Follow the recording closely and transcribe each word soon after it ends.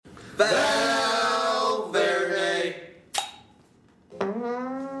Valverde.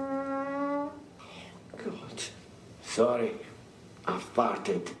 God. Sorry, I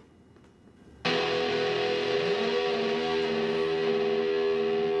farted.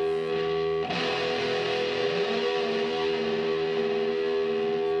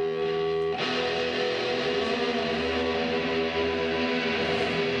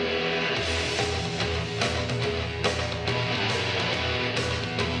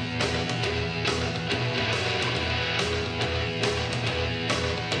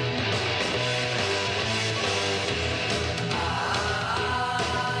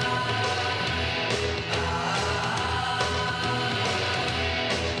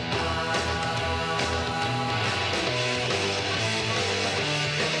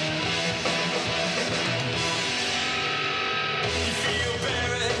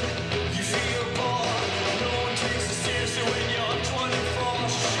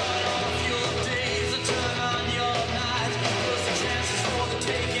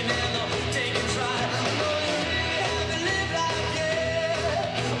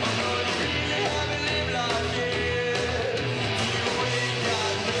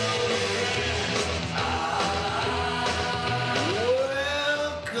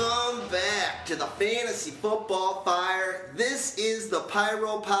 Fantasy Football Fire. This is the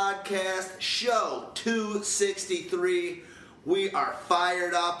Pyro Podcast, show 263. We are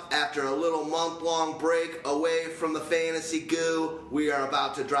fired up after a little month-long break away from the fantasy goo. We are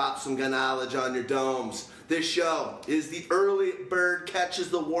about to drop some good knowledge on your domes. This show is the early bird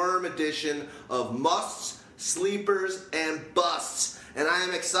catches the worm edition of musts, sleepers, and busts. And I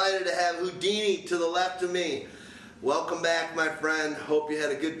am excited to have Houdini to the left of me. Welcome back, my friend. Hope you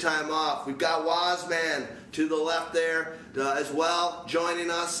had a good time off. We've got Waz Man to the left there as well, joining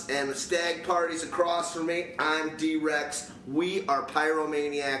us, and the Stagg Party's across from me. I'm D-Rex. We are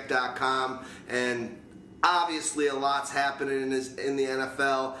Pyromaniac.com, and obviously a lot's happening in the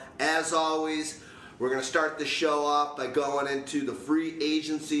NFL. As always, we're going to start the show off by going into the free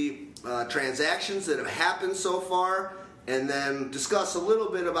agency transactions that have happened so far, and then discuss a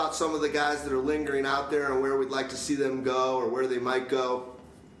little bit about some of the guys that are lingering out there and where we'd like to see them go or where they might go.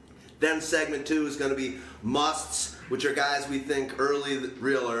 Then segment 2 is going to be musts, which are guys we think early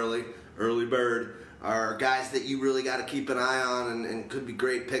bird, are guys that you really got to keep an eye on and could be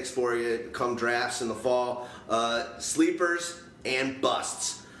great picks for you come drafts in the fall. Sleepers and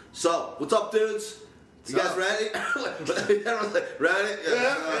busts. So, what's up, dudes? You guys ready? Ready?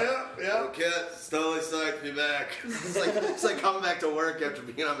 Yeah. Okay, it's totally psyched to be back. It's like coming back to work after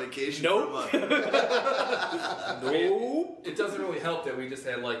being on vacation for a month. Nope. It doesn't really help that we just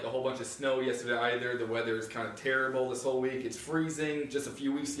had like a whole bunch of snow yesterday either. The weather is kind of terrible this whole week. It's freezing. Just a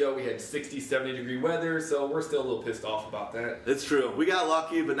few weeks ago we had 60, 70 degree weather, so we're still a little pissed off about that. It's true. We got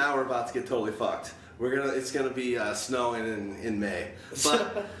lucky, but now we're about to get totally fucked. It's gonna be snowing in May.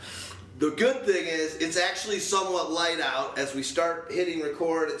 But the good thing is, it's actually somewhat light out as we start hitting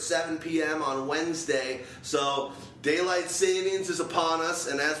record at 7 p.m. on Wednesday. So daylight savings is upon us,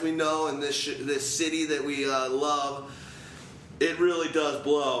 and as we know in this city that we love, it really does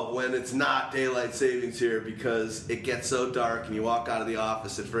blow when it's not daylight savings here because it gets so dark and you walk out of the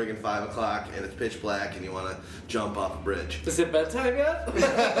office at friggin' 5 o'clock and it's pitch black and you want to jump off a bridge. Is it bedtime yet?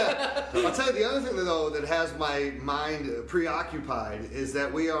 I'll tell you the other thing, though, that has my mind preoccupied is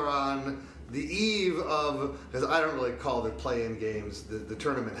that we are on the eve of, because I don't really call it play-in games, the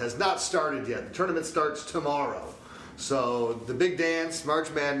tournament has not started yet. The tournament starts tomorrow. So the big dance,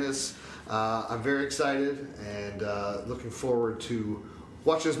 March Madness, I'm very excited and looking forward to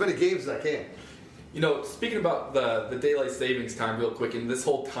watching as many games as I can. You know, speaking about the daylight savings time real quick and this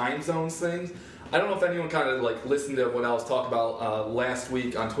whole time zones thing, I don't know if anyone kind of like listened to what I was talking about last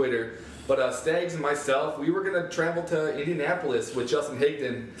week on Twitter, but Staggs and myself, we were going to travel to Indianapolis with Justin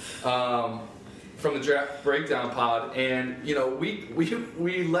Higdon from the Draft Breakdown Pod, and you know, we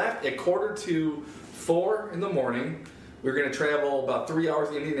left at 3:45 in the morning. We were going to travel about 3 hours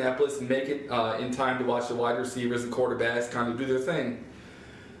to Indianapolis and make it in time to watch the wide receivers and quarterbacks kind of do their thing.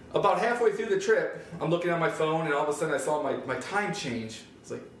 About halfway through the trip, I'm looking at my phone, and all of a sudden I saw my time change.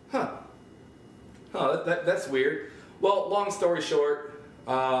 It's like, that's weird. Well, long story short,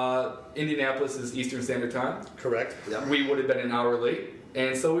 Indianapolis is Eastern Standard Time. Correct. Yep. We would have been an hour late.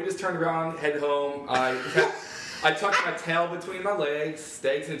 And so we just turned around, headed home. I tucked my tail between my legs.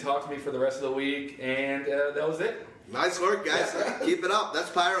 Staggs didn't talk to me for the rest of the week, and that was it. Nice work, guys. Keep it up. That's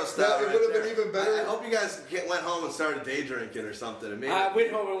Pyro style. It would have been even better. I hope you guys went home and started day drinking or something. I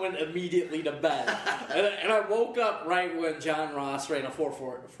went home and went immediately to bed. And I woke up right when John Ross ran a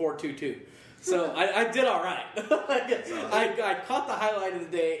 4.22. So I did all right. I caught the highlight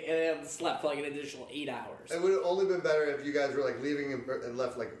of the day and slept for like an additional 8 hours. It would have only been better if you guys were like leaving and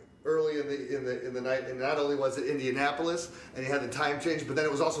left like early in the night, and not only was it Indianapolis and you had the time change, but then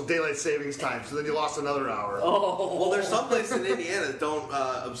it was also daylight savings time, so then you lost another hour. Oh, Well, there's some places in Indiana that don't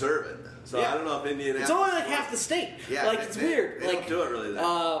observe it, so Yeah. I don't know if Indianapolis. it's only like half the state. Yeah, like it's weird. They like don't do it really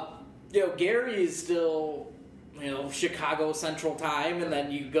there. Gary is still. Chicago Central Time, and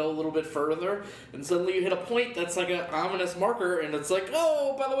then you go a little bit further, and suddenly you hit a point that's like an ominous marker, and it's like,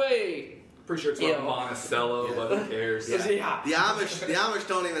 oh, by the way, Pretty sure it's about Monticello, but who cares? Yeah. The Amish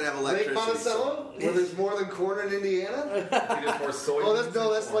don't even have Lake electricity. Monticello, where there's more than corn in Indiana. There's more soy.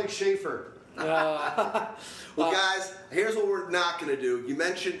 Oh, that's like Schaefer. Well, guys, here's what we're not going to do. You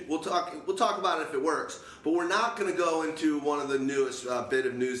mentioned we'll talk about it if it works, but we're not going to go into one of the newest bit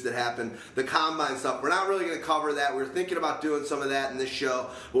of news that happened, the combine stuff. We're not really going to cover that. We're thinking about doing some of that in this show,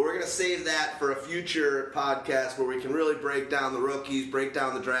 but we're going to save that for a future podcast where we can really break down the rookies, break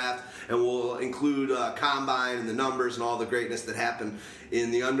down the draft, and we'll include combine and the numbers and all the greatness that happened in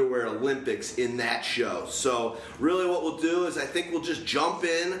the Underwear Olympics in that show. So really what we'll do is I think we'll just jump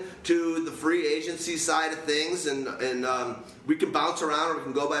in to the free agency side of things, and we can bounce around or we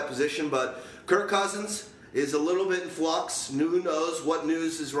can go by position, but Kirk Cousins is a little bit in flux. Who knows what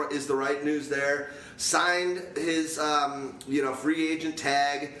news is the right news there. Signed his free agent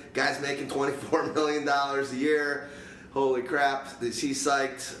tag. Guy's making $24 million a year. Holy crap, is he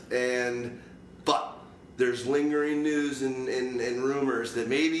psyched? But there's lingering news and rumors that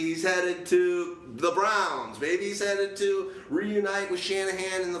maybe he's headed to the Browns. Maybe he's headed to reunite with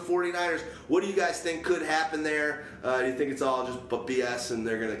Shanahan and the 49ers. What do you guys think could happen there? Do you think it's all just BS and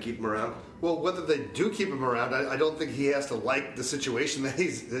they're going to keep him around? Well, whether they do keep him around, I don't think he has to like the situation that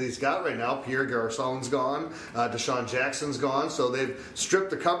he's got right now. Pierre Garçon's gone, Deshaun Jackson's gone, so they've stripped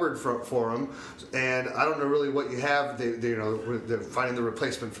the cupboard for him. And I don't know really what you have. They're finding the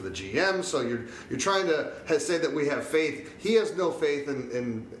replacement for the GM. So you're trying to say that we have faith. He has no faith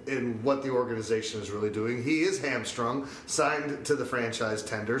in what the organization is really doing. He is hamstrung, signed to the franchise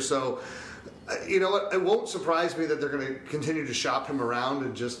tender. So. You know what? It won't surprise me that they're going to continue to shop him around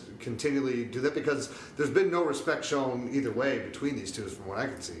and just continually do that, because there's been no respect shown either way between these two, from what I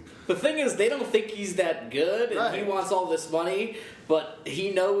can see. The thing is, they don't think he's that good, and Right. he wants all this money, but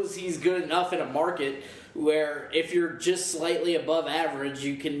he knows he's good enough in a market where if you're just slightly above average,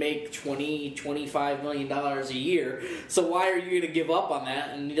 you can make $20-25 million a year. So why are you going to give up on that?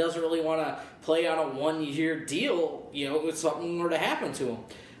 And he doesn't really want to play on a one-year deal, if something were to happen to him.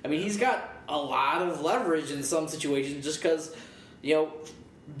 I mean, he's got a lot of leverage in some situations just because,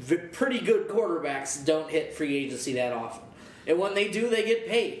 pretty good quarterbacks don't hit free agency that often. And when they do, they get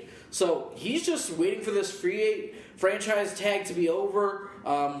paid. So he's just waiting for this franchise tag to be over.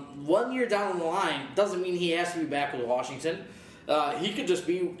 1 year down the line doesn't mean he has to be back with Washington. He could just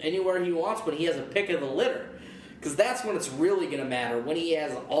be anywhere he wants, but he has a pick of the litter. Because that's when it's really going to matter, when he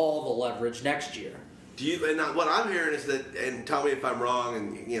has all the leverage next year. What I'm hearing is that, and tell me if I'm wrong,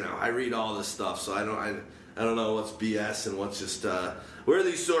 and I read all this stuff, so I don't know what's BS and what's just where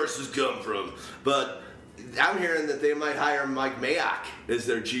these sources come from. But I'm hearing that they might hire Mike Mayock as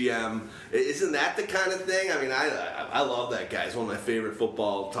their GM. Isn't that the kind of thing? I mean, I love that guy. He's one of my favorite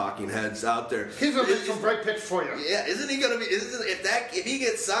football talking heads out there. He's going to make some great picks for you. Yeah, isn't he going to be? If he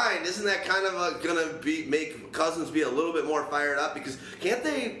gets signed, isn't that kind of going to make Cousins be a little bit more fired up? Because can't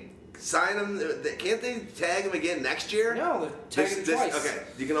they sign him? Can't they tag him again next year? No, they tag him twice. Okay,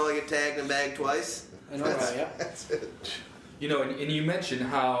 you can only get tagged and bagged twice. I know that, yeah. That's it. And you mentioned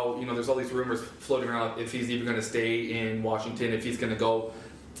how, there's all these rumors floating around if he's even going to stay in Washington, if he's going to go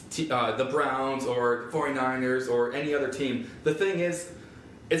the Browns or 49ers or any other team. The thing is,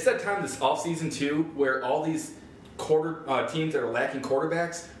 it's that time this offseason too where all these teams that are lacking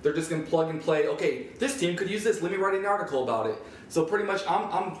quarterbacks, they're just going to plug and play, okay, this team could use this, let me write an article about it. So pretty much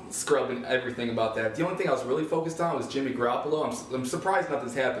I'm scrubbing everything about that. The only thing I was really focused on was Jimmy Garoppolo. I'm surprised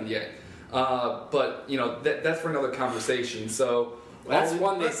nothing's happened yet. But that's for another conversation. So That's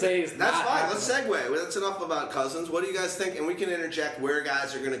one they say is That's not fine. happening. Let's segue. That's enough about Cousins. What do you guys think? And we can interject where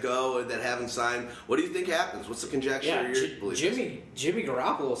guys are going to go that haven't signed. What do you think happens? What's the conjecture? Yeah, your belief? Jimmy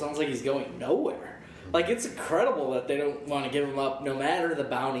Garoppolo sounds like he's going nowhere. Like, it's incredible that they don't want to give him up no matter the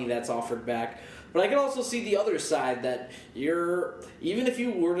bounty that's offered back. But I can also see the other side that even if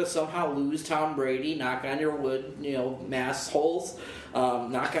you were to somehow lose Tom Brady, knock on your wood, mass holes,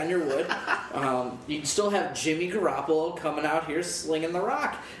 knock on your wood, you'd still have Jimmy Garoppolo coming out here slinging the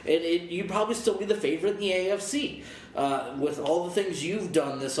rock. You'd probably still be the favorite in the AFC. With all the things you've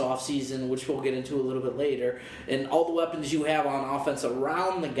done this offseason, which we'll get into a little bit later, and all the weapons you have on offense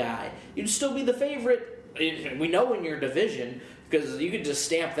around the guy, you'd still be the favorite. We know in your division, because you could just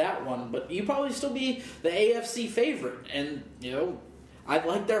stamp that one, but you'd probably still be the AFC favorite. And, I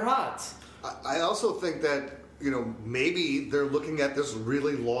like their odds. I also think that, maybe they're looking at this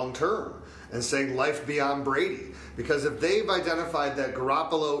really long term and saying life beyond Brady. Because if they've identified that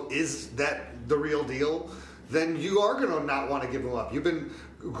Garoppolo is the real deal, then you are going to not want to give him up. You've been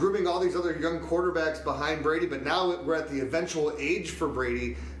grooming all these other young quarterbacks behind Brady, but now we're at the eventual age for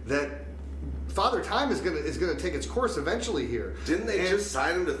Brady that Father Time is going to take its course eventually here. Didn't they just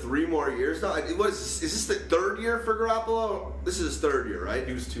sign him to 3 more years now? Is this the 3rd year for Garoppolo? This is his 3rd year, right?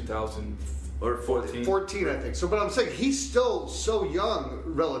 He was 2014. 14, I think. So, but I'm saying he's still so young,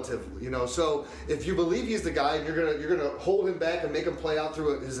 relatively. So if you believe he's the guy, you're gonna hold him back and make him play out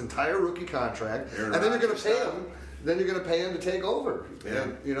through his entire rookie contract, and then you're gonna pay him. Then you're gonna pay him to take over. Yeah.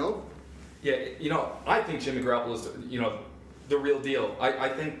 And, Yeah, I think Jimmy Garoppolo is, the real deal. I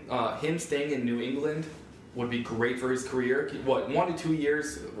think him staying in New England would be great for his career. 1 to 2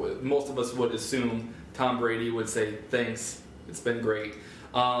 years, most of us would assume Tom Brady would say, thanks, it's been great.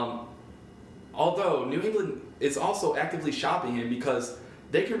 Although New England is also actively shopping him because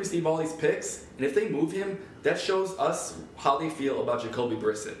they can receive all these picks, and if they move him, that shows us how they feel about Jacoby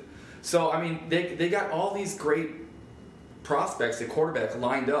Brissett. So, they got all these great prospects at quarterback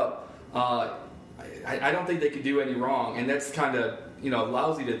lined up. I don't think they could do any wrong, and that's kind of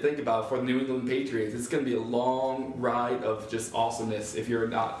lousy to think about for the New England Patriots. It's going to be a long ride of just awesomeness if you're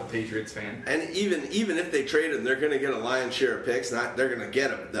not a Patriots fan. And even if they trade him, they're going to get a lion's share of picks. They're going to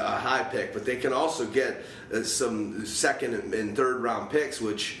get a high pick, but they can also get some 2nd and 3rd round picks,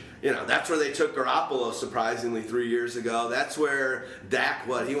 which. That's where they took Garoppolo surprisingly 3 years ago. That's where Dak,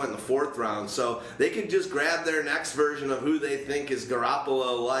 he went in the 4th round. So they can just grab their next version of who they think is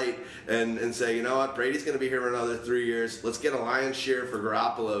Garoppolo light and say, you know what, Brady's going to be here for another 3 years. Let's get a lion's share for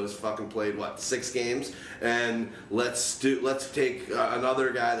Garoppolo, who's fucking played, 6 games? And let's take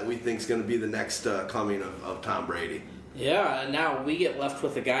another guy that we think is going to be the next coming of Tom Brady. Yeah, and now we get left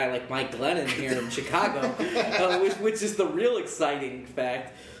with a guy like Mike Glennon here in Chicago, which is the real exciting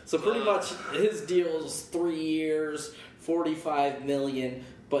fact. So pretty much his deal is 3 years, $45 million,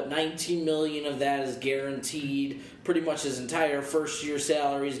 but $19 million of that is guaranteed. Pretty much his entire first-year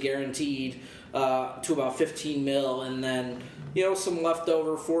salary is guaranteed to about $15 million, and then some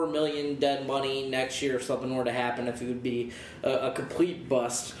leftover $4 million dead money next year if something were to happen. If it would be a complete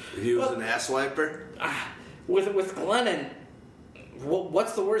bust. If he was an ass wiper. With Glennon,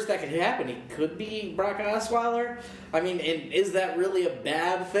 what's the worst that could happen? He could be Brock Osweiler. And is that really a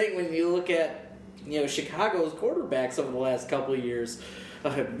bad thing when you look at Chicago's quarterbacks over the last couple of years?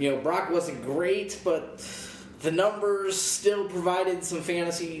 Brock wasn't great, but the numbers still provided some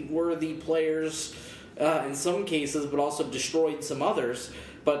fantasy-worthy players in some cases, but also destroyed some others.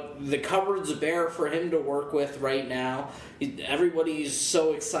 But the cupboard's bare for him to work with right now. Everybody's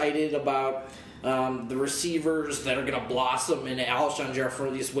so excited about the receivers that are going to blossom in Alshon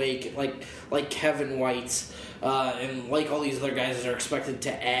Jeffrey's wake, like Kevin White's, and like all these other guys that are expected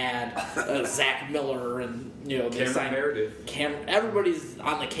to add Zach Miller and Cameron Meredith. Everybody's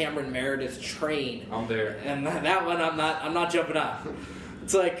on the Cameron Meredith train. I'm there, and that one I'm not jumping on.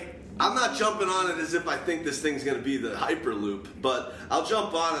 It's like. I'm not jumping on it as if I think this thing's going to be the Hyperloop, but I'll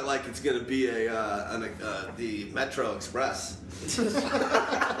jump on it like it's going to be the Metro Express.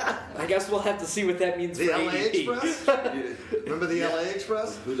 I guess we'll have to see what that means the for LA ADP. Express? Remember the LA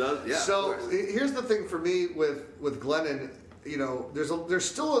Express? Who does? Yeah. So here's the thing for me with Glennon. There's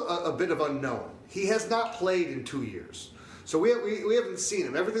still a bit of unknown. He has not played in 2 years. So we haven't seen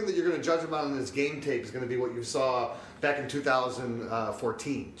him. Everything that you're going to judge him on in his game tape is going to be what you saw back in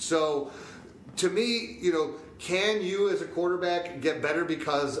 2014. So to me, can you as a quarterback get better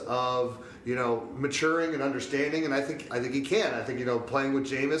because of maturing and understanding? And I think he can. I think playing with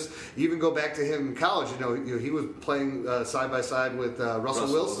Jameis, even go back to him in college. He was playing side by side with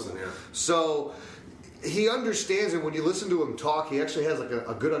Russell Wilson. Yeah. So he understands it. When you listen to him talk, he actually has like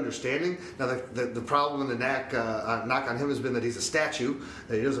a good understanding. Now, the problem and the knock on him has been that he's a statue,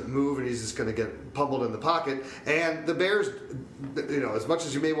 that he doesn't move, and he's just going to get pummeled in the pocket. And the Bears, as much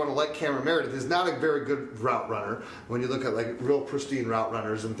as you may want to like Cameron Meredith, is not a very good route runner when you look at like real pristine route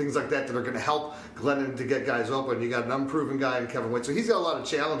runners and things like that are going to help Glennon to get guys open. You got an unproven guy in Kevin White, so he's got a lot of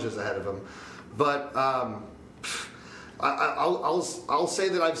challenges ahead of him. But I'll say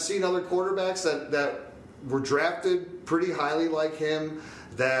that I've seen other quarterbacks that were drafted pretty highly like him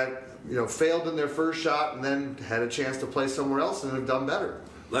that failed in their first shot and then had a chance to play somewhere else and have done better.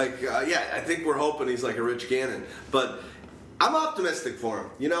 I think we're hoping he's like a Rich Gannon, but I'm optimistic for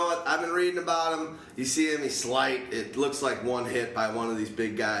him. You know what? I've been reading about him. You see him, he's slight. It looks like one hit by one of these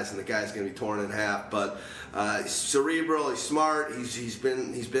big guys, and the guy's going to be torn in half. But he's cerebral. He's smart. He's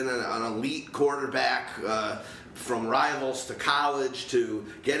been an elite quarterback. From rivals to college to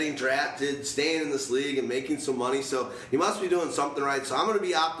getting drafted, staying in this league and making some money. So he must be doing something right. So I'm going to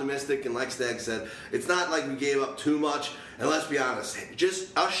be optimistic. And like Stagg said, it's not like we gave up too much. And let's be honest,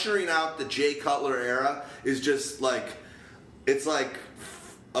 just ushering out the Jay Cutler era is just like, it's like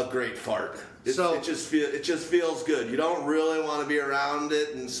a great fart. It just feels good. You don't really want to be around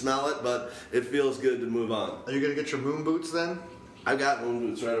it and smell it, but it feels good to move on. Are you going to get your moon boots then? I've got moon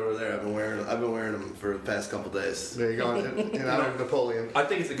boots right over there. I've been wearing them for the past couple days. There you go. In honor of Napoleon. I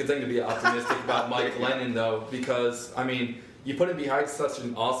think it's a good thing to be optimistic about Mike Glennon, though, because you put him behind such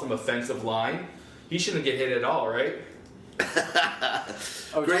an awesome offensive line, he shouldn't get hit at all, right?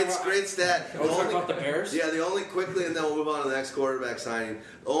 Great stat. Are we talking about the Bears? Yeah, quickly, and then we'll move on to the next quarterback signing.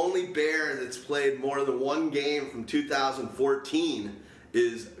 The only Bear that's played more than one game from 2014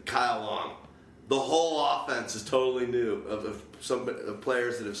 is Kyle Long. The whole offense is totally new of some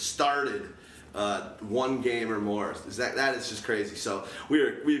players that have started one game or more. That is just crazy. So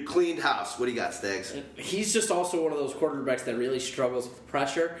we cleaned house. What do you got, Staggs? He's just also one of those quarterbacks that really struggles with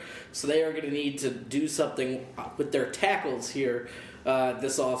pressure. So they are going to need to do something with their tackles here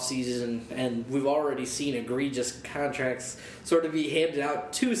this offseason. And we've already seen egregious contracts sort of be handed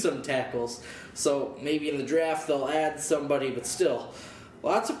out to some tackles. So maybe in the draft they'll add somebody, but still.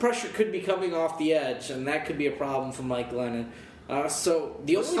 Lots of pressure could be coming off the edge, and that could be a problem for Mike Glennon. Let's talk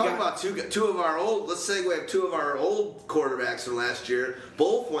about two of our old. Let's segue two of our old quarterbacks from last year.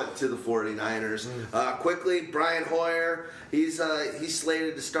 Both went to the 49ers. Quickly, Brian Hoyer. He's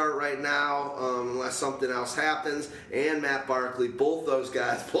slated to start right now unless something else happens. And Matt Barkley. Both those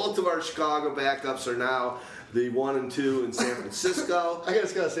guys. Both of our Chicago backups are now the 1 and 2 in San Francisco. I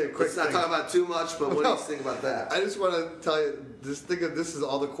just gotta say a quick thing. Let's not talk about too much, but what do you think about that? I just want to tell you. Just think of this is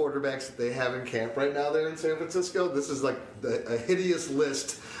all the quarterbacks that they have in camp right now there in San Francisco. This is like a hideous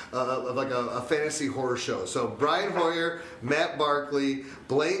list of like a fantasy horror show. So Brian Hoyer, Matt Barkley,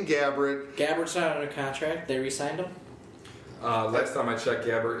 Blaine Gabbert. Gabbert's not under contract. They re-signed him? Last time I checked,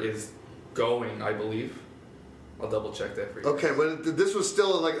 Gabbert is going, I believe. I'll double check that for you. Okay, but this was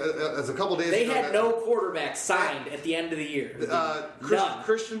still like as a couple days they ago. They had no quarterback signed at the end of the year.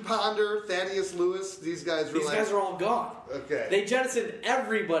 Christian Ponder, Thaddeus Lewis, these guys are all gone. Okay. They jettisoned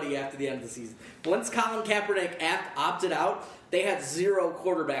everybody after the end of the season. Once Colin Kaepernick opted out, they had 0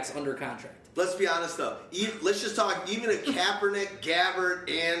 quarterbacks under contract. Let's be honest, though. Let's just talk. Even if Kaepernick, Gabbert,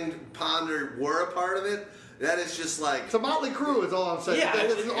 and Ponder were a part of it, that is just like... It's a motley crew is all I'm saying. Yeah,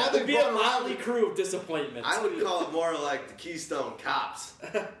 it would be a motley crew of disappointment. I would call it more like the Keystone Cops.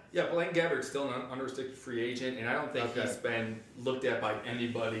 Yeah, Blaine Gabbert's still an unrestricted free agent, and I don't think he's been looked at by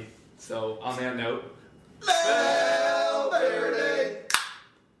anybody. So, on that note... Valverde!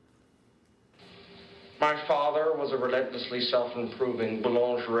 My father was a relentlessly self-improving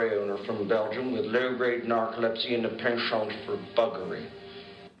boulangerie owner from Belgium with low-grade narcolepsy and a penchant for buggery.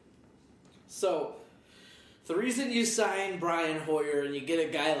 So... the reason you sign Brian Hoyer and you get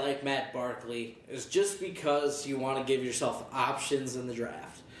a guy like Matt Barkley is just because you want to give yourself options in the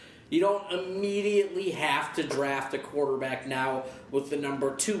draft. You don't immediately have to draft a quarterback now with the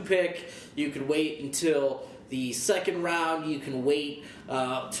number 2 pick. You can wait until the second round. You can wait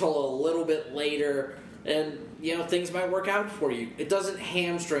till a little bit later. And, things might work out for you. It doesn't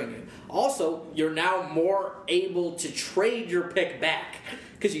hamstring you. Also, you're now more able to trade your pick back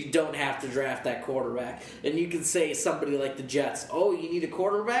because you don't have to draft that quarterback. And you can say somebody like the Jets, oh, you need a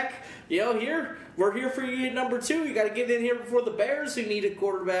quarterback? We're here for you at number 2. You got to get in here before the Bears who need a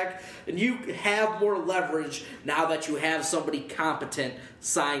quarterback. And you have more leverage now that you have somebody competent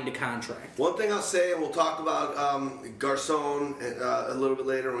signed a contract. One thing I'll say, and we'll talk about Garcon a little bit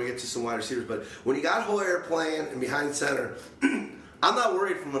later when we get to some wide receivers, but when you got Hoyer playing and behind center, I'm not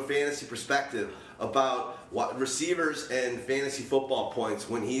worried from a fantasy perspective about what receivers and fantasy football points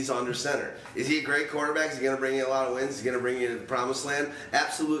when he's under center. Is he a great quarterback? Is he going to bring you a lot of wins? Is he going to bring you to the promised land?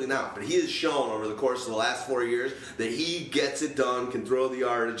 Absolutely not. But he has shown over the course of the last 4 years that he gets it done, can throw the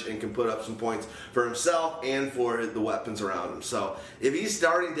yardage, and can put up some points for himself and for the weapons around him. So if he's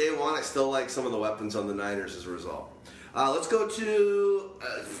starting day one, I still like some of the weapons on the Niners as a result. Let's go to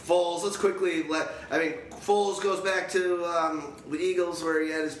Foles. Let's quickly Foles goes back to the Eagles where he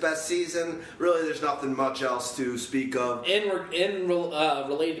had his best season. Really, there's nothing much else to speak of. In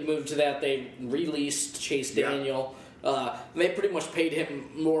related move to that, they released Chase Daniel. They pretty much paid him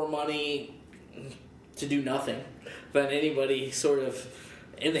more money to do nothing than anybody sort of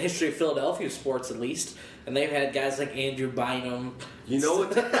in the history of Philadelphia sports, at least. And they've had guys like Andrew Bynum. You know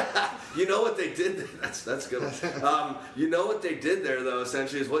what they did? That's good. You know what they did there, though,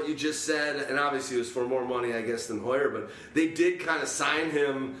 essentially, is what you just said, and obviously it was for more money, I guess, than Hoyer, but they did kind of sign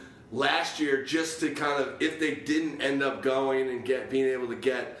him last year just to kind of, if they didn't end up going and being able to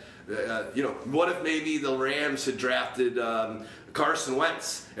get, what if maybe the Rams had drafted Carson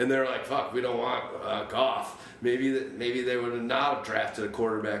Wentz, and they're like, fuck, we don't want Goff. Maybe they would have not drafted a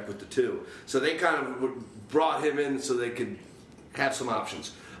quarterback with the two. So they kind of brought him in so they could have some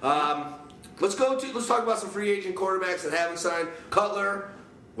options. Let's talk about some free agent quarterbacks that haven't signed. Cutler,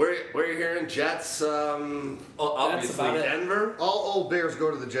 where are you hearing? Jets, obviously Denver. All old Bears go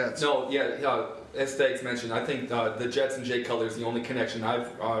to the Jets. No, as Staggs mentioned, I think the Jets and Jay Cutler is the only connection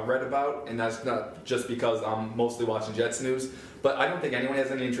I've read about, and that's not just because I'm mostly watching Jets news. But I don't think anyone has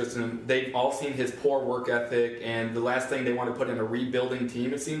any interest in him. They've all seen his poor work ethic, and the last thing they want to put in a rebuilding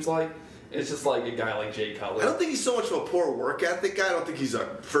team, it seems like, it's just like a guy like Jay Cutler. I don't think he's so much of a poor work ethic guy. I don't think he's a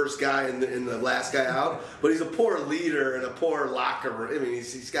first guy and the last guy out. But he's a poor leader and a poor locker room. I mean,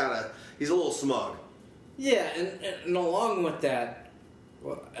 he's a little smug. Yeah, and along with that,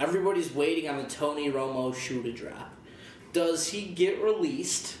 everybody's waiting on the Tony Romo shoe to drop. Does he get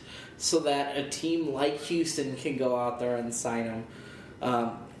released so that a team like Houston can go out there and sign him?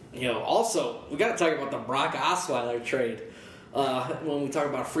 Also, we got to talk about the Brock Osweiler trade when we talk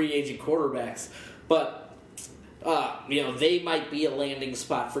about free agent quarterbacks. But, they might be a landing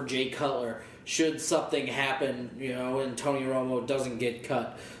spot for Jay Cutler should something happen, and Tony Romo doesn't get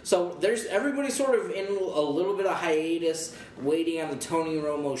cut. So everybody's sort of in a little bit of hiatus, waiting on the Tony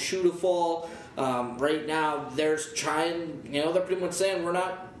Romo shoe to fall. Right now, they're pretty much saying, we're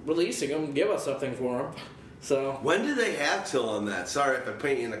not releasing him, give us something for him. So when do they have till on that? Sorry if I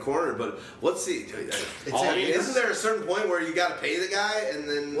paint you in a corner, but let's see. Isn't there a certain point where you got to pay the guy, and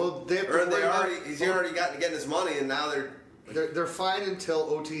then he's already getting his money, and now they're fine until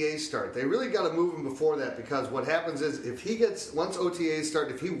OTAs start. They really got to move him before that, because what happens is once OTAs start,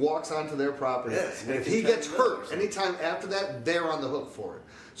 if he walks onto their property, and if he gets hurt anytime after that, they're on the hook for it.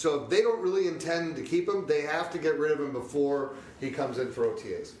 So if they don't really intend to keep him, they have to get rid of him before he comes in for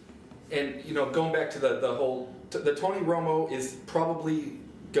OTAs. And, going back to the Tony Romo is probably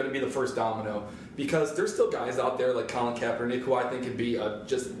going to be the first domino, because there's still guys out there like Colin Kaepernick who I think could be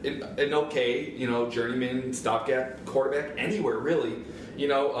just an okay, journeyman stopgap quarterback anywhere, really.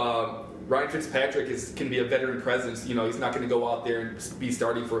 Ryan Fitzpatrick can be a veteran presence. He's not going to go out there and be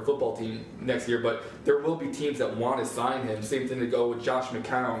starting for a football team next year, but there will be teams that want to sign him. Same thing to go with Josh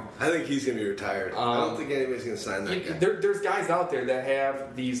McCown. I think he's going to be retired. I don't think anybody's going to sign that guy. There's guys out there that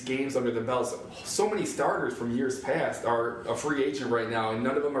have these games under their belts. So many starters from years past are a free agent right now, and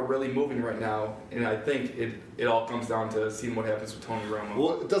none of them are really moving right now. And I think it all comes down to seeing what happens with Tony Romo.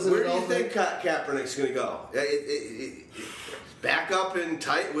 Well, where do you think Kaepernick's going to go? Back up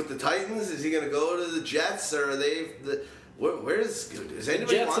with the Titans? Is he going to go to the Jets, or are they? Is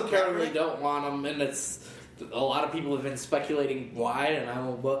anybody Jets want apparently Kaepernick? don't want him, and it's a lot of people have been speculating why, and I don't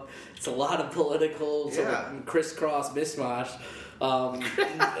know, but it's a lot of political sort of crisscross mishmash.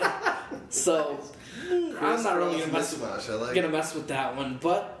 So I'm not really going to mess with that one,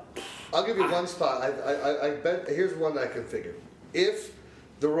 but I'll give you one spot. I bet here's one that I can figure. If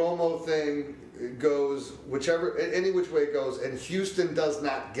the Romo thing goes any which way it goes, and Houston does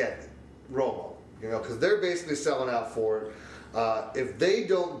not get Romo, because they're basically selling out for it. If they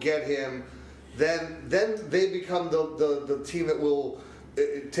don't get him, then they become the team that will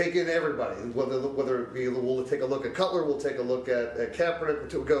take in everybody. Whether it be we'll take a look at Cutler, we'll take a look at Kaepernick.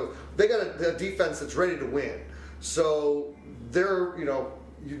 They got a defense that's ready to win. So they're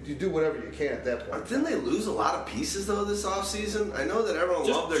You do whatever you can at that point. Didn't they lose a lot of pieces, though, this offseason? I know that everyone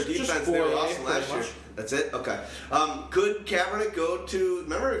loved their defense. They were awesome last year. That's it? Okay. Could Kaepernick go to...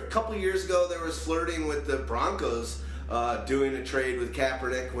 Remember a couple years ago there was flirting with the Broncos doing a trade with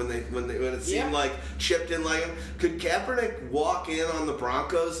Kaepernick when it seemed like Chip didn't like him. Could Kaepernick walk in on the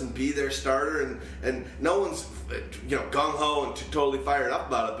Broncos and be their starter? And no one's gung ho and totally fired up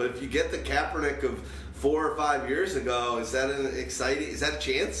about it. But if you get the Kaepernick of 4 or 5 years ago, is that a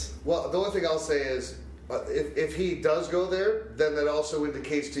chance? Well, the only thing I'll say is, if he does go there, then that also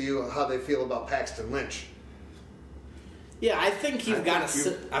indicates to you how they feel about Paxton Lynch. Yeah, I think you got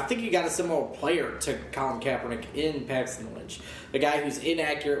a similar player to Colin Kaepernick in Paxton Lynch, a guy who's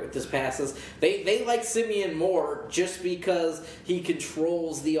inaccurate with his passes. They like Simeon more just because he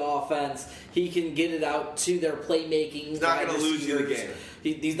controls the offense. He can get it out to their playmaking. He's not going to lose you the game.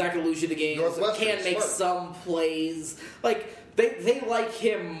 He's not going to lose you the game. He can make some plays. Like, they like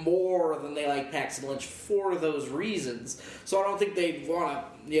him more than they like Paxton Lynch for those reasons. So I don't think they want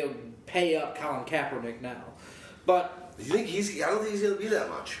to pay up Colin Kaepernick now. But I don't think he's going to be that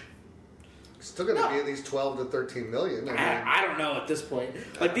much. Still going to be at least 12 to 13 million. I don't know at this point.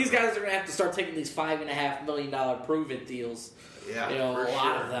 Like, these guys are going to have to start taking these $5.5 million prove-it deals. Yeah, a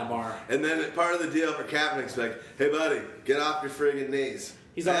lot of them are. And then part of the deal for Kaepernick's like, hey, buddy, get off your friggin' knees.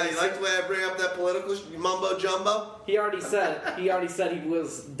 You like the way I bring up that political mumbo jumbo? He already said he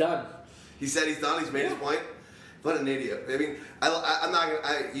was done. He said he's done. He's made his point. What an idiot! I mean, I'm not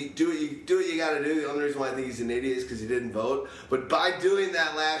gonna. You do what you got to do. The only reason why I think he's an idiot is because he didn't vote. But by doing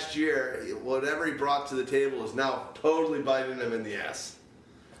that last year, whatever he brought to the table is now totally biting him in the ass.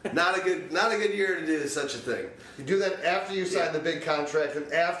 Not a good year to do such a thing. You do that after you sign the big contract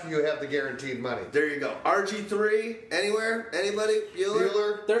and after you have the guaranteed money. There you go. RG3, anywhere? Anybody?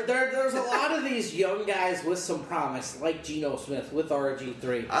 Bueller? There's a lot of these young guys with some promise, like Geno Smith with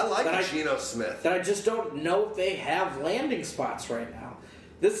RG3. I like Geno Smith. That I just don't know if they have landing spots right now.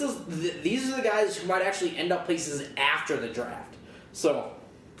 These are the guys who might actually end up places after the draft. So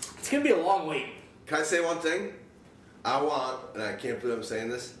it's going to be a long wait. Can I say one thing? I want, and I can't believe I'm saying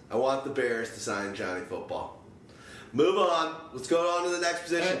this, I want the Bears to sign Johnny Football. Move on. Let's go on to the next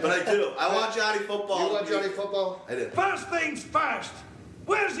position. But I do. I want Johnny Football. You want Johnny Football? I do. First things first.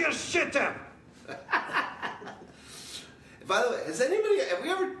 Where's your shitter? By the way,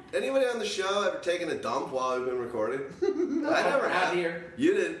 anybody on the show ever taken a dump while we've been recording? I never have. Here.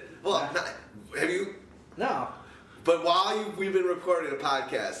 You did. Well, have you? No. But while we've been recording a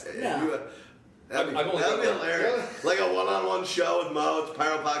podcast, that'd be hilarious. Like a one-on-one show with Mo. It's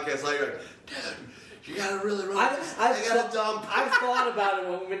Pyro Podcast. Like, dude, you gotta really run. I got a dump. I've thought about it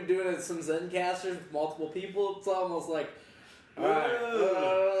when we've been doing it some Zencasters with multiple people. It's almost like, all right.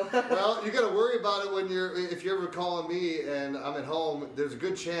 Well, you got to worry about it if you're ever calling me and I'm at home. There's a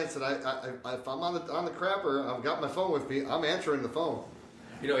good chance that if I'm on the crapper, I've got my phone with me. I'm answering the phone.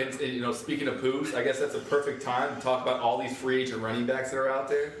 Speaking of poos, I guess that's a perfect time to talk about all these free agent running backs that are out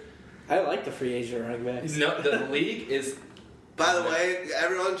there. I like the free agent running backs. The league is. By the way,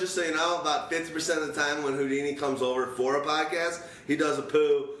 everyone, just so you know, about 50% of the time when Houdini comes over for a podcast, he does a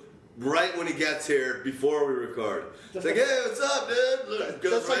poo right when he gets here before we record. It's like, hey, what's up, dude?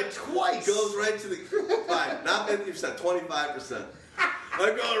 That's like twice. Goes right to the fine, not 50%, 25%.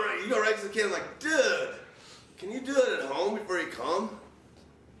 You go right to the kid. I'm like, dude, can you do it at home before you come?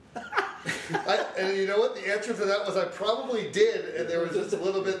 And you know what? The answer to that was I probably did, and there was just a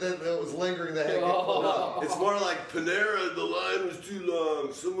little bit that was lingering that had It's more like Panera, the line was too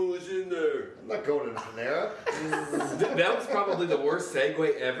long. Someone was in there. I'm not going to Panera. That was probably the worst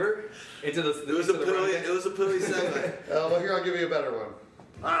segue ever into the. It was a pooey segue. Well, here, I'll give you a better one.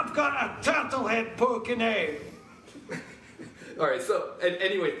 I've got a turtlehead poking egg. All right, so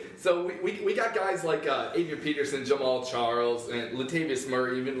anyway, we got guys like Adrian Peterson, Jamal Charles, and Latavius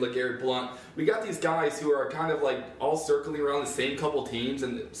Murray, even LeGarrette Blount. We got these guys who are kind of like all circling around the same couple teams,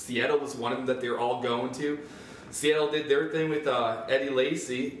 and Seattle was one of them that they're all going to. Seattle did their thing with Eddie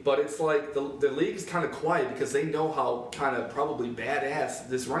Lacy, but it's like the league is kind of quiet because they know how kind of probably badass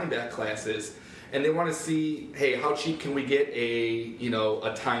this running back class is. And they want to see, hey, how cheap can we get a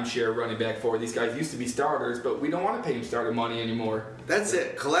timeshare running back for? These guys used to be starters, but we don't want to pay them starter money anymore. That's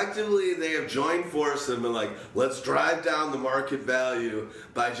it. Collectively, they have joined forces and been like, let's drive down the market value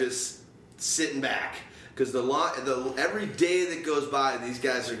by just sitting back. Because every day that goes by, these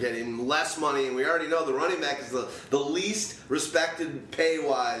guys are getting less money, and we already know the running back is the least respected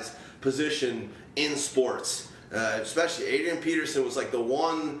pay-wise position in sports. Especially Adrian Peterson was like the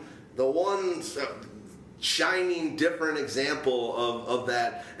one shining different example of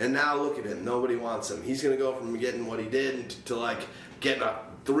that, and now look at him. Nobody wants him. He's going to go from getting what he did to like getting a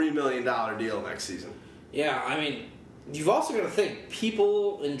 $3 million deal next season. Yeah, I mean, you've also got to think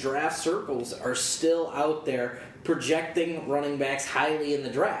people in draft circles are still out there projecting running backs highly in the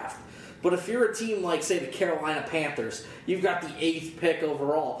draft. But if you're a team like, say, the Carolina Panthers, you've got the 8th pick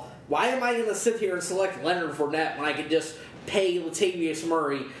overall. Why am I going to sit here and select Leonard Fournette when I could just pay Latavius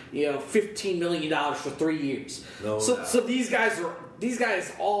Murray, $15 million for 3 years? So these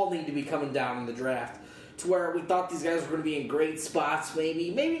guys all need to be coming down in the draft to where we thought these guys were going to be in great spots,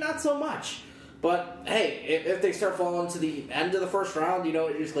 maybe not so much. But, hey, if they start falling to the end of the first round,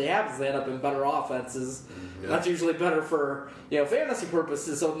 what usually happens. They end up in better offenses. Yeah. That's usually better for, fantasy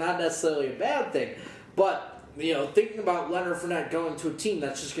purposes, so not necessarily a bad thing. But, thinking about Leonard Fournette going to a team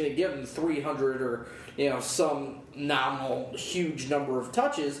that's just going to give him 300 or, some nominal huge number of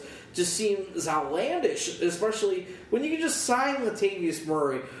touches just seems outlandish, especially when you can just sign Latavius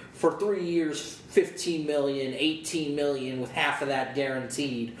Murray for 3 years, $15 million, $18 million, with half of that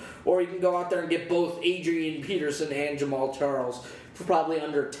guaranteed. Or you can go out there and get both Adrian Peterson and Jamal Charles for probably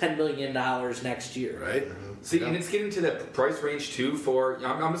under $10 million next year. Right. Mm-hmm. See, and it's getting to that price range, too, for...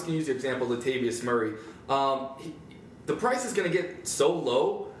 I'm just going to use the example of Latavius Murray. The price is going to get so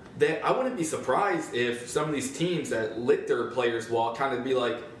low that I wouldn't be surprised if some of these teams that lit their players well kind of be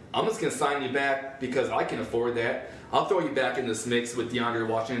like, I'm just going to sign you back because I can afford that. I'll throw you back in this mix with DeAndre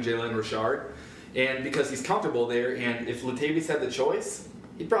Washington, Jalen Richard, and because he's comfortable there. And if Latavius had the choice,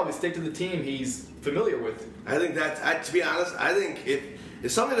 he'd probably stick to the team he's familiar with. I think to be honest, I think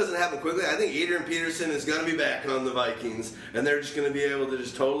if something doesn't happen quickly, I think Adrian Peterson is going to be back on the Vikings, and they're just going to be able to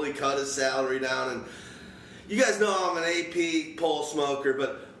just totally cut his salary down. And you guys know I'm an AP pole smoker,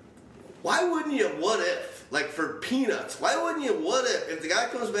 but why wouldn't you what if? Like for peanuts, why wouldn't you what if the guy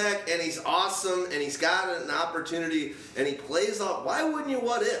comes back and he's awesome and he's got an opportunity and he plays off, why wouldn't you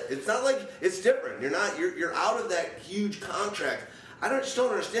what if? It's not like it's different. You're out of that huge contract. I just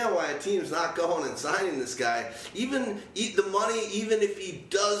don't understand why a team's not going and signing this guy. Even the money, even if he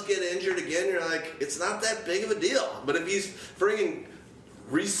does get injured again, you're like, it's not that big of a deal. But if he's friggin'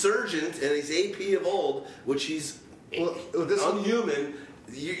 resurgent and he's AP of old, which he's unhuman,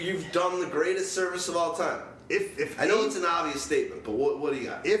 you've done the greatest service of all time. If I know it's an obvious statement, but what do you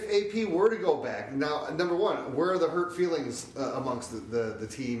got? If AP were to go back, now, number one, where are the hurt feelings amongst the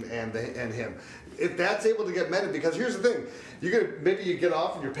team and him? If that's able to get mended, because here's the thing, maybe you get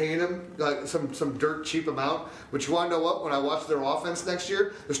off and you're paying him some dirt cheap amount, but you want to know what? When I watch their offense next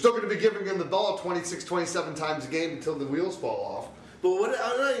year, they're still going to be giving him the ball 26, 27 times a game until the wheels fall off. But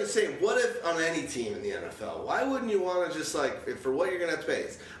I'm not even saying, what if on any team in the NFL? Why wouldn't you want to just for what you're going to have to pay?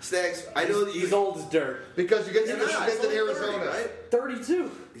 Staggs, I know that he's old as dirt. Because you get Emmitt Smith in Arizona. 30, right?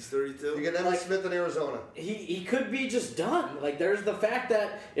 32. He's 32. You get Emmitt Smith in Arizona. He could be just done. There's the fact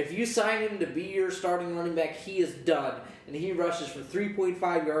that if you sign him to be your starting running back, he is done. And he rushes for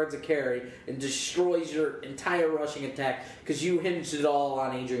 3.5 yards a carry and destroys your entire rushing attack because you hinged it all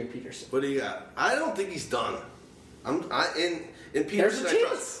on Adrian Peterson. What do you got? I don't think he's done. In Peterson, there's a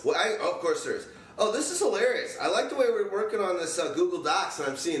chance. Of course there is. Oh, this is hilarious. I like the way we're working on this Google Docs, and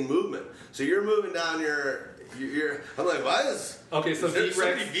I'm seeing movement. So you're moving down your I'm like, why is there somebody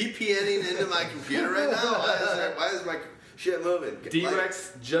VPNing into my computer right now? Why is my shit moving?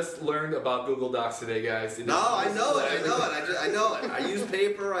 D-Rex just learned about Google Docs today, guys. I know it. I use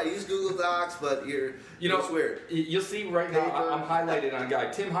paper, I use Google Docs, but it's weird. You'll see right now, I'm highlighted on a guy,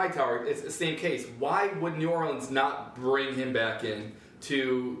 Tim Hightower. It's the same case. Why would New Orleans not bring him back in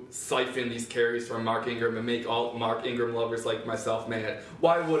to siphon these carries from Mark Ingram and make all Mark Ingram lovers like myself mad?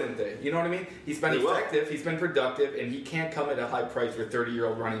 Why wouldn't they? You know what I mean? He's been effective, he's been productive, and he can't come at a high price for a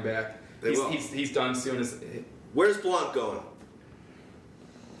 30-year-old running back. He's done soon as... Where's Blount going?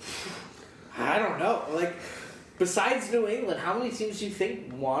 I don't know. Besides New England, how many teams do you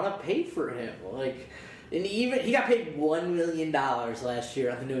think want to pay for him? And even he got paid $1 million last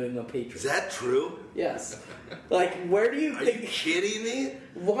year on the New England Patriots. Is that true? Yes. Where do you think? Are you kidding me?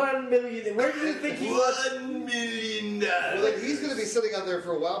 $1 million. Where do you think he was? $1 million. Well, he's going to be sitting out there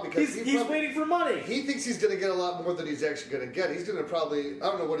for a while because he's waiting for money. He thinks he's going to get a lot more than he's actually going to get. He's going to probably, I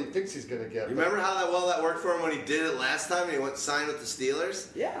don't know what he thinks he's going to get. You remember how well that worked for him when he did it last time and he went signed with the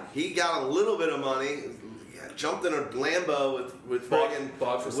Steelers? Yeah. He got a little bit of money. Jumped in a Lambo with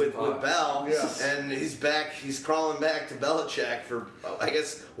Bell, yes. And he's back. He's crawling back to Belichick for I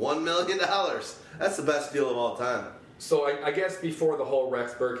guess $1 million. That's the best deal of all time. So I guess before the whole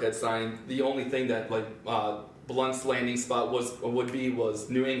Rex Burkhead signing, the only thing that Blunt's landing spot would be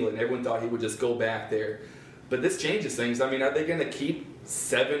New England. Everyone thought he would just go back there, but this changes things. I mean, are they going to keep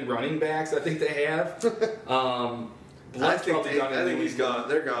 7 running backs? I think they have. Blunt's probably done. I think he's gone.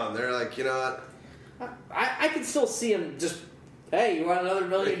 They're gone. They're like, you know what? I can still see him just, hey, you want another $1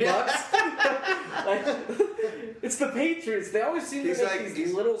 million? It's the Patriots. They always seem to make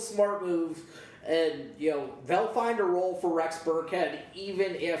these little smart moves, and they'll find a role for Rex Burkhead,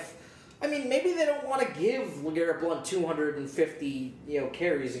 even if I mean, maybe they don't want to give LeGarrette Blount 250,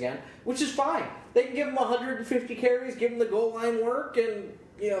 carries again, which is fine. They can give him 150 carries, give him the goal line work, and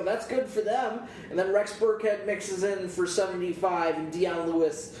that's good for them. And then Rex Burkhead mixes in for 75, and Deion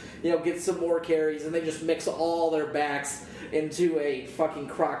Lewis, gets some more carries, and they just mix all their backs into a fucking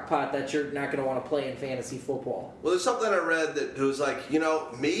crock pot that you're not going to want to play in fantasy football. Well, there's something I read that was like,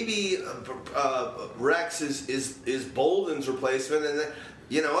 maybe Rex is Bolden's replacement, and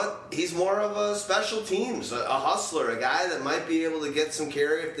you know what? He's more of a special teams, a hustler, a guy that might be able to get some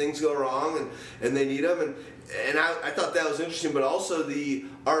carry if things go wrong and they need him. And I thought that was interesting, but also the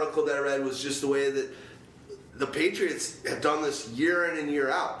article that I read was just the way that the Patriots have done this year in and year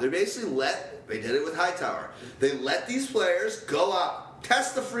out. They basically they did it with Hightower. They let these players go out,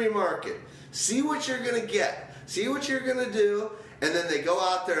 test the free market, see what you're going to get, see what you're going to do, and then they go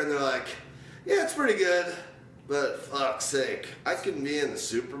out there and they're like, yeah, it's pretty good. But fuck's sake, I can be in the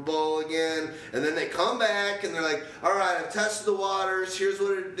Super Bowl again. And then they come back and they're like, all right, I've tested the waters. Here's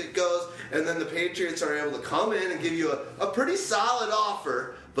what it goes. And then the Patriots are able to come in and give you a pretty solid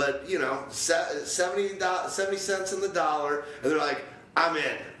offer, but 70 cents in the dollar. And they're like, I'm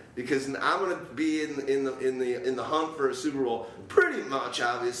in because I'm going to be in the hunt for a Super Bowl pretty much,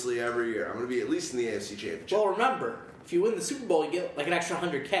 obviously, every year. I'm going to be at least in the AFC Championship. Well, remember, if you win the Super Bowl, you get like an extra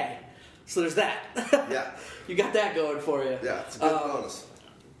 $100K. So there's that. Yeah. You got that going for you. Yeah, it's a good bonus.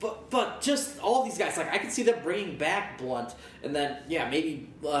 But just all these guys, I can see them bringing back Blount, and then, maybe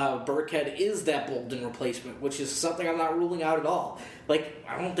Burkhead is that Bolden replacement, which is something I'm not ruling out at all.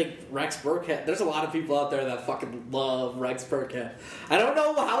 I don't think Rex Burkhead... There's a lot of people out there that fucking love Rex Burkhead. I don't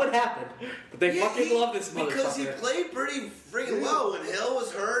know how it happened, but they fucking love this motherfucker. Because he played pretty freaking well when Hill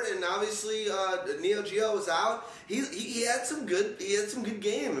was hurt, and obviously Neo Geo was out. He had some good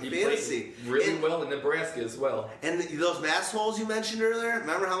game in fantasy. Played really well in Nebraska as well. And those mass holes you mentioned earlier,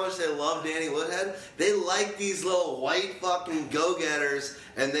 remember how much they love Danny Woodhead? They like these little white fucking go-getters,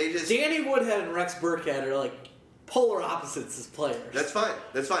 and they just... Danny Woodhead and Rex Burkhead are like polar opposites as players. That's fine.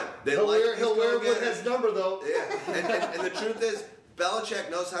 He'll wear Woodhead's number, though. Yeah, and the truth is, Belichick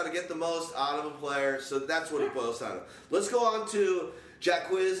knows how to get the most out of a player, so that's what it boils down to. Let's go on to Jack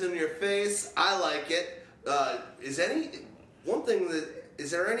Quiz in your face. I like it. Is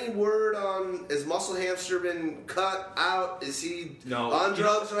there any word on, has Muscle Hamster been cut out? Is he on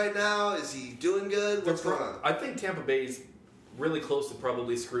drugs right now? Is he doing good? What's going on? I think Tampa Bay's really close to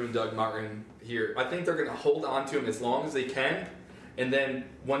probably screwing Doug Martin here. I think they're going to hold on to him as long as they can, and then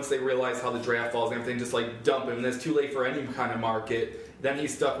once they realize how the draft falls and everything, just dump him. And it's too late for any kind of market. Then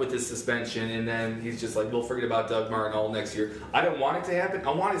he's stuck with his suspension, and then he's just we'll forget about Doug Martin all next year. I don't want it to happen.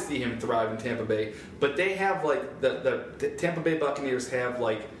 I want to see him thrive in Tampa Bay. But they have, the Tampa Bay Buccaneers have,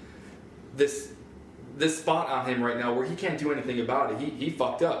 this spot on him right now where he can't do anything about it. He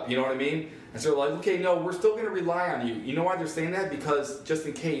fucked up, you know what I mean? And so they're like, okay, no, we're still going to rely on you. You know why they're saying that? Because just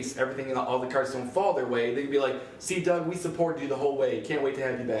in case everything, all the cards don't fall their way, they can be like, see, Doug, we supported you the whole way. Can't wait to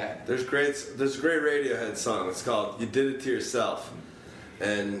have you back. There's a great Radiohead song. It's called You Did It to Yourself.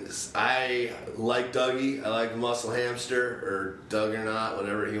 And I like Dougie. I like Muscle Hamster, or Doug or not,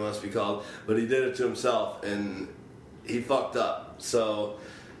 whatever he wants to be called. But he did it to himself, and he fucked up. So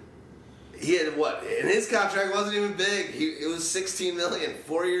he had what? And his contract wasn't even big. It was $16 million,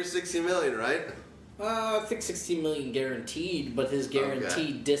 4 years, $16 million, right? I think $16 million guaranteed, but his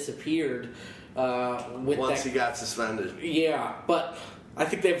guarantee disappeared once he got suspended. Yeah, but I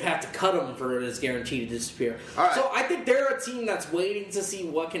think they'd have to cut him for his guarantee to disappear. All right. So I think they're a team that's waiting to see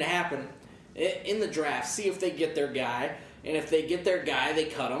what can happen in the draft. See if they get their guy, and if they get their guy, they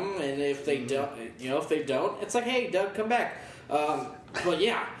cut him. And if they don't, it's like, hey, Doug, come back. But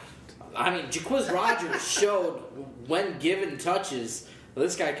yeah, I mean, Jaquiz Rodgers showed when given touches,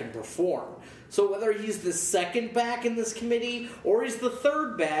 this guy can perform. So whether he's the second back in this committee or he's the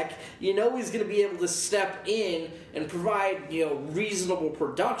third back, he's going to be able to step in and provide, reasonable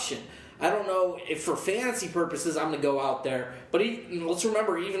production. I don't know if for fantasy purposes I'm going to go out there, but let's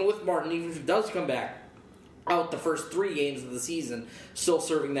remember, even with Martin, even if he does come back out the first 3 games of the season, still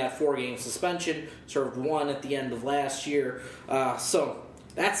serving that 4-game suspension, served 1 at the end of last year. So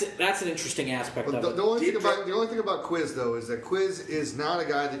that's an interesting aspect of it. The only thing about Quiz, though, is that Quiz is not a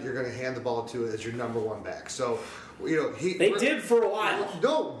guy that you're going to hand the ball to as your number one back. So, they did for a while.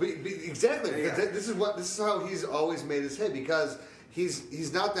 No, exactly. Yeah. This is how he's always made his head, because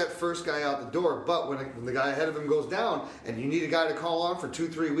he's not that first guy out the door. But when the guy ahead of him goes down and you need a guy to call on for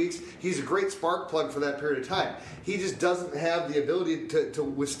 2-3 weeks, he's a great spark plug for that period of time. He just doesn't have the ability to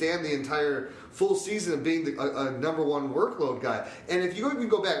withstand the entire full season of being a number one workload guy. And if you even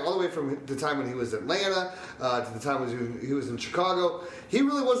go back all the way from the time when he was in Atlanta to the time when he was in Chicago, he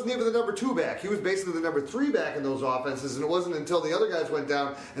really wasn't even the number 2 back. He was basically the number 3 back in those offenses, and it wasn't until the other guys went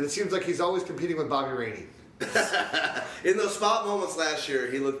down, and it seems like he's always competing with Bobby Rainey. In those spot moments last year,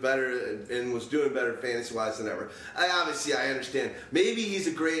 he looked better and was doing better fantasy-wise than ever. I understand. Maybe he's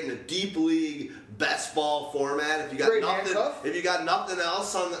a great in a deep league best ball format. If you got nothing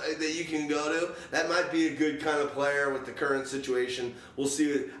else that you can go to, that might be a good kind of player with the current situation. We'll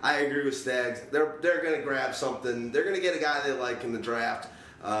see. I agree with Staggs. They're going to grab something. They're going to get a guy they like in the draft.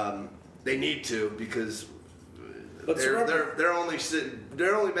 They need to because their only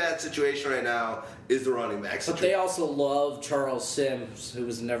bad situation right now is the running back situation. But they also love Charles Sims, who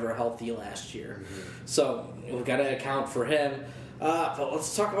was never healthy last year. Mm-hmm. So we've got to account for him. But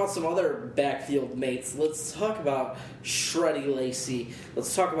let's talk about some other backfield mates. Let's talk about Shreddy Lacy.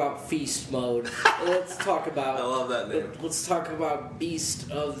 Let's talk about Feast Mode. Let's talk about... I love that name. Let's talk about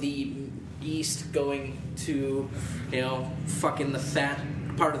Beast of the East going to, fucking the fat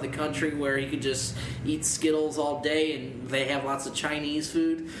part of the country where he could just eat Skittles all day, and they have lots of Chinese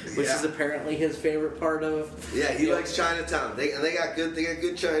food, which is apparently his favorite part of. Yeah, he likes Chinatown. They got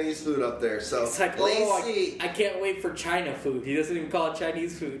good Chinese food up there. So it's like, I can't wait for China food. He doesn't even call it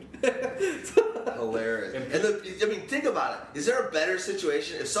Chinese food. Hilarious. And think about it. Is there a better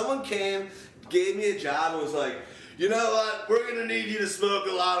situation if someone came, gave me a job, and was like, you know what? We're gonna need you to smoke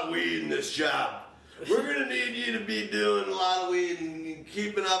a lot of weed in this job. We're going to need you to be doing a lot of weed and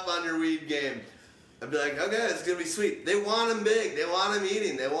keeping up on your weed game. I'd be like, okay, it's going to be sweet. They want him big. They want him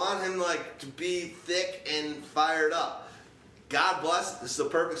eating. They want him, to be thick and fired up. God bless. This is the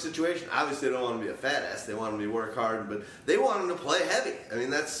perfect situation. Obviously, they don't want him to be a fat ass. They want him to work hard, but they want him to play heavy.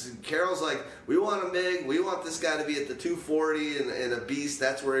 Carol's like, we want him big. We want this guy to be at the 240 and a beast.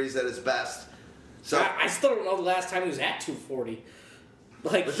 That's where he's at his best. So I still don't know the last time he was at 240.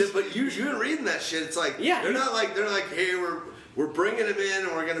 But you've been reading that shit. It's like they're like, hey, we're bringing him in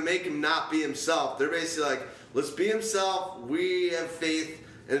and we're gonna make him not be himself. They're basically like, let's be himself. We have faith,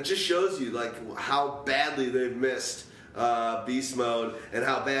 and it just shows you how badly they've missed Beast Mode and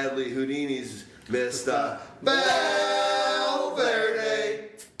how badly Houdini's missed Valverde.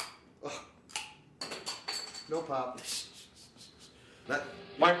 No pop.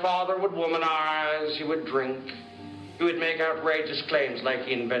 My father would womanize. He would drink. He would make outrageous claims like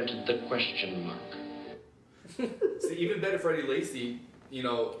he invented the question mark. See, even better, Freddie Lacy,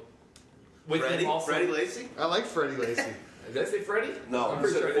 with Freddie? him also... Freddie Lacy? I like Freddie Lacy. Did I say Freddie? No, I'm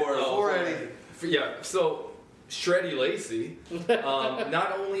pretty sure for Eddie. Yeah, so Shreddy Lacy,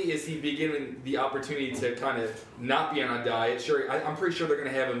 not only is he beginning the opportunity to kind of not be on a diet, I'm pretty sure they're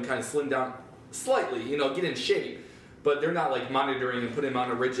going to have him kind of slim down slightly, get in shape, but they're not monitoring and put him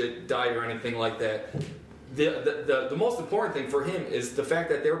on a rigid diet or anything like that. The most important thing for him is the fact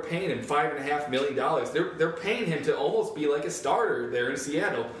that they're paying him $5.5 million. They're paying him to almost be like a starter there in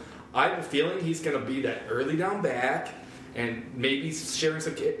Seattle. I have a feeling he's going to be that early down back and maybe sharing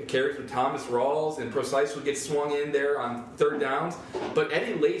some carries with Thomas Rawls, and Precise will get swung in there on third downs. But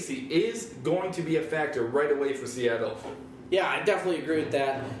Eddie Lacy is going to be a factor right away for Seattle. Yeah, I definitely agree with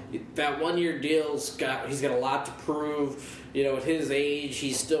that. That one-year deal's he's got a lot to prove. At his age,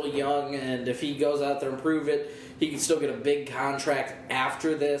 he's still young, and if he goes out there and prove it, he can still get a big contract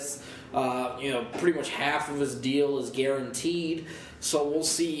after this. Pretty much half of his deal is guaranteed, so we'll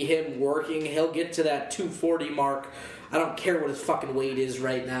see him working. He'll get to that 240 mark. I don't care what his fucking weight is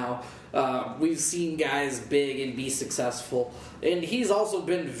right now. We've seen guys big and be successful, and he's also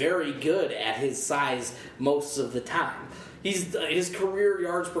been very good at his size most of the time. His career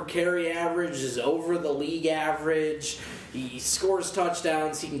yards per carry average is over the league average. He scores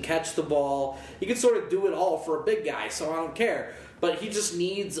touchdowns. He can catch the ball. He can sort of do it all for a big guy, so I don't care. But he just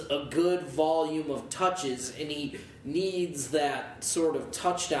needs a good volume of touches, and he needs that sort of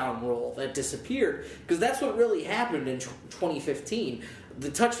touchdown role that disappeared, because that's what really happened in 2015. The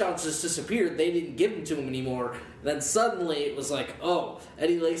touchdowns just disappeared. They didn't give them to him anymore. Then suddenly it was like, oh,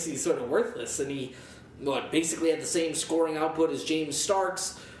 Eddie Lacy's sort of worthless, and he basically had the same scoring output as James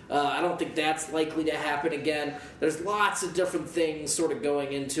Starks. I don't think that's likely to happen again. There's lots of different things sort of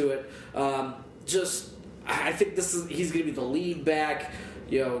going into it. I think he's going to be the lead back,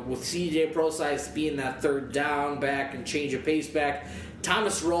 with CJ Procise being that third down back and change of pace back.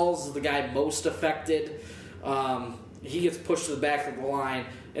 Thomas Rawls is the guy most affected. He gets pushed to the back of the line,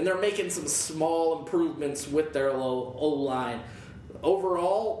 and they're making some small improvements with their low O-line.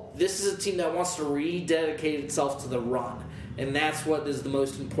 overall, this is a team that wants to rededicate itself to the run. And that's what is the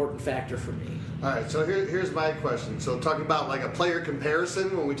most important factor for me. All right, so here's my question. So talking about like a player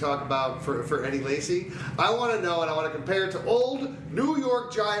comparison when we talk about for Eddie Lacy, I want to know, and I want to compare it to old New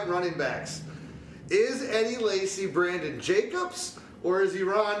York Giant running backs. Is Eddie Lacy Brandon Jacobs or is he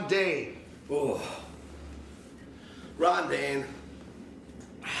Ron Dane? Oh, Ron Dane.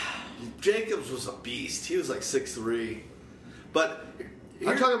 Jacobs was a beast. He was like 6'3". But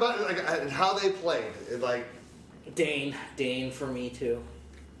I'm talking about like how they played. Like Dane for me too.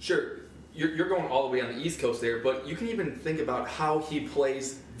 Sure, you're going all the way on the East Coast there, but you can even think about how he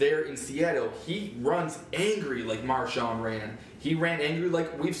plays there in Seattle. He runs angry like Marshawn ran. He ran angry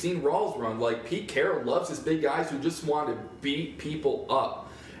like we've seen Rawls run. Like Pete Carroll loves his big guys who just want to beat people up.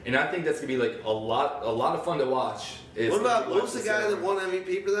 And I think that's gonna be like a lot of fun to watch. What was the guy that won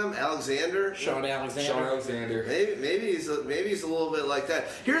MVP for them? Alexander? Sean Alexander. Maybe he's a little bit like that.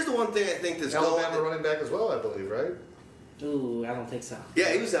 Here's the one thing I think that's Alabama running back as well, I believe, right? Ooh, I don't think so.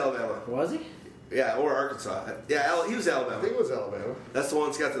 Yeah, he was Alabama. Was he? Yeah, or Arkansas. Yeah, he was Alabama. I think it was Alabama. That's the one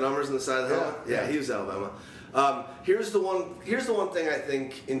that's got the numbers on the side of the helmet? Yeah, he was Alabama. Here's the one thing I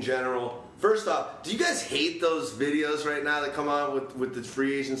think in general. First off, do you guys hate those videos right now that come on with the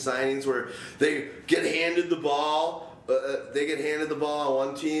free agent signings where they get handed the ball? They get handed the ball on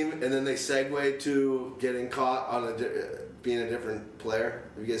one team, and then they segue to getting caught on being a different player.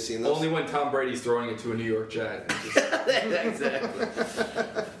 Have you guys seen those? Only when Tom Brady's throwing it to a New York Jet. Exactly.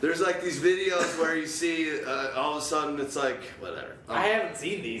 There's like these videos where you see all of a sudden it's like whatever. I haven't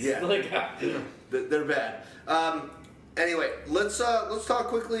seen these. Yeah. They're bad. Anyway, let's talk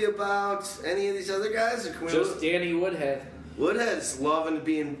quickly about any of these other guys. Or can we Just Danny Woodhead. Woodhead's loving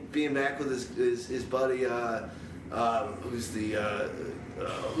being back with his buddy.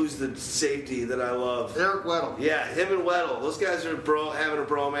 Who's the safety that I love? Eric Weddle. Yeah, him and Weddle. Those guys are having a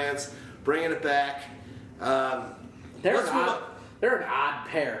bromance, bringing it back. They're an odd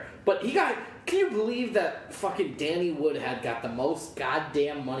pair. But can you believe that fucking Danny Woodhead got the most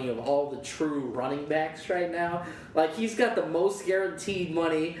goddamn money of all the true running backs right now? Like, he's got the most guaranteed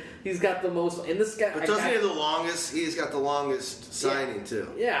money. He's got the most... And this guy... But doesn't he have the longest... He's got the longest signing,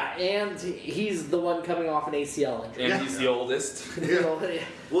 too. Yeah, and he's the one coming off an ACL injury. And he's the oldest. Yeah.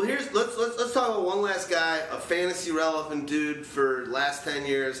 Well, let's talk about one last guy, a fantasy relevant dude for last 10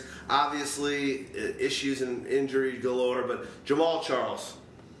 years. Obviously, issues and injury galore, but Jamal Charles.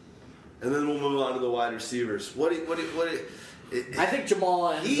 And then we'll move on to the wide receivers. I think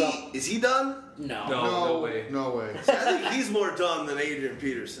Jamal ends up... Is he done? No way. No way. I think he's more done than Adrian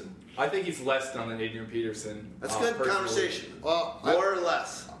Peterson. I think he's less done than Adrian Peterson. That's good personally. conversation. Well, more or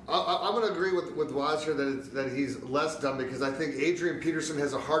less. I'm going to agree with Waz here that he's less done because I think Adrian Peterson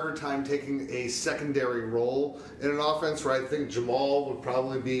has a harder time taking a secondary role in an offense where I think Jamal would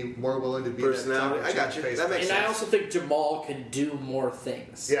probably be more willing to be personality. I got you. That makes sense. I also think Jamal can do more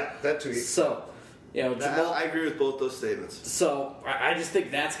things. Yeah, that too. So, Jamal... I agree with both those statements. So, I just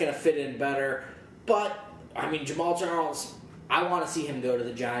think that's going to fit in better. But, Jamal Charles, I want to see him go to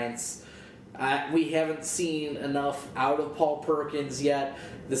the Giants. We haven't seen enough out of Paul Perkins yet.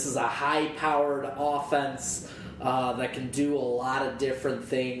 This is a high-powered offense that can do a lot of different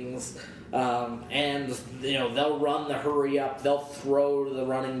things. And they'll run the hurry up. They'll throw to the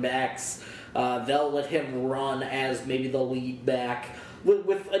running backs. They'll let him run as maybe the lead back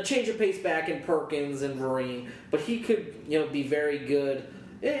with a change of pace back in Perkins and Vereen. But he could be very good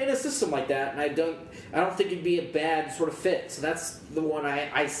in a system like that, and I don't think it'd be a bad sort of fit. So that's the one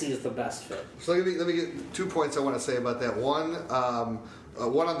I see as the best fit. So let me get 2 points I want to say about that. One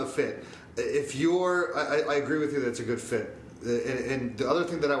on the fit. If I agree with you that it's a good fit. And the other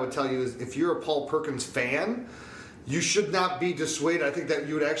thing that I would tell you is if you're a Paul Perkins fan, you should not be dissuaded. I think that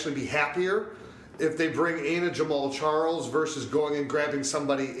you would actually be happier if they bring in a Jamal Charles versus going and grabbing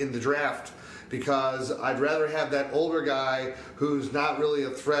somebody in the draft. Because I'd rather have that older guy who's not really a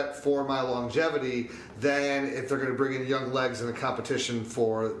threat for my longevity than if they're going to bring in young legs in a competition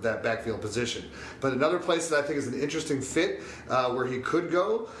for that backfield position. But another place that I think is an interesting fit where he could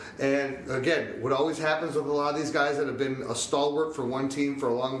go, and again, what always happens with a lot of these guys that have been a stalwart for one team for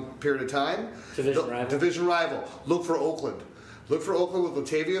a long period of time, division rival. Look for Oakland. Look for Oakland with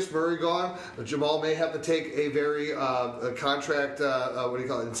Latavius Murray gone. Jamal may have to take a very contract,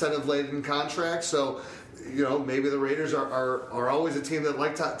 incentive-laden contract. So, maybe the Raiders are always a team that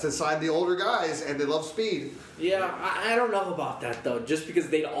like to sign the older guys, and they love speed. Yeah, I don't know about that, though, just because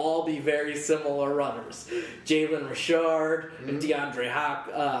they'd all be very similar runners. Jalen Richard and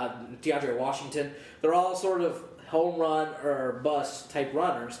DeAndre Washington, they're all sort of home run or bust type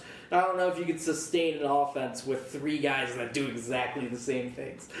runners. I don't know if you could sustain an offense with 3 guys that do exactly the same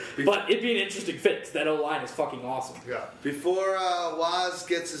things. But it'd be an interesting fit, because that O-line is fucking awesome. Yeah. Before Waz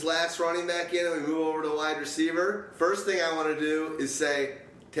gets his last running back in and we move over to wide receiver, first thing I want to do is say,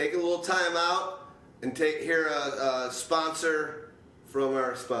 take a little time out and hear a sponsor from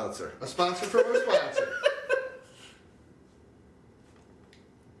our sponsor. A sponsor from our sponsor.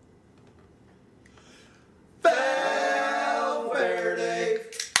 Valverde.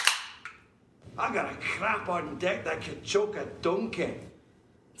 I got a crap on deck that could choke a donkey.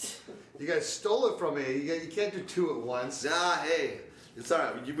 You guys stole it from me. You can't do 2 at once. Nah, hey, it's all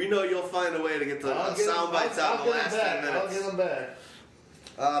right. We know you'll find a way to get the sound bites out in the last 10 minutes. I'll get them back.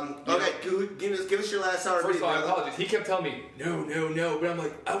 Okay, give us your last hour. First of all, I apologize. He kept telling me, no, but I'm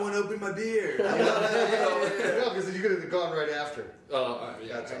like, I want to open my beer. No, because then you could have gone right after. Yeah,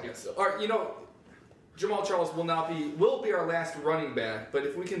 I guess so. All right, Jamal Charles will be our last running back, but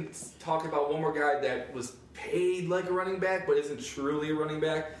if we can talk about one more guy that was paid like a running back but isn't truly a running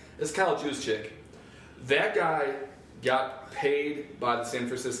back, it's Kyle Juszczyk. That guy got paid by the San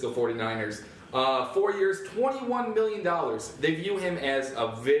Francisco 49ers. 4 years, $21 million. They view him as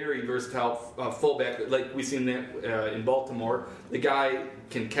a very versatile fullback, like we've seen in Baltimore. The guy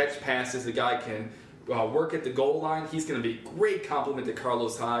can catch passes. The guy can work at the goal line. He's going to be a great compliment to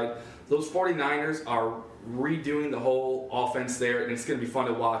Carlos Hyde. Those 49ers are redoing the whole offense there, and it's going to be fun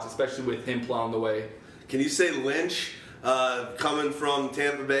to watch, especially with him plowing the way. Can you say Lynch, coming from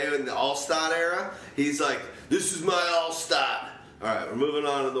Tampa Bay in the All-Star era? He's like, this is my All-Star. All right, we're moving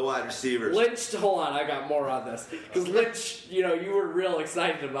on to the wide receivers. Lynch, hold on, I got more on this. Because Lynch, you were real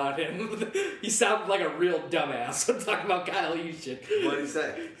excited about him. He sounded like a real dumbass when talking about Kyle Juszczyk. What did he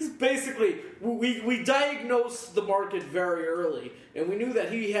say? Basically, we diagnosed the market very early, and we knew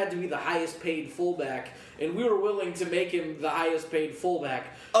that he had to be the highest paid fullback, and we were willing to make him the highest paid fullback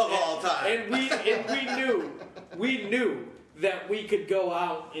of all time. And we knew that we could go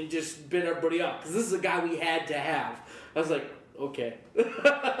out and just bid everybody up, because this is a guy we had to have. I was like, okay.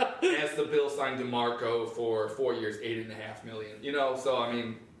 As the Bills signed DeMarco for 4 years, $8.5 million. So I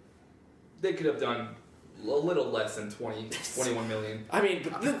mean, they could have done a little less than 21 million. I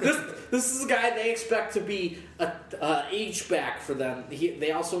mean, this is a guy they expect to be a H-back for them.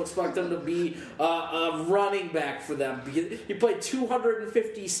 They also expect him to be a running back for them. He played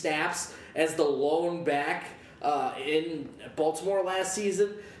 250 snaps as the lone back in Baltimore last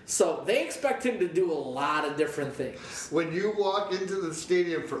season. So they expect him to do a lot of different things. When you walk into the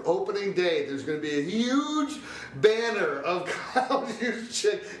stadium for opening day, there's going to be a huge banner of Kyle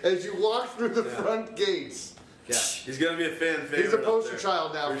Juszczyk as you walk through the front gates. Yeah, he's going to be a fan favorite. He's a poster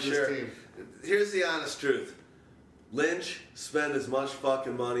child now for this team. Here's the honest truth. Lynch, spend as much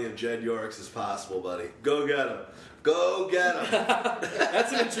fucking money on Jed Yorks as possible, buddy. Go get him. Go get him.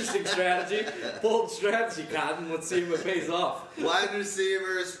 That's an interesting strategy. Bold strategy, Cotton. Let's see if it pays off. Wide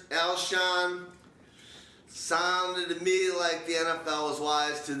receivers, Alshon sounded to me like the NFL was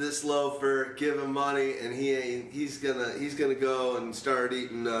wise to this loafer. Give him money, and he's gonna go and start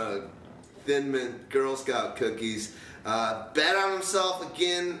eating Thin Mint Girl Scout cookies. Bet on himself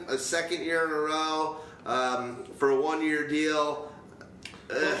again, a second year in a row for a 1-year deal.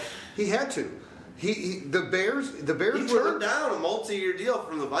 He had to. The Bears. He turned down a multi-year deal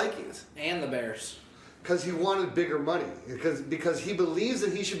from the Vikings and the Bears because he wanted bigger money. Because he believes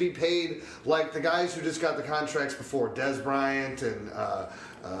that he should be paid like the guys who just got the contracts before, Des Bryant and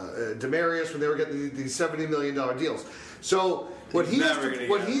Demarius, when they were getting these $70 million deals. So what he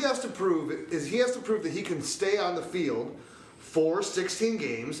has to prove that he can stay on the field for 16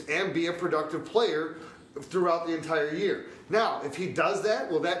 games and be a productive player throughout the entire year. Now, if he does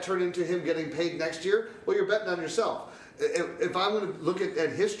that, will that turn into him getting paid next year? Well, you're betting on yourself. If I'm going to look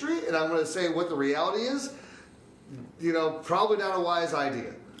at history and I'm going to say what the reality is, probably not a wise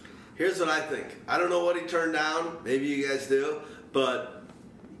idea. Here's what I think. I don't know what he turned down. Maybe you guys do. But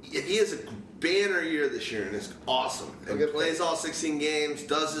if he has a banner year this year and it's awesome, and plays all 16 games,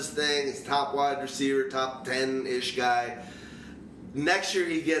 does his thing, he's top wide receiver, top 10-ish guy, next year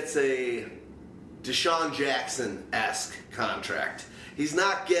he gets a Deshaun Jackson-esque contract. He's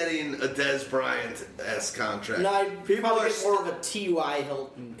not getting a Des Bryant-esque contract. No, I'd probably get more of a T.Y.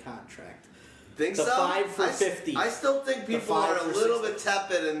 Hilton contract. Think the so? 5 for 50. I still think people are a little bit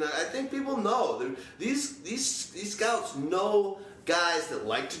tepid, and I think people know. These scouts know guys that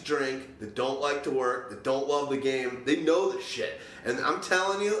like to drink, that don't like to work, that don't love the game. They know this shit. And I'm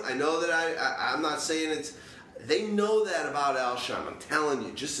telling you, I know that I'm not saying it's... They know that about Alshon. I'm telling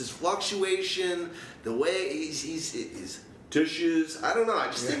you, just his fluctuation, the way he's tissues. I don't know. I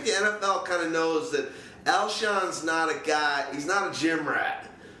just think the NFL kind of knows that Alshon's not a guy. He's not a gym rat.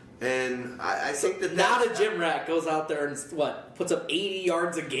 And I think that not a gym rat goes out there and puts up 80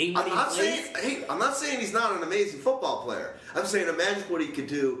 yards a game when he plays. I'm not saying he's not an amazing football player. I'm saying imagine what he could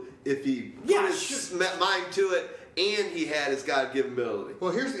do if he put his mind to it and he had his God-given ability.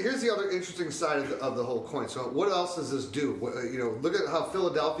 Well, here's the other interesting side of the whole coin. So what else does this do? Look at how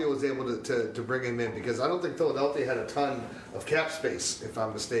Philadelphia was able to bring him in, because I don't think Philadelphia had a ton of cap space, if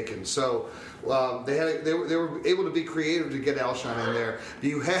I'm mistaken. So they were able to be creative to get Alshon in there.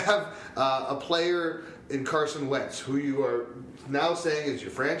 You have a player in Carson Wentz, who you are now saying is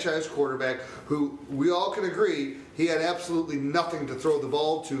your franchise quarterback, who we all can agree he had absolutely nothing to throw the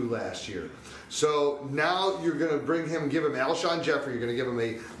ball to last year. So now you're going to give him Alshon Jeffrey, you're going to give him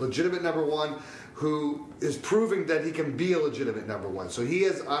a legitimate number one who is proving that he can be a legitimate number one. So he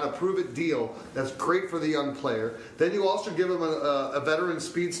is on a prove-it deal. That's great for the young player. Then you also give him a veteran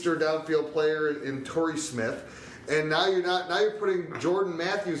speedster downfield player in Torrey Smith. And now you're putting Jordan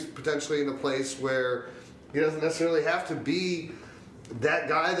Matthews potentially in a place where he doesn't necessarily have to be that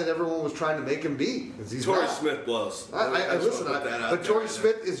guy that everyone was trying to make him be. Torrey Smith blows. But Torrey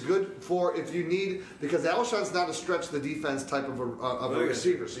Smith is good for if you need, because Alshon's not a stretch the defense type of a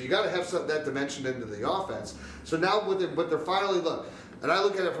receiver. So you got to have that dimension into the offense. So now but they're finally and I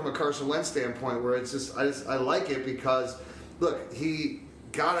look at it from a Carson Wentz standpoint where it's just I like it because he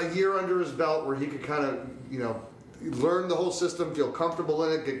got a year under his belt where he could kind of learn the whole system, feel comfortable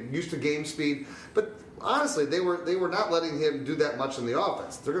in it, get used to game speed, but. Honestly, they were not letting him do that much in the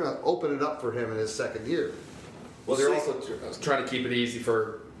offense. They're going to open it up for him in his second year. Well, they're also trying to keep it easy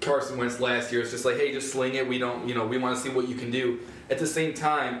for Carson Wentz last year. It's just like, hey, just sling it. We don't, we want to see what you can do. At the same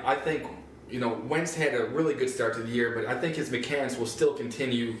time, I think, Wentz had a really good start to the year, but I think his mechanics will still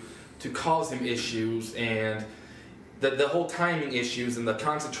continue to cause him issues, and the whole timing issues and the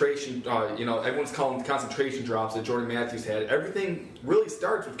concentration, everyone's calling concentration drops that Jordan Matthews had. Everything really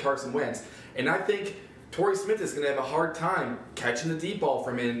starts with Carson Wentz, and I think Torrey Smith is going to have a hard time catching the deep ball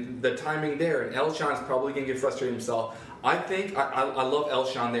from him, the timing there, and Alshon's probably going to get frustrated himself. I think I love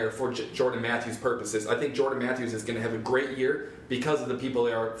Alshon there for Jordan Matthews' purposes. I think Jordan Matthews is going to have a great year because of the people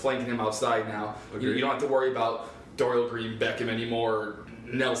that are flanking him outside now. You don't have to worry about Dorial Green Beckham anymore,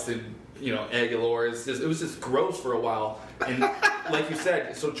 Nelson, Aguilar. It was just gross for a while. And like you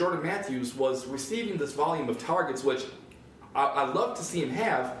said, so Jordan Matthews was receiving this volume of targets, which I love to see him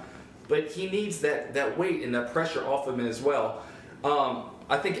have, but he needs that weight and that pressure off of him as well.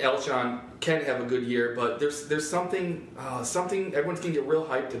 I think Alshon can have a good year, but there's something everyone's going to get real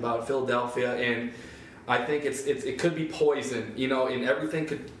hyped about Philadelphia, and I think it could be poison, and everything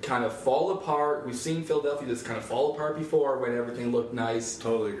could kind of fall apart. We've seen Philadelphia just kind of fall apart before when everything looked nice.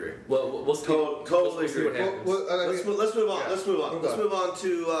 Totally agree. Well, we'll see. Totally see what happens. Let's move on. Yeah. Let's move on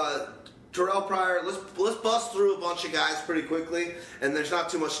to Terrell Pryor. Let's bust through a bunch of guys pretty quickly, and there's not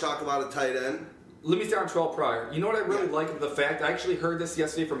too much to talk about at tight end. Let me start on Terrell Pryor. You know what I really like the fact? I actually heard this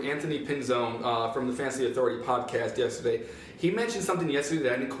yesterday from Anthony Pinzone from the Fantasy Authority podcast yesterday. He mentioned something yesterday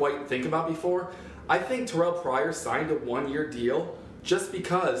that I didn't quite think about before. I think Terrell Pryor signed a one-year deal just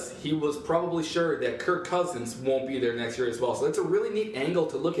because he was probably sure that Kirk Cousins won't be there next year as well. So that's a really neat angle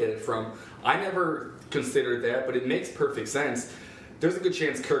to look at it from. I never considered that, but it makes perfect sense. There's a good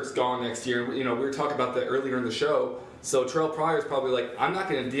chance Kirk's gone next year. We were talking about that earlier in the show. So Terrell Pryor is probably like, I'm not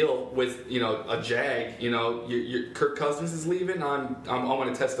going to deal with a jag. Kirk Cousins is leaving. I'm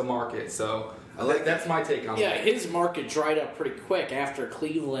going to test the market. So that's my take on it. Yeah, his market dried up pretty quick after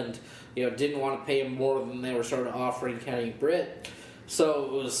Cleveland. Didn't want to pay him more than they were sort of offering Kenny Britt. So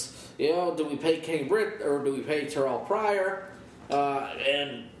it was, do we pay Kenny Britt or do we pay Terrell Pryor?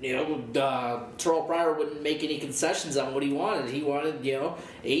 Terrell Pryor wouldn't make any concessions on what he wanted. He wanted,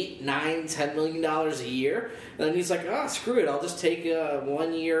 $8, $9, $10 million a year. And then he's like, screw it. I'll just take a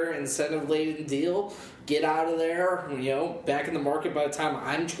 1-year incentive-laden deal, get out of there, back in the market by the time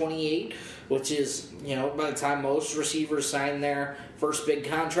I'm 28, which is, by the time most receivers sign their first big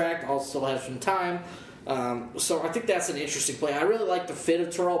contract, I'll still have some time. So I think that's an interesting play. I really like the fit of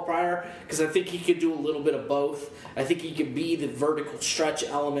Terrell Pryor because I think he could do a little bit of both. I think he could be the vertical stretch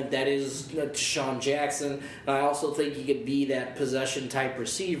element that is Deshaun Jackson, and I also think he could be that possession-type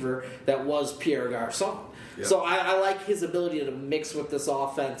receiver that was Pierre Garçon. Yep. So I like his ability to mix with this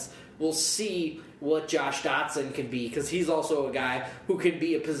offense. We'll see what Josh Dotson can be because he's also a guy who can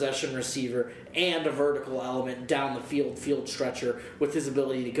be a possession receiver and a vertical element down the field stretcher with his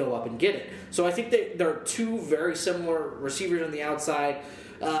ability to go up and get it. So I think that there are two very similar receivers on the outside.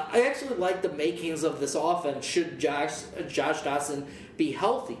 I actually like the makings of this offense should Josh Dotson be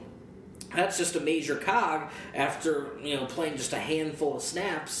healthy. That's just a major cog after playing just a handful of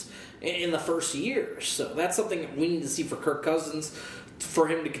snaps in the first year. So that's something we need to see for Kirk Cousins, for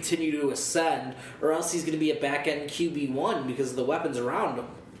him to continue to ascend, or else he's going to be a back-end QB1 because of the weapons around him.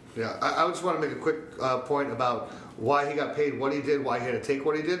 Yeah, I just want to make a quick point about why he got paid what he did, why he had to take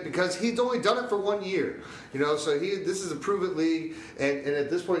what he did, because he's only done it for 1 year. So this is a proven league, and at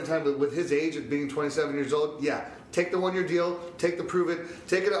this point in time, with his age of being 27 years old, yeah, take the 1 year deal, take the prove it,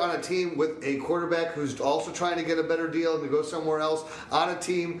 take it on a team with a quarterback who's also trying to get a better deal and to go somewhere else, on a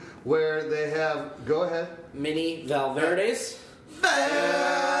team where they have, go ahead. Mini Valverdes.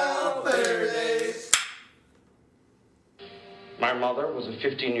 Valverdes. My mother was a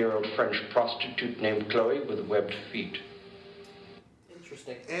 15-year-old French prostitute named Chloe with webbed feet.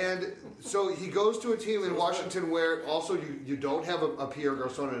 Interesting. And so he goes to a team in Washington where also you don't have a Pierre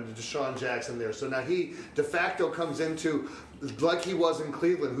Garçon and a Deshaun Jackson there. So now he de facto comes into, like he was in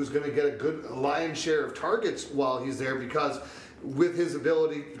Cleveland, who's going to get a good lion's share of targets while he's there, because with his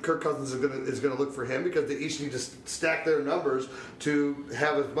ability, Kirk Cousins is going to look for him, because they each need to stack their numbers to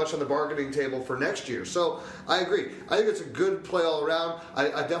have as much on the bargaining table for next year. So I agree. I think it's a good play all around.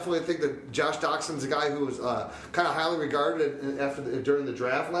 I definitely think that Josh Doxson's a guy who was kind of highly regarded during the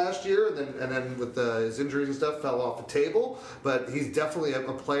draft last year, and then with his injuries and stuff fell off the table. But he's definitely a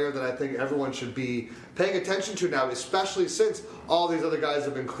player that I think everyone should be paying attention to now, especially since all these other guys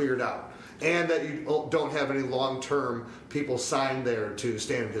have been cleared out, and that you don't have any long-term people signed there to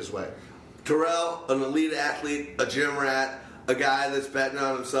stand in his way. Terrell, an elite athlete, a gym rat, a guy that's betting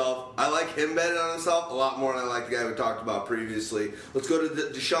on himself. I like him betting on himself a lot more than I like the guy we talked about previously. Let's go to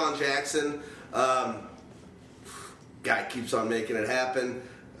Deshaun Jackson. Guy keeps on making it happen.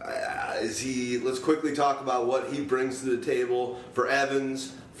 Let's quickly talk about what he brings to the table for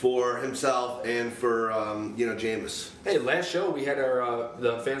Evans, for himself, and for Jameis. Hey, last show we had our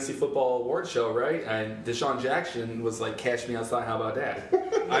the Fantasy Football Award show, right? And Deshaun Jackson was like, "Catch me outside." How about that?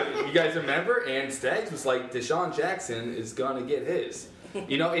 You guys remember? And Staggs was like, "Deshaun Jackson is gonna get his." And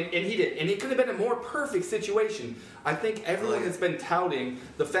he did. And it could have been a more perfect situation. I think everyone has been touting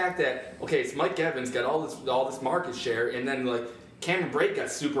the fact that, okay, it's Mike Evans got all this market share, and then like Cameron Brate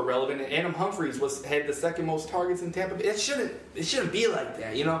got super relevant, and Adam Humphries had the second most targets in Tampa Bay. It shouldn't be like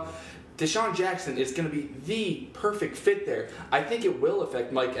that, Deshaun Jackson is going to be the perfect fit there. I think it will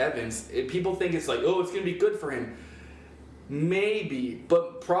affect Mike Evans. People think it's like, oh, it's going to be good for him. Maybe,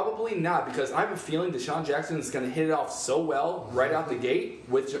 but probably not, because I have a feeling Deshaun Jackson is going to hit it off so well right out the gate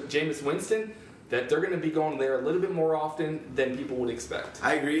with Jameis Winston that they're going to be going there a little bit more often than people would expect.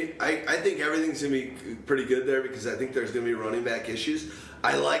 I agree. I think everything's going to be pretty good there, because I think there's going to be running back issues.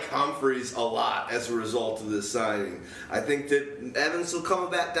 I like Humphries a lot as a result of this signing. I think that Evans will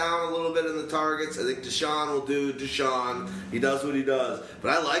come back down a little bit in the targets. I think Deshaun will do Deshaun. He does what he does. But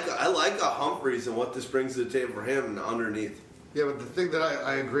I like a Humphries and what this brings to the table for him underneath. Yeah, but the thing that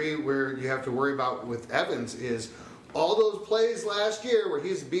I agree where you have to worry about with Evans is all those plays last year where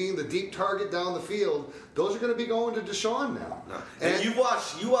he's being the deep target down the field, those are going to be going to Deshaun now. No. And you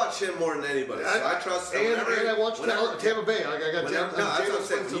watch him more than anybody, so I trust him. And I watched Tampa Bay. I got Jameis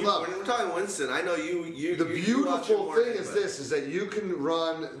Winston up. When we're talking Winston, I know you. The beautiful thing is that you can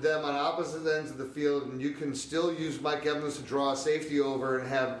run them on opposite ends of the field, and you can still use Mike Evans to draw a safety over and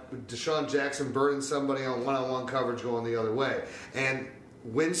have Deshaun Jackson burning somebody on one-on-one coverage going the other way. And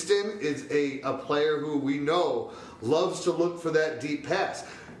Winston is a player who we know loves to look for that deep pass.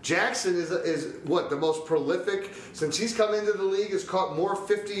 Jackson is what, the most prolific since he's come into the league, has caught more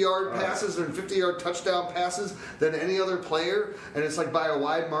 50-yard passes and 50-yard touchdown passes than any other player, and it's like by a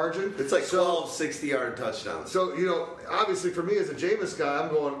wide margin. It's like 12 60-yard touchdowns. So, obviously for me as a Jameis guy,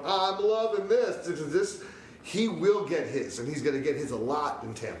 I'm loving this. He will get his, and he's going to get his a lot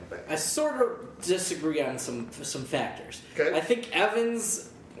in Tampa Bay. I sort of disagree on some factors. Okay. I think Evans,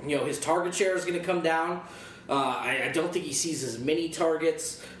 his target share is going to come down. I don't think he sees as many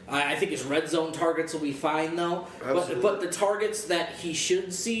targets. I think his red zone targets will be fine, though. But the targets that he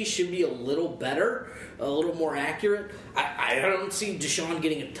should see should be a little better, a little more accurate. I don't see Deshaun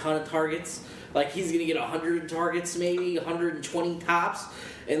getting a ton of targets. Like, he's going to get 100 targets, maybe 120 tops.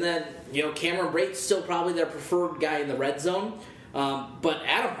 And then, Cameron Brate's still probably their preferred guy in the red zone. But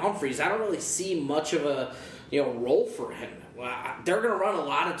Adam Humphries, I don't really see much of a role for him. They're going to run a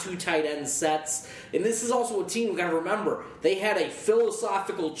lot of two tight end sets. And this is also a team we've got to remember. They had a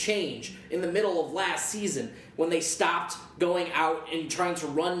philosophical change in the middle of last season when they stopped going out and trying to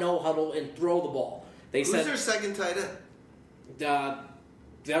run no huddle and throw the ball. Who's their second tight end?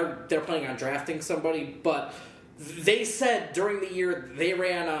 They're planning on drafting somebody, but they said during the year they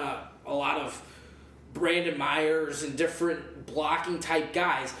ran a lot of Brandon Myers and different blocking type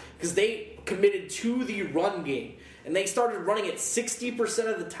guys because they committed to the run game. And they started running it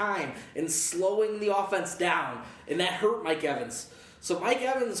 60% of the time and slowing the offense down. And that hurt Mike Evans. So Mike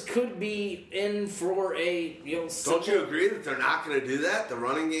Evans could be in for a Don't you agree that they're not going to do that? The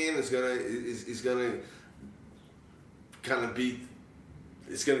running game is going to kind of be.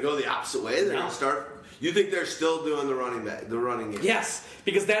 It's going to go the opposite way. They're going to start. You think they're still doing the running game? Yes,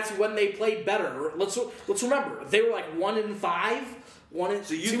 because that's when they played better. Let's remember they were like 1-5.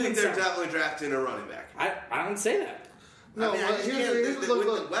 So you think they're definitely drafting a running back? I don't say that. No, with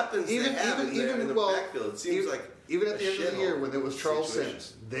the weapons they have in the backfield, it seems like. Even at the end of the year, when it was Charles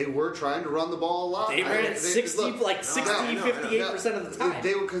Sims, they were trying to run the ball a lot. They ran it 58% of the time.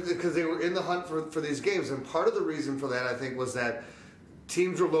 Because they were in the hunt for these games. And part of the reason for that, I think, was that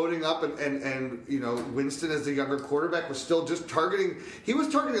teams were loading up and Winston, as the younger quarterback, was still just targeting. He was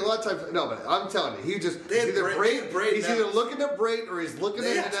targeting a lot of times. No, but I'm telling you, he's either looking at Brate or he's looking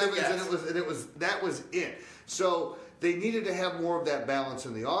at Evans, and that was it. So they needed to have more of that balance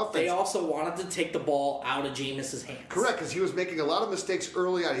in the offense. They also wanted to take the ball out of Jameis's hands. Correct, because he was making a lot of mistakes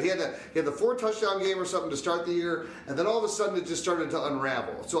early on. He had the 4-touchdown game or something to start the year, and then all of a sudden it just started to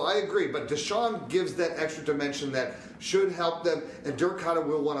unravel. So I agree, but Deshaun gives that extra dimension that should help them, and Dirk Koetter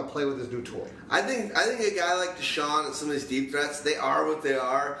will want to play with his new toy. I think a guy like Deshaun and some of these deep threats, they are what they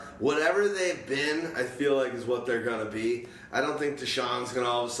are. Whatever they've been, I feel like is what they're going to be. I don't think Deshaun's going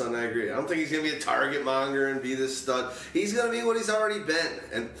to all of a sudden, I agree. I don't think he's going to be a target monger and be this stud. He's going to be what he's already been,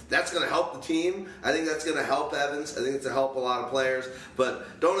 and that's going to help the team. I think that's going to help Evans. I think it's going to help a lot of players,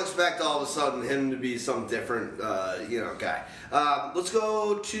 but don't expect all of a sudden him to be some different, guy. Let's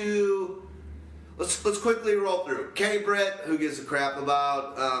go to... Let's quickly roll through. Kenny Britt, who gives a crap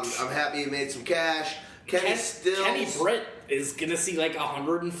about. I'm happy he made some cash. Kenny Britt is going to see like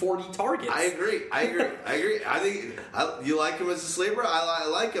 140 targets. I agree. I think you like him as a sleeper. I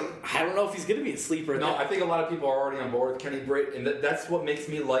like him. I don't know if he's going to be a sleeper. No, I think a lot of people are already on board with Kenny Britt, and that's what makes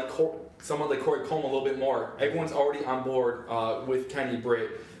me like someone like Corey Coleman a little bit more. Everyone's already on board with Kenny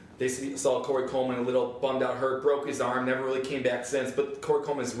Britt. They saw Corey Coleman a little bummed out, hurt, broke his arm, never really came back since. But Corey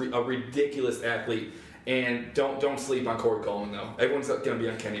Coleman is a ridiculous athlete. And don't sleep on Corey Coleman, though. Everyone's going to be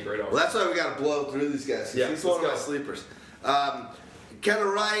on Kenny Britt. Well, that's why we got to blow through these guys. Yeah, he's one of my sleepers. Kenna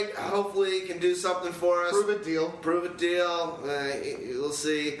Wright, hopefully, can do something for us. Prove it deal. We'll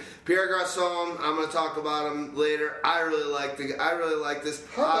see. Pierre Garçon, I'm going to talk about him later. I really like this.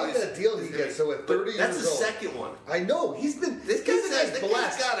 How about that deal he gets? So at 30 years old. That's the second one. I know. This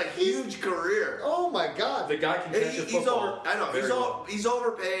guy's got a huge career. Oh my God. The guy can catch a football. He's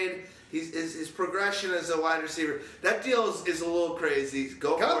overpaid. His progression as a wide receiver. That deal is a little crazy.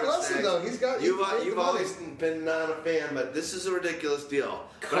 Go God for it, bless him, though. You've always been not a fan, but this is a ridiculous deal.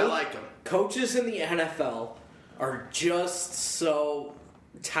 But I like him. Coaches in the NFL are just so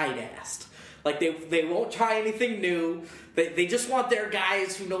tight-assed. Like, they won't try anything new. They just want their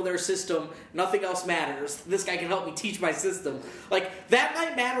guys who know their system. Nothing else matters. This guy can help me teach my system. Like, that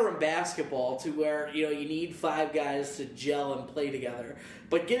might matter in basketball to where, you need 5 guys to gel and play together.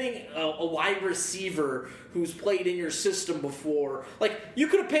 But getting a wide receiver who's played in your system before, like, you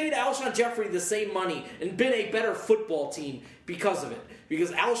could have paid Alshon Jeffrey the same money and been a better football team because of it.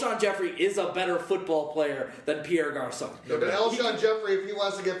 Because Alshon Jeffrey is a better football player than Pierre Garçon. No, but Alshon Jeffrey, if he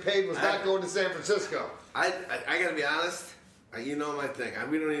wants to get paid, was not going to San Francisco. I got to be honest. You know my thing.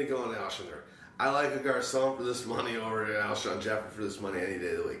 We don't need to go on Alshon there. I like a Garçon for this money over Alshon Jeffrey for this money any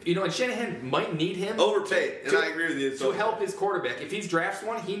day of the week. And Shanahan might need him. Overpaid, and I agree with you. To help his quarterback. If he drafts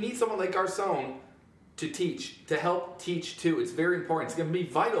one, he needs someone like Garçon to help teach too. It's very important. It's going to be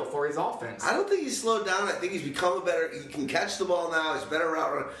vital for his offense. I don't think he's slowed down. I think he's become he can catch the ball now. He's a better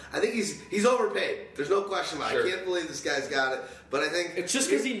route runner. I think he's overpaid. There's no question about it. Sure. I can't believe this guy's got it. But I think it's just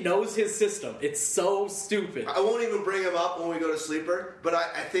because he knows his system. It's so stupid. I won't even bring him up when we go to sleeper. But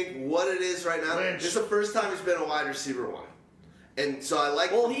I think what it is right now, this is the first time he's been a wide receiver one. And so I like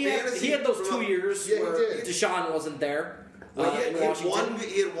he had those 2 years where Deshaun wasn't there. Well,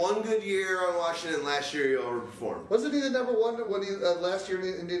 he had one good year on Washington. Last year he overperformed. Wasn't he the number one when he last year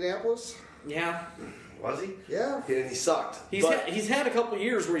in Indianapolis? Yeah. Was he? Yeah. And he sucked. He's had a couple of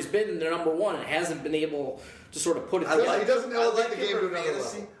years where he's been the number one and hasn't been able to sort of put it together. He doesn't elevate the game to another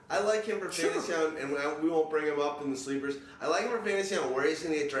level. I like him for fantasy, and we won't bring him up in the sleepers. I like him for fantasy on where he's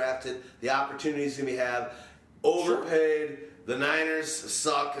going to get drafted, the opportunities he's going to have. Overpaid. The Niners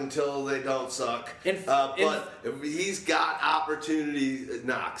suck until they don't suck. But he's got opportunity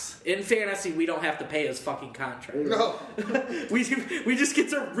knocks. In fantasy, we don't have to pay his fucking contract. No. we just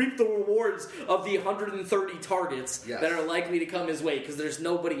get to reap the rewards of the 130 targets that are likely to come his way because there's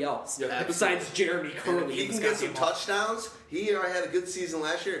nobody else besides Jeremy Curley. If he can get some touchdowns. He already had a good season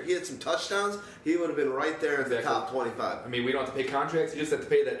last year. If he had some touchdowns, he would have been right there in the top 25. I mean, we don't have to pay contracts. You just have to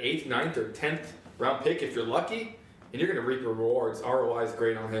pay that 8th, 9th, or 10th round pick if you're lucky. And you're going to reap rewards. ROI is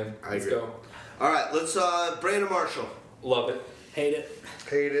great on him. Let's go. All right, let's Brandon Marshall. Love it. Hate it.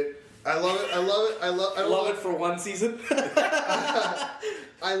 Hate it. I love it. I love it for one season.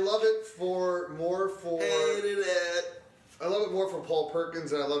 I love it more for. Hated it. I love it more for Paul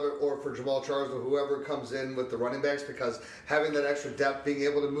Perkins, and I love it more for Jamal Charles or whoever comes in with the running backs, because having that extra depth, being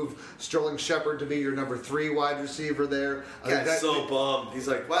able to move Sterling Shepard to be your number 3 wide receiver there. Guy's so bummed. He's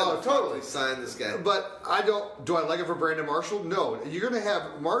like, wow, totally sign this guy. But do I like it for Brandon Marshall? No. You're going to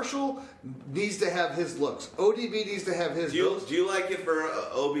have Marshall needs to have his looks. ODB needs to have his looks. Do you like it for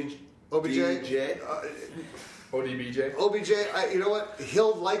OBJ? OBJ, you know what?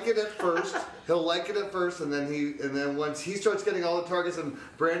 He'll like it at first. And then once he starts getting all the targets, and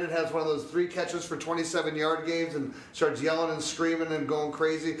Brandon has one of those 3 catches for 27-yard games and starts yelling and screaming and going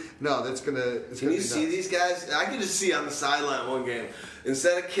crazy. No, that's gonna. Can you see these guys? I can just see on the sideline one game,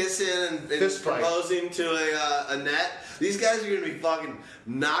 instead of kissing and proposing to a net, these guys are gonna be fucking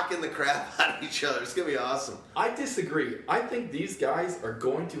knocking the crap out of each other. It's gonna be awesome. I disagree. I think these guys are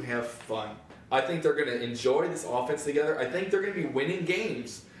going to have fun. I think they're going to enjoy this offense together. I think they're going to be winning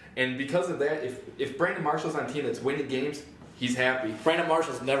games. And because of that, if Brandon Marshall's on a team that's winning games, he's happy. Brandon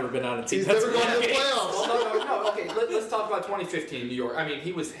Marshall's never been on a team He's that's never gone to the playoffs. Well, no. Okay, let's talk about 2015 New York. I mean,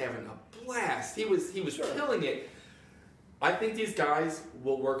 he was having a blast. He was killing it. I think these guys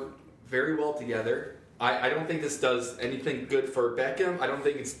will work very well together. I don't think this does anything good for Beckham. I don't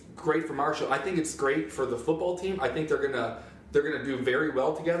think it's great for Marshall. I think it's great for the football team. I think they're gonna do very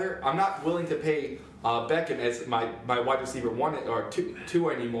well together. I'm not willing to pay Beckham as my wide receiver 1 or 2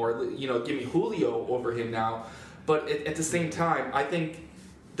 anymore. You know, give me Julio over him now. But at the same time, I think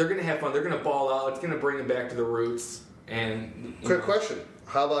they're going to have fun. They're going to ball out. It's going to bring them back to the roots. And quick question: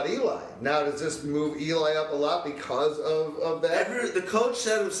 how about Eli? Now, does this move Eli up a lot because of that? The coach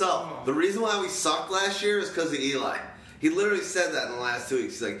said himself, the reason why we sucked last year is because of Eli. He literally said that in the last 2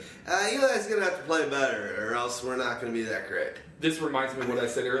 weeks. He's like, Eli's going to have to play better or else we're not going to be that great. This reminds me of what I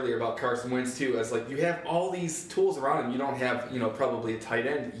said earlier about Carson Wentz, too. As like, you have all these tools around him. You don't have, probably a tight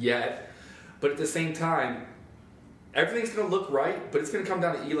end yet. But at the same time, everything's going to look right, but it's going to come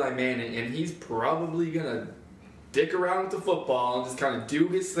down to Eli Manning, and he's probably going to dick around with the football and just kind of do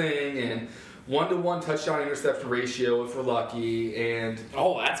his thing, and 1-to-1 touchdown interception ratio if we're lucky, and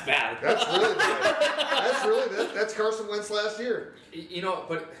that's bad. That's Carson Wentz last year.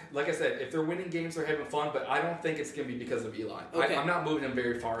 But like I said, if they're winning games, they're having fun. But I don't think it's going to be because of Eli. Okay. I'm not moving him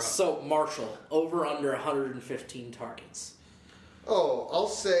very far up. So Marshall over under 115 targets. I'll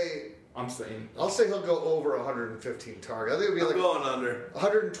say he'll go over 115 targets. I think it'll be going under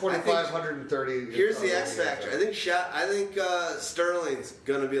 125, 130. Here's the X factor. I think Sterling's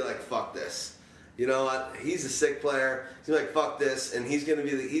gonna be like, fuck this. You know what? He's a sick player. He's like, fuck this, and he's gonna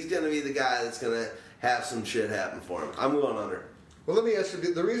be the guy that's gonna have some shit happen for him. I'm going under. Well, let me ask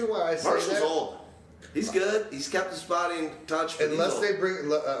you. The reason why I say Marshall's that, old. He's good. He's kept his body in touch. Unless they bring,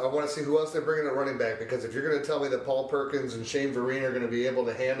 I want to see who else they bring in a running back. Because if you're going to tell me that Paul Perkins and Shane Vereen are going to be able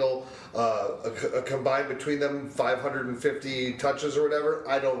to handle a combined between them 550 touches or whatever,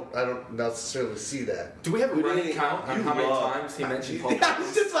 I don't necessarily see that. Do we have a running count on how many times he mentioned Paul Perkins? I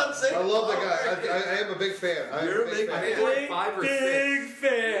was just about to say. I love the guy. I am a big fan. You're a big fan. I think like 5 or 6. Big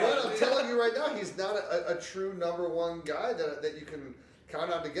fan. But I'm telling you right now, he's not a true number 1 guy that you can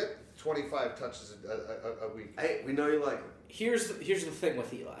count on to get 25 touches a week. Hey, we know you like him. Here's the thing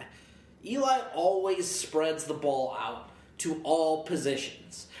with Eli. Eli always spreads the ball out to all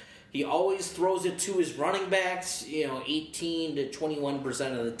positions. He always throws it to his running backs, 18 to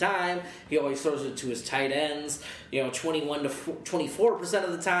 21% of the time. He always throws it to his tight ends, 21 to 24%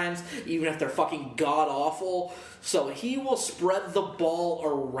 of the times, even if they're fucking god-awful. So he will spread the ball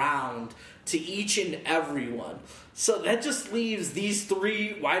around to each and everyone. So that just leaves these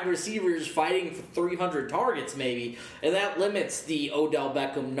 3 wide receivers fighting for 300 targets maybe, and that limits the Odell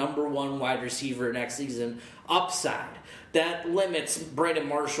Beckham number 1 wide receiver next season upside. That limits Brandon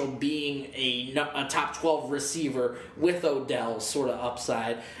Marshall being a top 12 receiver with Odell's sort of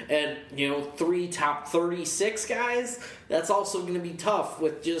upside. And, 3 top 36 guys, that's also going to be tough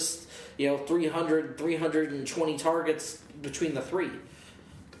with just, 320 targets between the 3.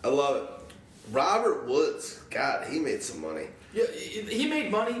 I love it. Robert Woods, God, he made some money. Yeah, he made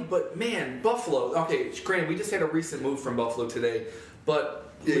money, but man, Buffalo. Okay, granted, we just had a recent move from Buffalo today,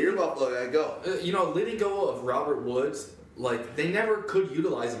 but Yeah, you're Buffalo guy. Go. Letting go of Robert Woods, like they never could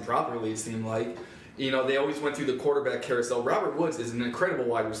utilize him properly. It seemed like, they always went through the quarterback carousel. Robert Woods is an incredible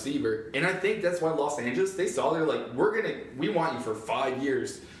wide receiver, and I think that's why Los Angeles, they saw, they're like, we want you for 5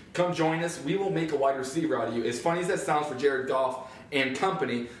 years. Come join us. We will make a wide receiver out of you. As funny as that sounds for Jared Goff and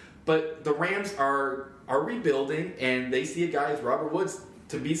company, but the Rams are rebuilding, and they see a guy as Robert Woods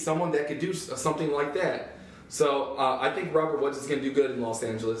to be someone that could do something like that. So I think Robert Woods is going to do good in Los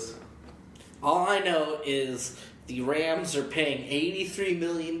Angeles. All I know is the Rams are paying $83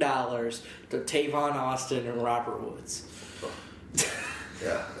 million to Tavon Austin and Robert Woods.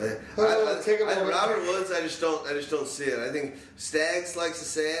 Yeah, Robert Woods. I just don't see it. I think Staggs likes to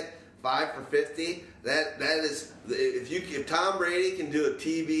say it. 5 for 50. That is, if Tom Brady can do a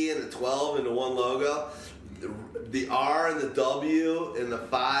TB and a 12 into one logo, the R and the W and the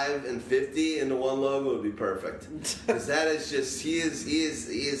 5 and 50 into one logo would be perfect. Because that is just he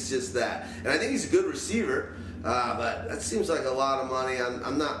is just that. And I think he's a good receiver, but that seems like a lot of money.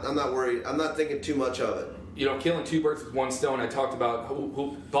 I'm not worried. I'm not thinking too much of it. Killing two birds with one stone. I talked about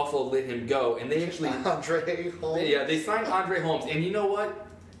who Buffalo let him go, and they actually Andre Holmes. They signed Andre Holmes, and you know what?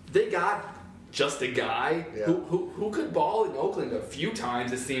 They got just a guy who could ball in Oakland a few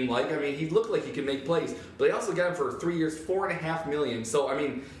times, it seemed like. I mean, he looked like he could make plays. But they also got him for 3 years, $4.5 million. So, I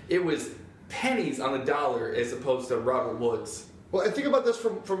mean, it was pennies on the dollar as opposed to Robert Woods. Well, and think about this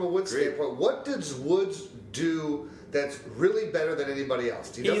from a Woods standpoint. What does Woods do that's really better than anybody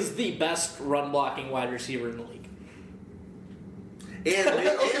else? He's the best run-blocking wide receiver in the league. Okay.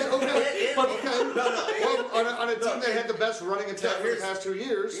 On a team that had the best running attack for the past 2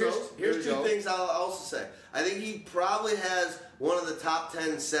 years. Here's two things I'll also say. I think he probably has one of the top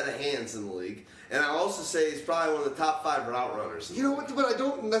 10 set of hands in the league. And I'll also say he's probably one of the top 5 route runners. You know what? But I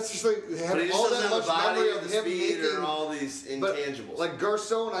don't necessarily have all that much memory of him making or all these intangibles. Like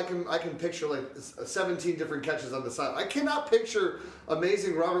Garcon, I can picture like 17 different catches on the side. I cannot picture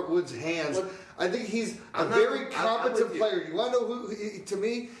amazing Robert Woods' hands. I think he's a very competent player. You want to know who? To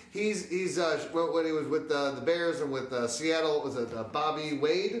me, he's when he was with the Bears and with Seattle, was it Bobby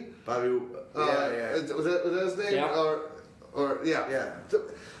Wade? Bobby, was that his name? Yeah. Yeah.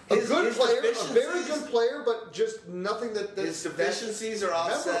 A good player, a very good player, but just nothing that his deficiencies are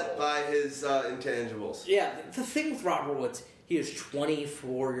offset by his intangibles. Yeah, the thing with Robert Woods, he is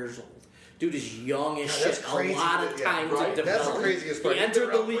 24 years old. Dude is young as shit. A lot of time to develop. That's the craziest part. He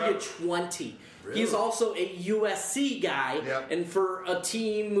entered the league at 20. Really? He's also a USC guy, and for a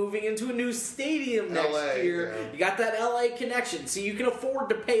team moving into a new stadium next year, you got that LA connection, so you can afford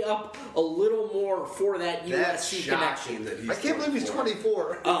to pay up a little more for that USC connection. I can't believe he's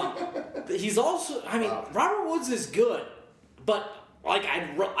 24. He's also, Robert Woods is good, but like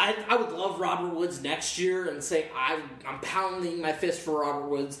I would love Robert Woods next year and say I'm pounding my fist for Robert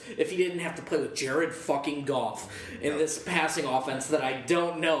Woods if he didn't have to play with Jared fucking Goff in this passing offense that I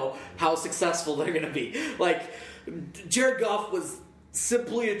don't know how successful they're going to be. Like, Jared Goff was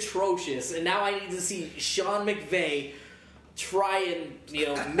simply atrocious, and now I need to see Sean McVay try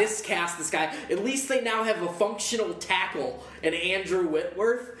and miscast this guy. At least they now have a functional tackle in Andrew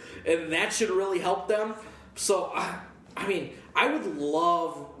Whitworth, and that should really help them. So, I would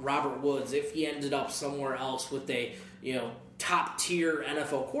love Robert Woods if he ended up somewhere else with a, top tier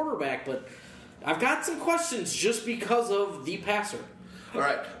NFL quarterback, but I've got some questions just because of the passer. All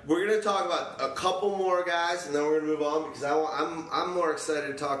right, we're going to talk about a couple more guys, and then we're going to move on because I'm more excited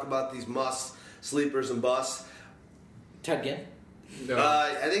to talk about these must sleepers and busts. Ted Ginn? No.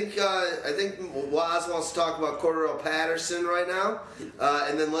 I think Waz wants to talk about Cordarrelle Patterson right now,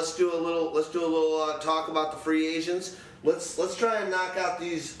 and then let's do a little talk about the free agents. Let's try and knock out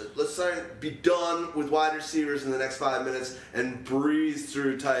these. Let's try and be done with wide receivers in the next 5 minutes and breeze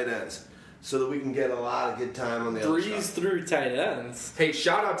through tight ends so that we can get a lot of good time on the other side. Breeze through tight ends. Hey,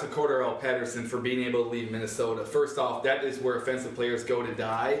 shout out to Cordarrelle Patterson for being able to leave Minnesota. First off, that is where offensive players go to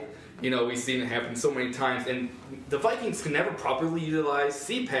die. We've seen it happen so many times, and the Vikings can never properly utilize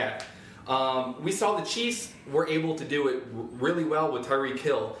CPAT. We saw the Chiefs were able to do it really well with Tyreek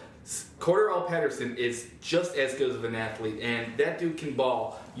Hill. Cordarrelle Patterson is just as good of an athlete, and that dude can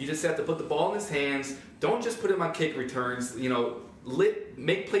ball. You just have to put the ball in his hands. Don't just put him on kick returns.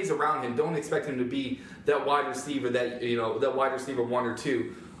 Make plays around him. Don't expect him to be that wide receiver that wide receiver 1 or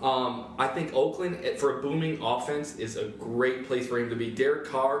 2. I think Oakland, for a booming offense, is a great place for him to be. Derek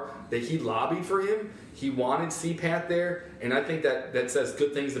Carr, that he lobbied for him. He wanted CPAT there, and I think that says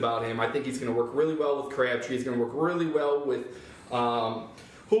good things about him. I think he's going to work really well with Crabtree. He's going to work really well with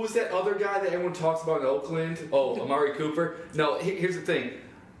Who was that other guy that everyone talks about in Oakland? Oh, Amari Cooper. No, here's the thing.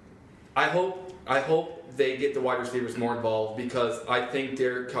 I hope they get the wide receivers more involved because I think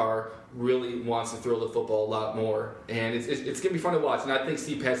Derek Carr really wants to throw the football a lot more, and it's going to be fun to watch. And I think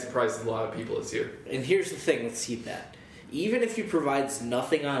CPAT surprises a lot of people this year. And here's the thing with CPAT. Even if he provides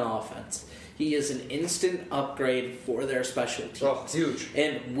nothing on offense, he is an instant upgrade for their special teams. Oh, it's huge.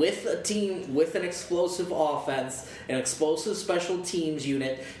 And with a team with an explosive offense, an explosive special teams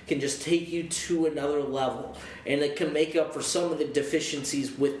unit can just take you to another level. And it can make up for some of the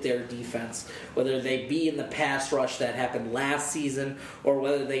deficiencies with their defense, whether they be in the pass rush that happened last season or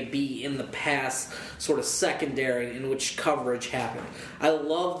whether they be in the pass sort of secondary in which coverage happened. I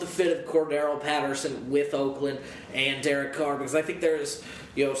love the fit of Cordero Patterson with Oakland and Derek Carr because I think there's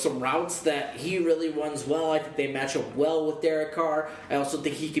some routes that he really runs well. I think they match up well with Derek Carr. I also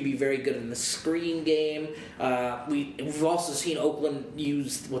think he could be very good in the screen game. We've also seen Oakland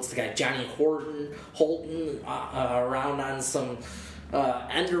use, Johnny Holton around on some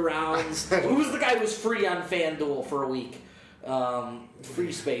end arounds. Who's the guy who was free on FanDuel for a week?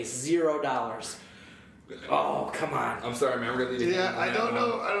 Free space, $0. Oh, come on. I'm sorry, man. I don't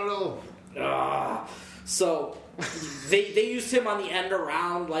know. So they used him on the end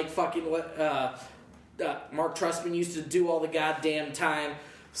around like fucking what Mark Trestman used to do all the goddamn time.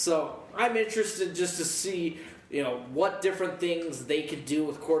 So I'm interested just to see what different things they could do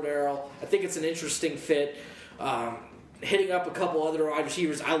with Cordero. I think it's an interesting fit. Hitting up a couple other wide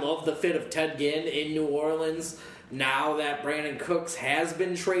receivers. I love the fit of Ted Ginn in New Orleans. Now that Brandon Cooks has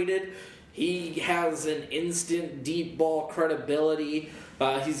been traded, he has an instant deep ball credibility.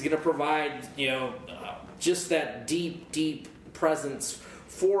 He's going to provide, just that deep presence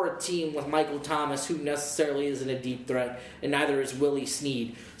for a team with Michael Thomas, who necessarily isn't a deep threat, and neither is Willie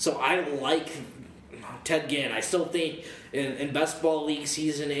Snead. So I like Ted Ginn. I still think in best ball leagues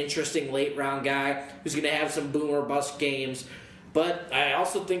he's an interesting late-round guy who's going to have some boom or bust games. But I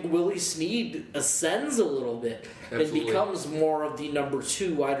also think Willie Snead ascends a little bit. Absolutely. And becomes more of the number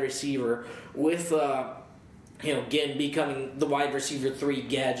 2 wide receiver with, Ginn becoming the wide receiver 3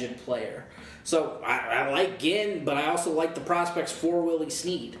 gadget player. So I like Ginn, but I also like the prospects for Willie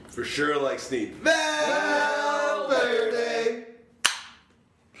Snead. For sure like Snead. Valverde!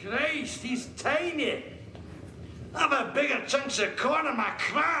 Christ, he's tiny. I've a bigger chunks of corn in my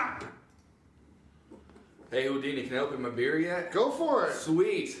crap. Hey, Houdini, can I open my beer yet? Go for it.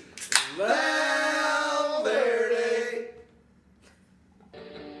 Sweet. Valverde!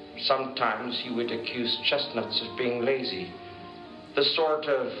 Sometimes he would accuse chestnuts of being lazy. The sort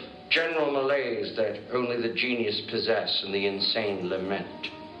of general malaise that only the genius possess and the insane lament.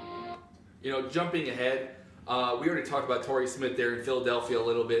 Jumping ahead, we already talked about Torrey Smith there in Philadelphia a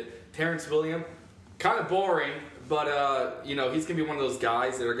little bit. Terrence Williams, kind of boring, but he's going to be one of those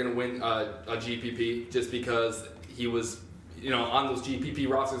guys that are going to win a GPP just because he was, on those GPP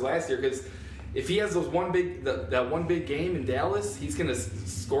rosters last year. Because if he has that one big game in Dallas, he's going to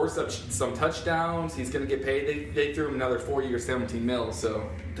score some touchdowns. He's going to get paid. They threw him another 4 years, $17 million. So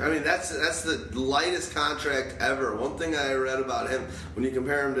I mean, that's the lightest contract ever. One thing I read about him, when you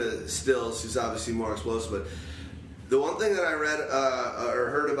compare him to Stills, who's obviously more explosive, but the one thing that I read or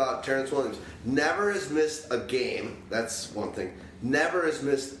heard about Terrence Williams, never has missed a game. That's one thing. Never has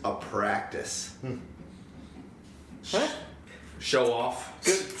missed a practice. What? Show off.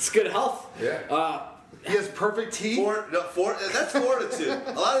 It's good health. Yeah. He has perfect teeth. That's fortitude.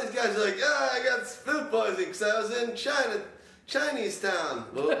 A lot of these guys are like, I got food poisoning because I was in Chinese town.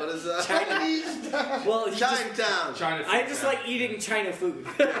 What is that? Chinese town. Well, Chinatown. I just like eating China food.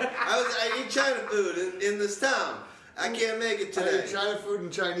 I eat China food in this town. I can't make it I today. ate China food in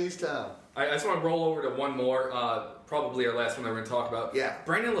Chinese town. I just want to roll over to one more, probably our last one that we're going to talk about. Yeah.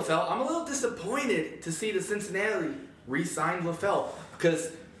 Brandon LaFell. I'm a little disappointed to see the Cincinnati re-sign LaFell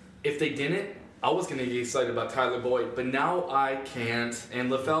because if they didn't, I was going to get excited about Tyler Boyd, but now I can't.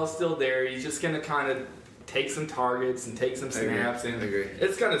 And LaFell's still there. He's just going to kind of take some targets and take some snaps. I agree.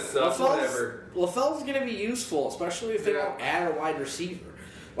 It's going to suck. Whatever. LaFell's going to be useful, especially if they don't add a wide receiver.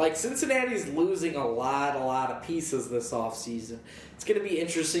 Like, Cincinnati's losing a lot of pieces this offseason. It's going to be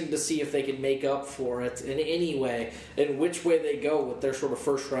interesting to see if they can make up for it in any way and which way they go with their sort of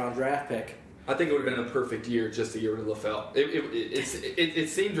first-round draft pick. I think it would have been a perfect year just to get rid of LaFell. It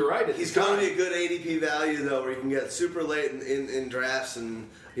seemed right at He's the time. going to be a good ADP value, though, where you can get super late in drafts, and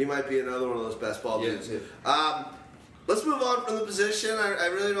he might be another one of those best ball dudes. Yeah. Let's move on from the position. I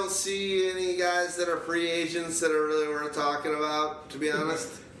really don't see any guys that are free agents that are really worth talking about, to be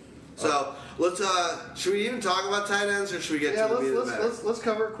honest. So let's. Should we even talk about tight ends, or should we get to the meat of the matter? Let's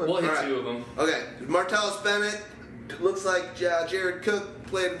cover it quickly. We'll hit All right. two of them. Okay, Martellus Bennett, It looks like Jared Cook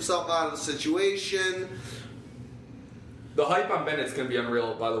played himself out of the situation. The hype on Bennett's going to be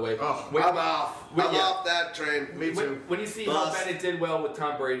unreal, by the way. Oh, I'm off that train. Me too. When you see how Bennett did well with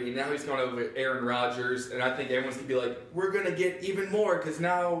Tom Brady, now he's going over with Aaron Rodgers, and I think everyone's going to be like, we're going to get even more because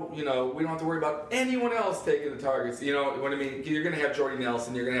now, we don't have to worry about anyone else taking the targets. You know what I mean? You're going to have Jordy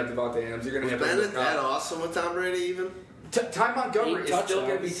Nelson, you're going to have Devontae Adams, you're going to have Bennett that awesome with Tom Brady even? Ty Montgomery is still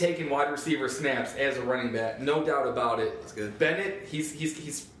going to be touchdowns. taking wide receiver snaps as a running back, no doubt about it. That's good. Bennett,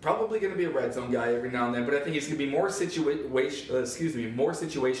 he's probably going to be a red zone guy every now and then, but I think he's going to be more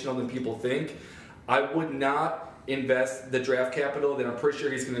situational than people think. I would not invest the draft capital that I'm pretty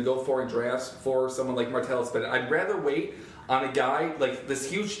sure he's going to go for in drafts for someone like Martellus Bennett. I'd rather wait on a guy like this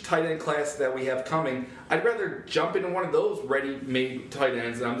huge tight end class that we have coming. I'd rather jump into one of those ready-made tight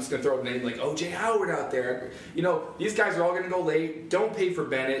ends, and I'm just going to throw a name like O.J. Howard out there. These guys are all going to go late. Don't pay for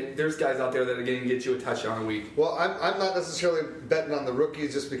Bennett. There's guys out there that are going to get you a touchdown a week. Well, I'm not necessarily betting on the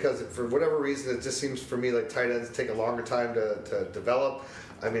rookies just because, for whatever reason, it just seems for me like tight ends take a longer time to develop.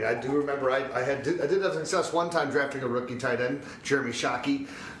 I mean, I do remember I did have success one time drafting a rookie tight end, Jeremy Shockey,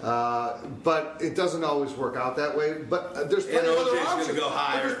 but it doesn't always work out that way. But there's plenty of other options. Gonna go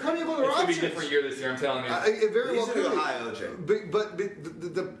higher. There's plenty of other It's going options. to be a different year this year, I'm telling you. It very He's well gonna could go be. high, OJ. But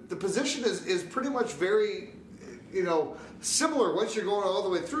the position is pretty much very similar once you're going all the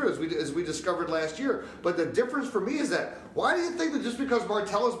way through as we discovered last year. But the difference for me is that why do you think that just because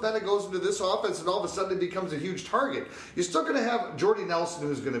Martellus Bennett goes into this offense and all of a sudden it becomes a huge target, you're still going to have Jordy Nelson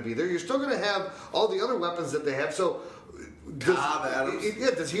who's going to be there. You're still going to have all the other weapons that they have. So Cobb, Adams.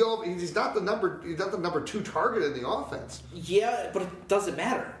 does he? He's not the number 2 target in the offense. Yeah, but it doesn't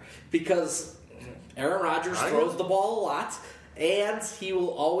matter because Aaron Rodgers throws the ball a lot, and he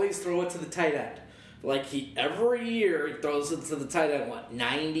will always throw it to the tight end. Like every year he throws it to the tight end,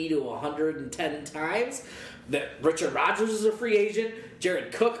 90 to 110 times. That Richard Rodgers is a free agent.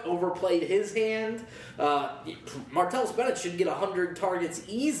 Jared Cook overplayed his hand. Martellus Bennett should get 100 targets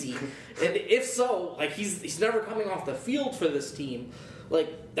easy, and if so, like he's never coming off the field for this team.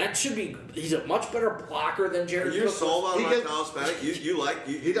 Like that should be. He's a much better blocker than Jared Cook. You're sold on Martellus Bennett.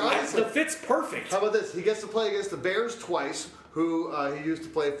 You does. The fit's perfect. How about this? He gets to play against the Bears twice, who he used to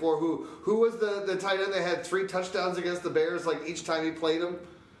play for. Who was the tight end that had 3 touchdowns against the Bears? Like each time he played him,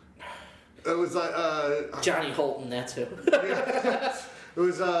 it was Johnny Holton. That's who. It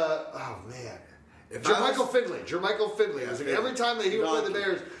was oh man, Jermichael Finley. Every time that he would play the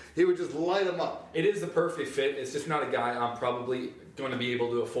Bears, he would just light them up. It is the perfect fit. It's just not a guy I'm probably going to be able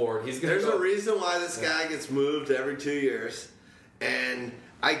to afford. There's a reason why this guy gets moved every 2 years, and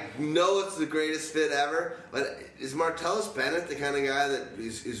I know it's the greatest fit ever, but is Martellus Bennett the kind of guy that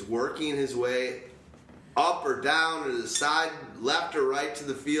is working his way up or down or to the side, left or right to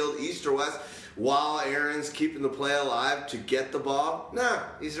the field, east or west, while Aaron's keeping the play alive to get the ball? No,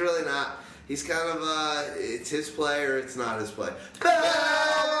 he's really not. He's kind of, it's his play or it's not his play.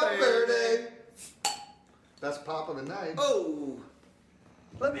 Birdie. Best pop of the night. Oh!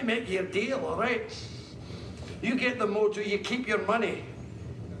 Let me make you a deal, all right? You get the mojo, you keep your money,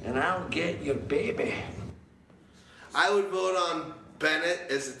 and I'll get your baby. I would vote on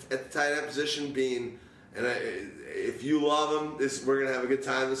Bennett at the tight end position being, and if you love him, we're going to have a good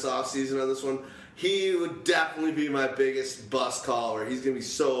time this offseason on this one. He would definitely be my biggest bust caller. He's going to be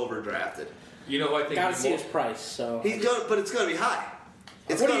so overdrafted. I think Gotta see his price. So But it's going to be high.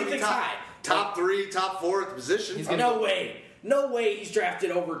 What do you think's high? Top 3, top 4 at the position. No way he's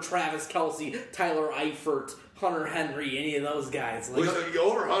drafted over Travis Kelce, Tyler Eifert, Hunter Henry, any of those guys.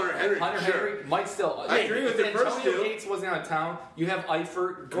 Over Hunter Henry. Henry might still. I agree with the first Antonio two. Gates wasn't out of town. You have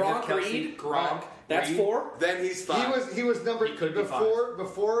Eifert, Gronk, you have Kelce, Reed. Gronk. That's Reed. 4. Then he's 5. He was number He could be before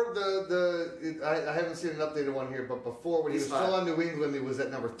I haven't seen an updated one here, but before when he was He's still 5. on New England, he was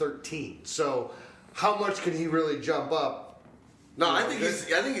at number 13. So how much can he really jump up? No, I think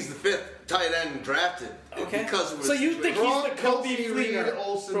he's the 5th tight end drafted. Okay. Because of his So you think situation. he's the Kobe Kelce, Fleener Reed,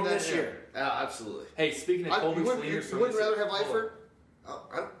 Olsen, from then this him. year? Yeah, absolutely. Hey, speaking of Colby You Fleener, wouldn't rather have Eifert?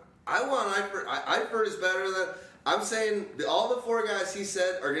 I want Eifert. Eifert is better than. I'm saying all the 4 guys he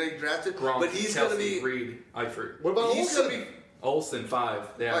said are going to get drafted, Gronk, but he's Kelce, going to be. Reed, Eifert. What about He's Olsen? going to be Olsen 5.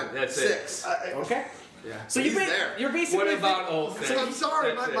 Yeah, that's 6. Okay. Yeah. So He's there. you're basically What about Olsen? I'm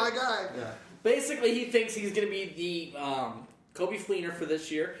sorry, That's my it. guy. Yeah. basically he thinks he's going to be the Kobe Fleener for this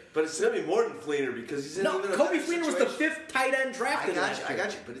year. But it's going to be more than Fleener because he's in No, even a Kobe better Fleener was the situation. 5th tight end drafted last year. I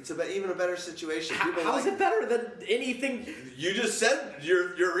got you. But it's even a better situation. People How is like it better than anything? You just said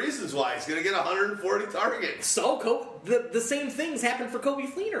your reasons why he's going to get 140 targets. So the same things happened for Kobe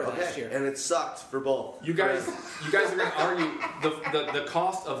Fleener last year. And it sucked for both. You guys are going to argue the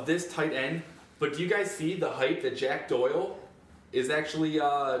cost of this tight end But do you guys see the hype that Jack Doyle is actually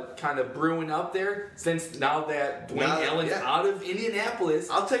kind of brewing up there? Since now that Dwayne Allen's out of Indianapolis.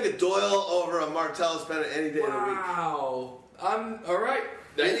 I'll take a Doyle over a Martellus Bennett any day of the week. Wow. All right.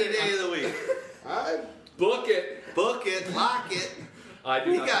 Any day of the week. Book it. Book it. Lock it.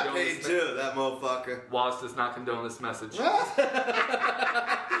 He got paid too, that motherfucker. Waz does not condone this message.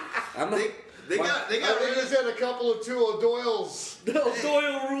 They got. I just had a couple of 2 O'Doyles.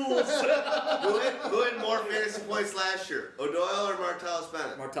 Doyle rules. Who had more fantasy points last year, O'Doyle or Martellus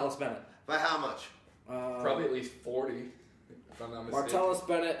Bennett? Martellus Bennett. By how much? Probably at least 40, if I'm not mistaken. Martellus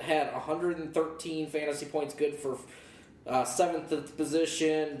Bennett had 113 fantasy points, good for 7th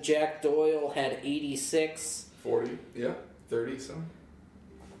position. Jack Doyle had 86. 40, yeah, 30 some.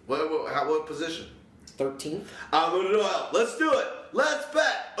 What position? 13th. I'm O'Doyle. Let's do it. Let's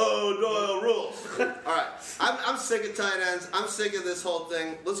bet. O'Doyle rules. All right. I'm sick of tight ends. I'm sick of this whole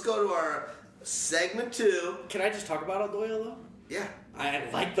thing. Let's go to our segment 2. Can I just talk about O'Doyle though? Yeah. I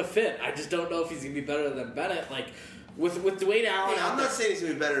like the fit. I just don't know if he's gonna be better than Bennett. Like with Dwayne Allen. Hey, I'm not saying he's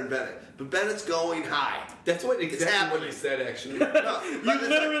gonna be better than Bennett, but Bennett's going high. That's what exactly what you said, actually. No, you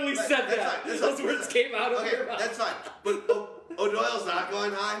literally said that. Those words came out of your mouth. That's fine. But O'Doyle's not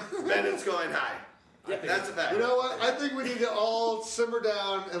going high. Bennett's going high. Yeah, that's a fact. You know what? I think we need to all simmer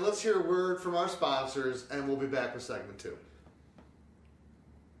down and let's hear a word from our sponsors, and we'll be back with segment 2.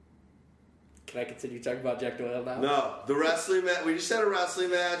 Can I continue talking about Jack Doyle now? No, the wrestling match. We just had a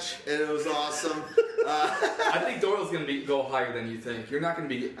wrestling match, and it was awesome. I think Doyle's going to go higher than you think. You're not going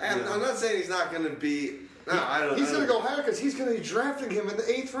to be... I'm not saying he's not going to be... No, I don't. He's going to go higher because he's going to be drafting him in the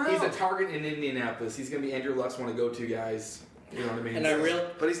 8th round. He's a target in Indianapolis. He's going to be Andrew Luck's one of the go-to guys. You know what I mean? And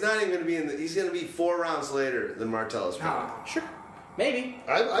but he's not even going to be in the... He's going to be 4 rounds later than Martellus Bennett. Sure. Maybe.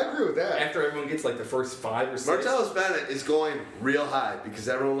 I agree with that. After everyone gets like the first 5 or 6. Martellus Bennett is going real high because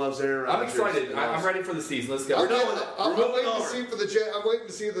everyone loves Aaron Rodgers. I'm excited. I'm ready for the season. Let's go. I'm waiting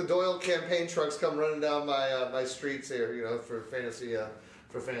to see the Doyle campaign trucks come running down my streets here, you know, for fantasy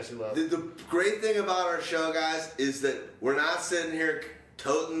love. The great thing about our show, guys, is that we're not sitting here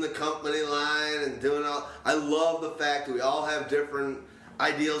toting the company line and doing all... I love the fact that we all have different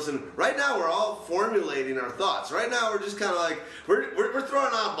ideals, and right now we're all formulating our thoughts. Right now we're just kind of like we're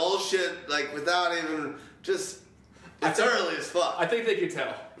throwing out bullshit like without even just. It's early as fuck. I think they can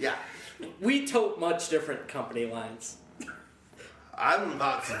tell. Yeah, we tote much different company lines. I'm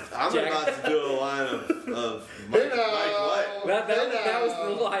about to do a line of Mike White. That was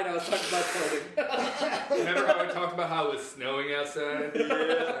the line I was talking about toting. Remember how I talked about how it was snowing outside?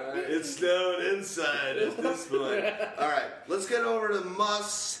 Yeah, it's snowing inside at this point. All right, let's get over to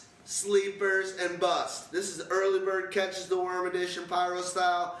musts, sleepers, and bust. This is early bird catches the worm edition, Pyro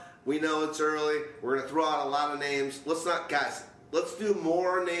style. We know it's early. We're gonna throw out a lot of names. Let's do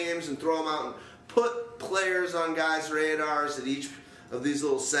more names and throw them out and put players on guys' radars at each of these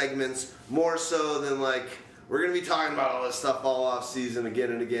little segments, more so than like we're going to be talking about all this stuff all off season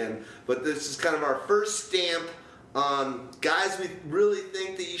again and again. But this is kind of our first stamp on guys we really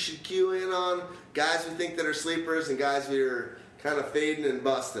think that you should cue in on, guys we think that are sleepers, and guys we are kind of fading and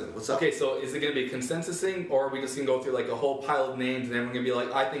busting. What's up? Okay, so is it going to be a consensus thing, or are we just going to go through like a whole pile of names and then we're going to be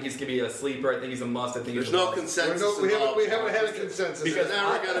like, I think he's going to be a sleeper, I think he's a must, I think There's he's a no must. consensus. We haven't had a consensus. Because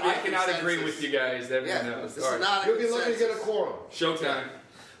I cannot consensus. agree with you guys. Everyone knows. This is not a You'll be lucky to get a quorum. Showtime.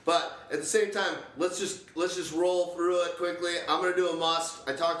 But at the same time, let's just roll through it quickly. I'm going to do a must.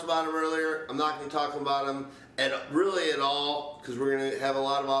 I talked about him earlier. I'm not going to talk about him at all because we're going to have a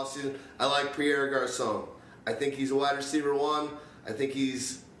lot of offseason. I like Pierre Garçon. I think he's a wide receiver 1. I think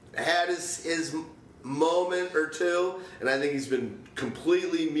he's had his moment or two, and I think he's been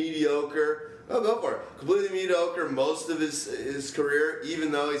completely mediocre. Oh, go for it. Completely mediocre most of his career,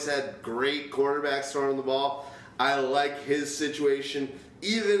 even though he's had great quarterbacks throwing the ball. I like his situation,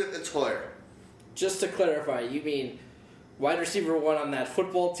 even if it's Hoyer. Just to clarify, you mean wide receiver 1 on that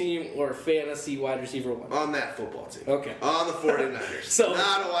football team or fantasy wide receiver 1? On that football team. Okay. On the 49ers. So,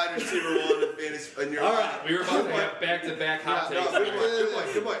 not a wide receiver 1 in fantasy. And you're all right. We were about to have back-to-back hot takes.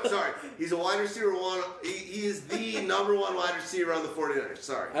 Good point. Sorry. He's a wide receiver 1. He is the number 1 wide receiver on the 49ers.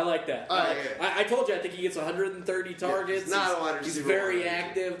 Sorry. I like that. I told you, I think he gets 130 targets. He's not a wide receiver. He's very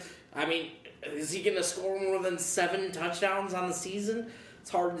active. I mean, is he going to score more than 7 touchdowns on the season? It's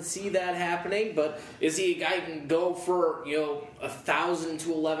hard to see that happening, but is he a guy who can go for 1,000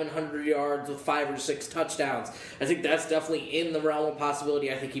 to 1,100 yards with 5 or 6 touchdowns? I think that's definitely in the realm of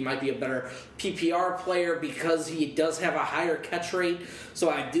possibility. I think he might be a better PPR player because he does have a higher catch rate.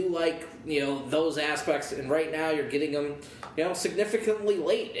 So I do like those aspects. And right now you're getting him significantly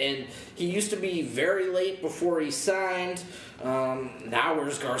late, and he used to be very late before he signed. Now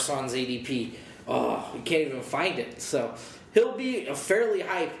where's Garçon's ADP? you can't even find it. So he'll be a fairly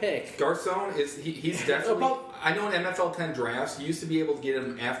high pick. Garcon he's definitely. I know in MFL 10 drafts, you used to be able to get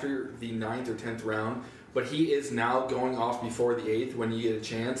him after the 9th or 10th round, but he is now going off before the 8th when you get a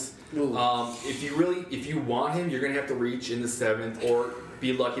chance. If you want him, you're going to have to reach in the 7th or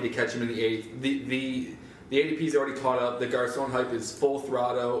be lucky to catch him in the 8th. The ADP's already caught up. The Garcon hype is full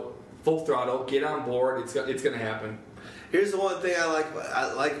throttle. Get on board. It's going to happen. Here's the one thing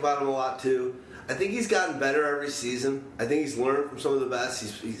I like about him a lot too. I think he's gotten better every season. I think he's learned from some of the best.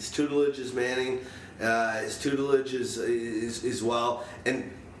 His tutelage is Manning. His tutelage is well,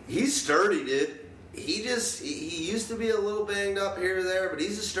 and he's sturdy, dude. He used to be a little banged up here or there, but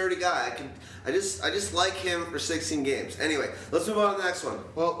he's a sturdy guy. I just like him for 16 games. Anyway, let's move on to the next one.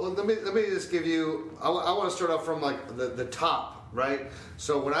 Well, let me just give you. I want to start off from like the top, right?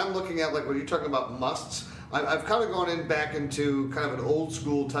 So when I'm looking at like when you're talking about musts, I've kind of gone back into kind of an old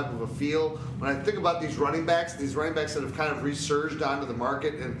school type of a feel. When I think about these running backs that have kind of resurged onto the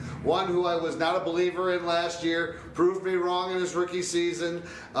market, and one who I was not a believer in last year, proved me wrong in his rookie season,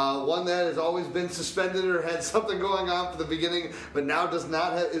 one that has always been suspended or had something going on for the beginning, but now does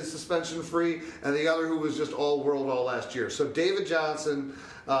not is suspension free, and the other who was just all world all last year. So David Johnson,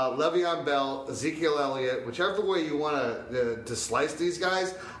 Le'Veon Bell, Ezekiel Elliott, whichever way you want to slice these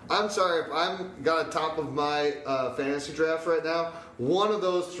guys. I'm sorry, if I'm got on top of my fantasy draft right now, one of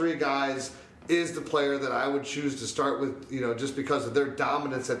those three guys is the player that I would choose to start with, just because of their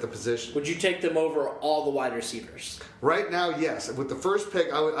dominance at the position. Would you take them over all the wide receivers? Right now, yes. With the first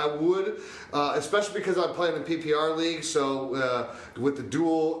pick, I would, especially because I'm playing in PPR league, so with the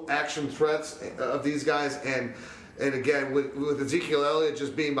dual action threats of these guys, and again, with Ezekiel Elliott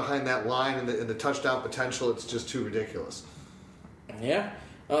just being behind that line and the touchdown potential, it's just too ridiculous. Yeah.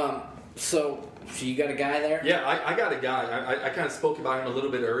 So you got a guy there? Yeah, I got a guy. I kind of spoke about him a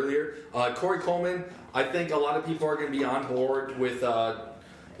little bit earlier. Corey Coleman, I think a lot of people are going to be on board with,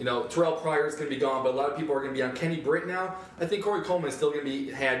 Terrell Pryor is going to be gone, but a lot of people are going to be on Kenny Britt now. I think Corey Coleman is still going to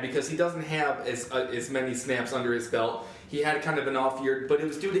be had because he doesn't have as many snaps under his belt. He had kind of an off year, but it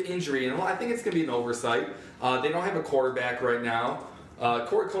was due to injury, and I think it's going to be an oversight. They don't have a quarterback right now.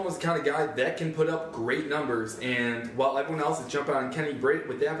 Corey Coleman's the kind of guy that can put up great numbers, and while everyone else is jumping on Kenny Britt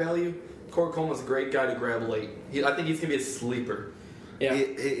with that value, Corey Coleman's a great guy to grab late. I think he's going to be a sleeper. Yeah. He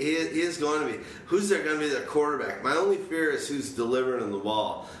is going to be. Who's going to be their quarterback? My only fear is who's delivering the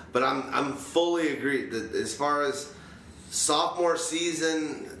ball. But I'm fully agreed that as far as sophomore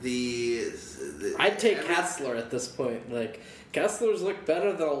season, I'd take Kessler at this point. Like, Kessler's looked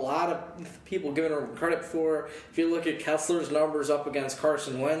better than a lot of people giving him credit for. If you look at Kessler's numbers up against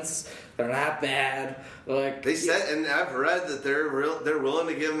Carson Wentz, they're not bad. Like they said, and I've read that they're willing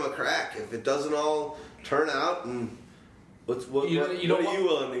to give him a crack if it doesn't all turn out. And what are you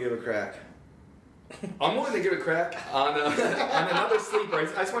willing to give a crack? I'm willing to give a crack on another sleeper. I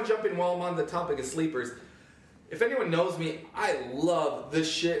just want to jump in while I'm on the topic of sleepers. If anyone knows me, I love the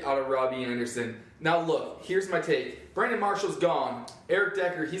shit out of Robbie Anderson. Now look, here's my take. Brandon Marshall's gone. Eric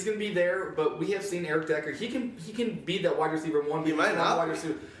Decker, he's going to be there, but we have seen Eric Decker. He can be that wide receiver one. He might not. Wide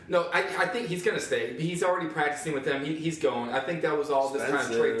receiver. No, I think he's going to stay. He's already practicing with them. He's going. I think that was all this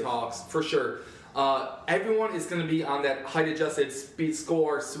kind of trade talks, for sure. Everyone is going to be on that height-adjusted speed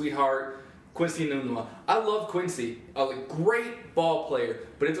score, sweetheart, Quincy Enunwa. I love Quincy. A great ball player.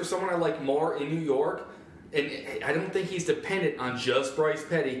 But if there's someone I like more in New York, and I don't think he's dependent on just Bryce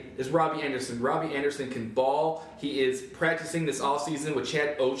Petty, is Robbie Anderson. Robbie Anderson can ball. He is practicing this offseason with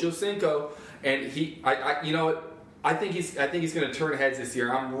Chad Ochocinco, and I think he's going to turn heads this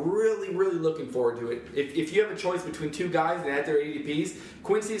year. I'm really, really looking forward to it. If you have a choice between two guys and at their ADPs,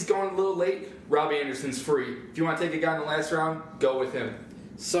 Quincy's going a little late, Robbie Anderson's free. If you want to take a guy in the last round, go with him.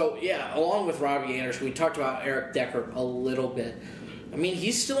 So, yeah, along with Robbie Anderson, we talked about Eric Decker a little bit. I mean,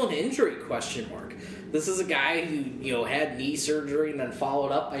 he's still an injury question mark. This is a guy who, had knee surgery and then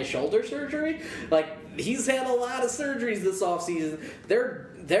followed up by shoulder surgery. Like, he's had a lot of surgeries this offseason.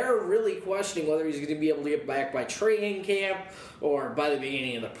 They're really questioning whether he's going to be able to get back by training camp or by the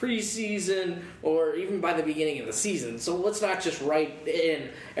beginning of the preseason or even by the beginning of the season. So let's not just write in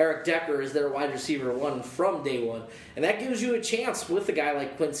Eric Decker as their wide receiver one from day one. And that gives you a chance with a guy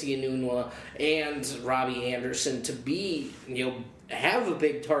like Quincy Enunwa and Robbie Anderson to be, have a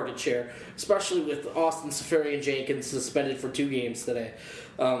big target share, especially with Austin Seferian-Jenkins suspended for 2 games today.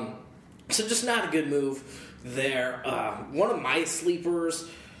 So just not a good move there. One of my sleepers,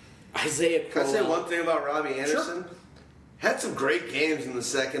 Isaiah Crowell. Can I say one thing about Robbie Anderson? Sure. Had some great games in the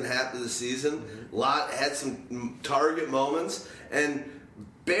second half of the season. Had some target moments, and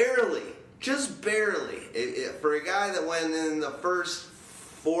just barely, for a guy that went in the first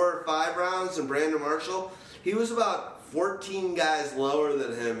 4 or 5 rounds than Brandon Marshall. He was about 14 guys lower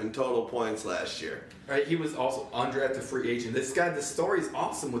than him in total points last year. Right, he was also undrafted free agent. This guy, the story's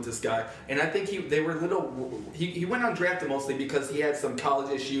awesome with this guy, and I think he went undrafted mostly because he had some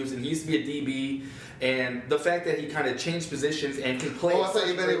college issues, and he used to be a DB, and the fact that he kind of changed positions and can play. Oh, I thought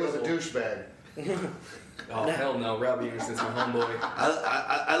you meant he was a douchebag. Oh hell no, Robbie Anderson's my homeboy.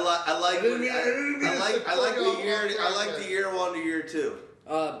 I like the year 1 to year 2.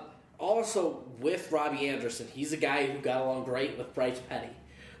 Also, with Robbie Anderson, he's a guy who got along great with Bryce Petty.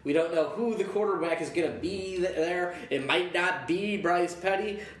 We don't know who the quarterback is going to be there. It might not be Bryce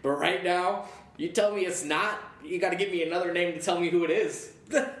Petty, but right now, you tell me it's not, you got to give me another name to tell me who it is.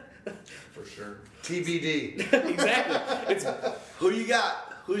 For sure. TBD. Exactly. Who you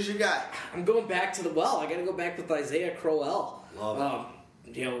got? Who's your guy? I'm going back to the well. I got to go back with Isaiah Crowell. Love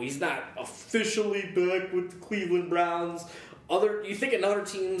it. He's not officially back with the Cleveland Browns. You think another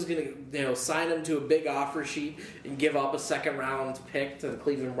team's going to sign him to a big offer sheet and give up a second-round pick to the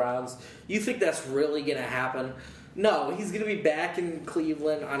Cleveland Browns? You think that's really going to happen? No, he's going to be back in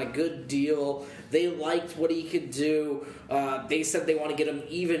Cleveland on a good deal. They liked what he could do. They said they want to get him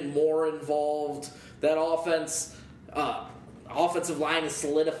even more involved. That offensive line is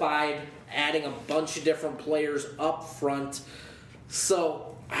solidified, adding a bunch of different players up front.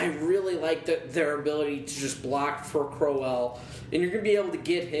 So I really like their ability to just block for Crowell. And you're going to be able to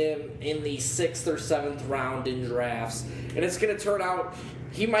get him in the 6th or 7th round in drafts. And it's going to turn out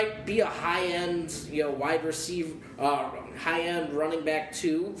he might be a high-end wide receiver, high-end running back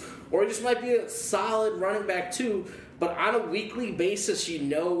 2. Or he just might be a solid running back 2. But on a weekly basis, you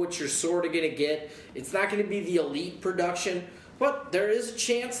know what you're sort of going to get. It's not going to be the elite production. But there is a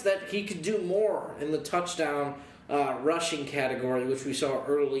chance that he could do more in the touchdown rushing category, which we saw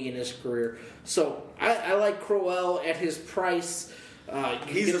early in his career. So I like Crowell at his price.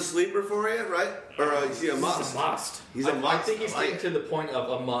 He's a sleeper for you, right? Or is he a must? He's a must. He's a must. I think he's getting to the point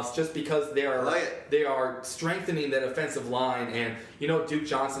of a must just because they are strengthening that offensive line. And, Duke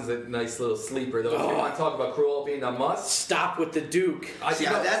Johnson's a nice little sleeper, though. If you want to talk about Crowell being a must. Stop with the Duke.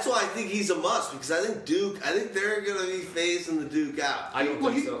 That's why I think he's a must, because I think they're going to be phasing the Duke out. I don't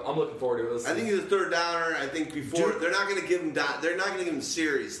think so. I'm looking forward to it. I think he's a third downer. I think they're not going to give him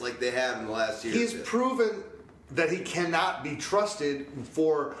series like they have in the last year. He's proven that he cannot be trusted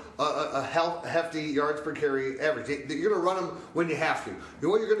for a hefty yards per carry average. You're going to run him when you have to. You know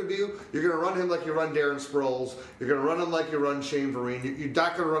what you're going to do? You're going to run him like you run Darren Sproles. You're going to run him like you run Shane Vereen. You're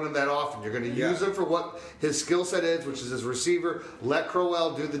not going to run him that often. You're going to use him for what his skill set is, which is his receiver. Let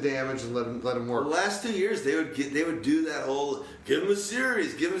Crowell do the damage and let him work. The last 2 years, they would do that whole give him a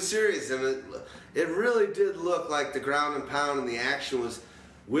series, and it really did look like the ground and pound and the action was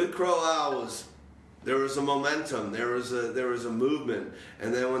with Crowell was. There was a momentum. There was a movement,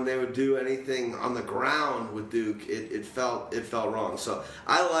 and then when they would do anything on the ground with Duke, it felt wrong. So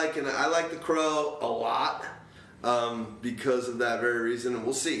I like the Crow a lot because of that very reason, and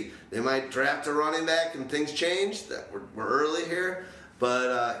we'll see. They might draft a running back, and things change. That we're early here,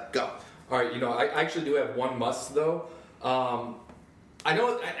 but go. All right, I actually do have one must though. I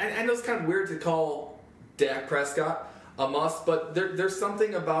know it's kind of weird to call Dak Prescott a must, but there's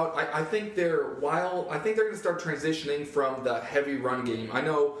something about I think they're going to start transitioning from the heavy run game. I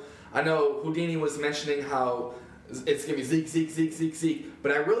know Houdini was mentioning how it's going to be Zeke,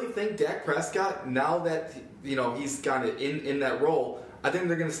 but I really think Dak Prescott, now that he's kind of in that role, I think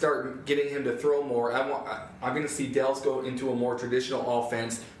they're going to start getting him to throw more. I'm going to see Dallas go into a more traditional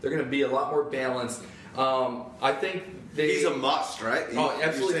offense. They're going to be a lot more balanced. I think he's a must, right?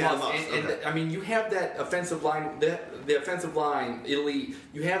 Absolutely must. And you have that offensive line, the offensive line elite.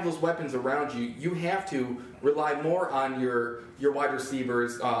 You have those weapons around you. You have to rely more on your wide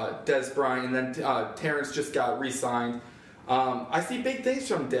receivers, Des Bryant, and then Terrence just got re-signed. I see big things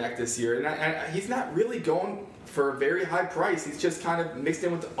from Dak this year, and he's not really going for a very high price. He's just kind of mixed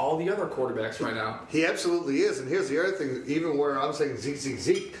in with all the other quarterbacks right now. He absolutely is. And here's the other thing, even where I'm saying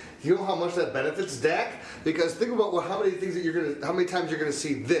Zeke, you know how much that benefits Dak? Because think about how many times you're going to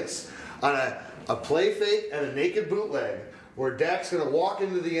see this on a play fake and a naked bootleg where Dak's going to walk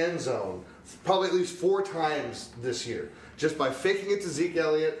into the end zone probably at least 4 times this year, just by faking it to Zeke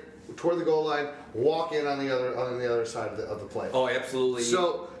Elliott toward the goal line, walk in on the other side of the play. Oh, absolutely.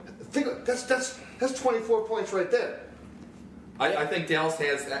 So that's 24 points right there. I think Dallas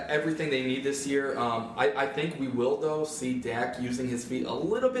has everything they need this year. I think we will, though, see Dak using his feet a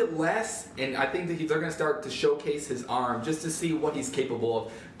little bit less, and I think that they're going to start to showcase his arm just to see what he's capable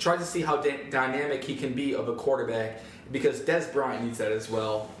of. Try to see how dynamic he can be of a quarterback, because Des Bryant needs that as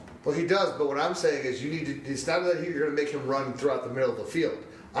well. Well, he does, but what I'm saying is it's not that you're going to make him run throughout the middle of the field.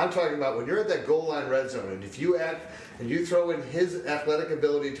 I'm talking about when you're at that goal line red zone, and if you act and you throw in his athletic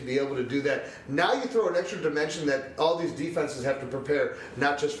ability to be able to do that, now you throw an extra dimension that all these defenses have to prepare,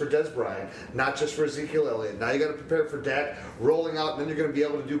 not just for Des Bryant, not just for Ezekiel Elliott. Now you got to prepare for Dak rolling out, and then you're going to be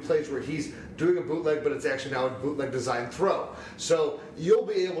able to do plays where he's doing a bootleg, but it's actually now a bootleg design throw. So you'll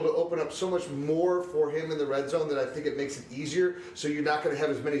be able to open up so much more for him in the red zone that I think it makes it easier. So you're not going to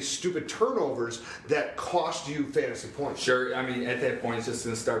have as many stupid turnovers that cost you fantasy points. Sure, I mean, at that point, it's just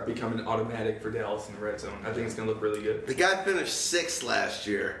going to start becoming automatic for Dallas in the red zone. I think it's going to look really good. The guy finished 6th last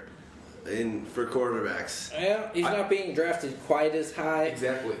year for quarterbacks. Yeah, he's not being drafted quite as high.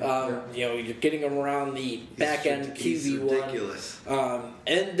 Exactly. You know, you're getting him around the back end He's QB1. ridiculous.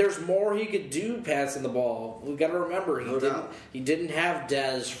 And there's more he could do passing the ball. We've got to remember he didn't have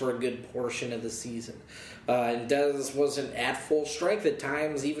Dez for a good portion of the season. And Dez wasn't at full strength at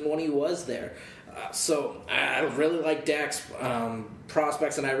times, even when he was there. So I really like Dak's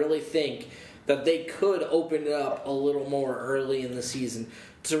prospects, and I really think that they could open it up a little more early in the season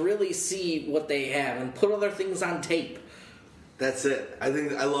to really see what they have and put other things on tape. That's it. I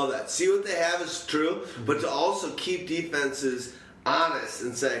love that. See what they have is true, but to also keep defenses honest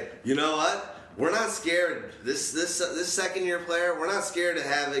and say, you know what? We're not scared. This second-year player, we're not scared to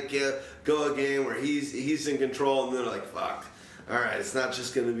have it go a game where he's in control, and they're like, fuck. All right, it's not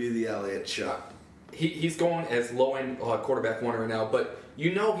just going to be the Elliott shot. He's going as low-end quarterback one right now, but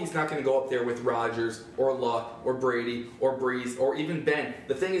you know he's not going to go up there with Rodgers or Luck or Brady or Breeze or even Ben.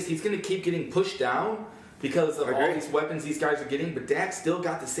 The thing is, he's going to keep getting pushed down because of all these weapons these guys are getting, but Dak still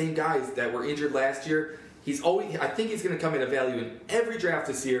got the same guys that were injured last year. I think he's going to come in a value in every draft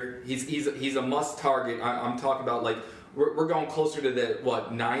this year. He's a must target. I'm talking about like we're going closer to the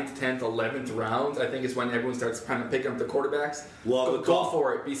 9th, 10th, 11th rounds. I think is when everyone starts kind of picking up the quarterbacks. Go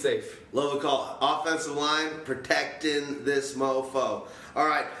for it. Be safe. Love the call. Offensive line protecting this mofo. All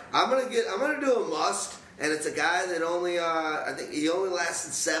right, I'm gonna do a must, and it's a guy that I think he only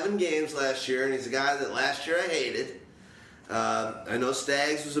lasted 7 games last year, and he's a guy that last year I hated. I know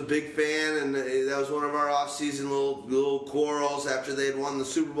Staggs was a big fan, and that was one of our off-season little quarrels after they'd won the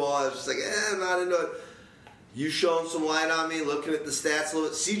Super Bowl. I was just like, I'm not into it. You showing some light on me, looking at the stats a little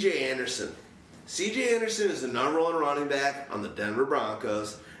bit. C.J. Anderson. C.J. Anderson is the number 1 running back on the Denver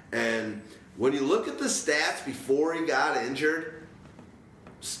Broncos, and when you look at the stats before he got injured,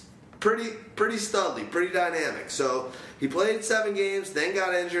 pretty studly, pretty dynamic. So he played 7 games, then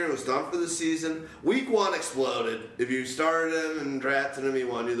got injured, and was done for the season. Week 1 exploded. If you started him and drafted him, he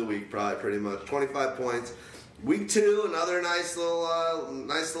won you the week, probably pretty much. 25 points. Week 2, another nice little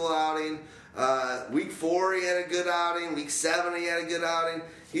outing. Week 4, he had a good outing. Week 7, he had a good outing.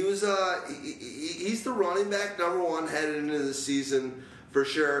 He was he's the running back number 1 headed into the season for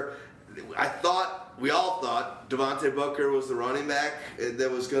sure. We all thought Devontae Booker was the running back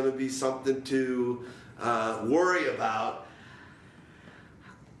that was going to be something to worry about.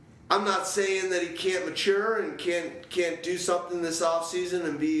 I'm not saying that he can't mature and can't do something this offseason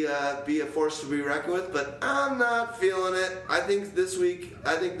and be a force to be reckoned with, but I'm not feeling it. I think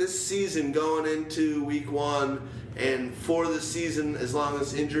this season going into week 1 and for the season, as long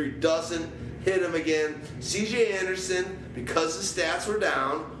as injury doesn't hit him again, C.J. Anderson, because the stats were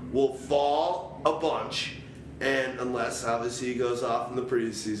down, will fall a bunch. And unless, obviously, he goes off in the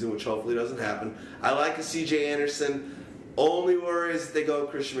preseason, which hopefully doesn't happen. I like a C.J. Anderson. Only worry is that they go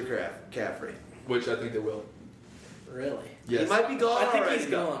with Christian McCaffrey. Which I think they will. Really? Yes. He might be gone I think already. he's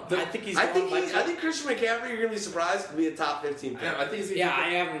gone. I think Christian McCaffrey, you're going to be surprised, to be a top 15 pick. Yeah, I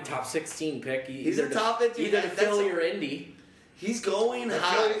have him top 16 pick. He's a top 15 either pick. Philly or Indy. He's going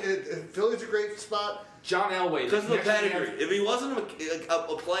high. Philly's a great spot. John Elway. Because of the pedigree. If he wasn't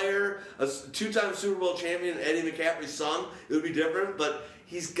a player, a 2-time Super Bowl champion, Eddie McCaffrey's son, it would be different. But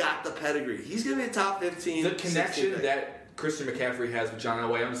he's got the pedigree. He's going to be a top 15. The connection that Christian McCaffrey has with John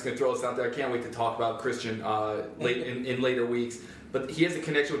Elway, I'm just going to throw this out there. I can't wait to talk about Christian in later weeks. But he has a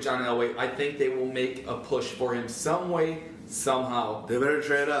connection with John Elway. I think they will make a push for him some way, somehow. They better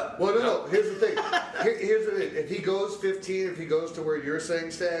trade up. Well, no. Here's the thing. Here's the thing. If he goes 15, if he goes to where you're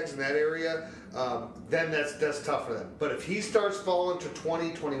saying, Stags, in that area, then that's tough for them. But if he starts falling to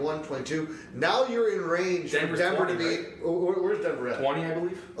 20, 21, 22, now you're in range for Denver 20, to be. Right? Where's Denver at? 20, I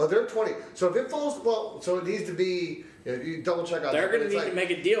believe. Oh, they're 20. So if it falls, so it needs to be. You double check out. They're going to need to make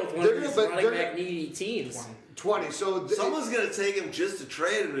a deal with one of these running back needy teams. 20. So someone's going to take him just to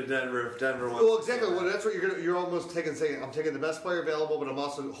trade him to Denver if Denver wants. Well, exactly. Well, that's what you're almost saying. I'm taking the best player available, but I'm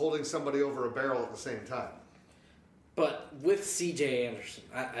also holding somebody over a barrel at the same time. But with C.J. Anderson,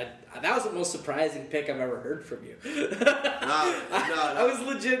 I that was the most surprising pick I've ever heard from you. I was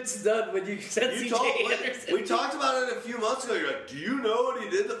legit stunned when you said C.J. Anderson. We talked about it a few months ago. You're like, do you know what he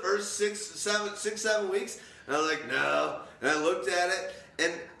did the first 7 weeks? And I was like, no. And I looked at it,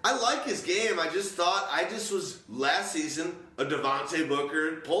 and I like his game. I just was last season a Devontae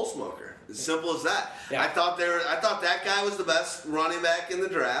Booker pole smoker. As simple as that. Yeah. I thought that guy was the best running back in the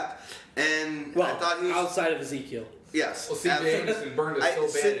draft, and I thought he was outside of Ezekiel. Yes. Well, C.J. Anderson burned us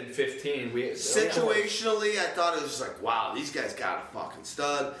so bad in 15. Situationally, I thought it was just like, wow, these guys got a fucking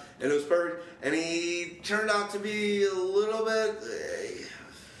stud, and it was perfect. And he turned out to be a little bit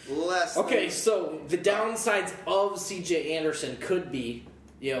less. Okay, so the downsides of C.J. Anderson could be,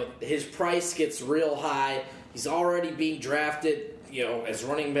 his price gets real high. He's already being drafted, as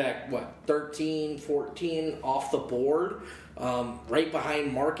running back, 13, 14 off the board. Right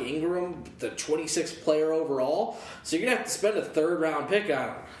behind Mark Ingram, the 26th player overall. So you're going to have to spend a third-round pick on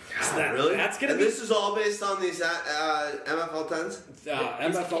him. God, really? That's going to be... This is all based on these MFL 10s?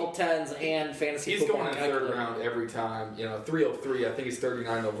 MFL 10s and fantasy football. He's going in third round every time. 303. I think he's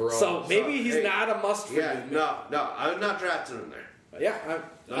 39 overall. So maybe he's not a must for you. No. I'm not drafting him there. Yeah.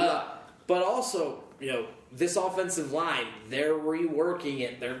 But also, this offensive line, they're reworking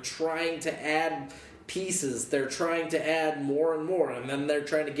it. They're trying to add pieces. They're trying to add more and more, and then they're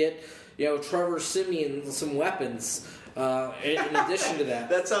trying to get Trevor Siemian some weapons in addition to that.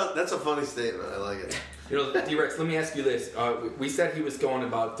 That's a funny statement. I like it. D-Rex, let me ask you this. We said he was going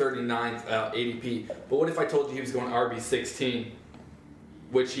about 39th ADP, but what if I told you he was going RB16,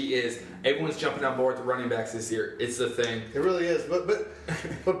 which he is? Everyone's jumping on board with the running backs this year. It's the thing. It really is.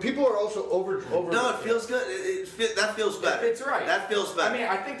 But people are also over. No, it feels good. That feels better. It's right. That feels better. I mean,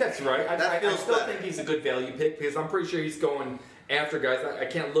 I think that's right. I still think he's a good value pick because I'm pretty sure he's going after guys. I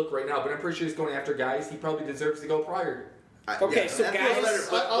can't look right now, but I'm pretty sure he's going after guys he probably deserves to go prior. Okay, so guys,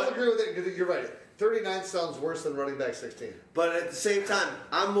 I'll agree with it because you're right. 39 sounds worse than running back 16. But at the same time,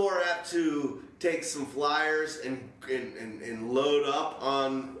 I'm more apt to take some flyers and load up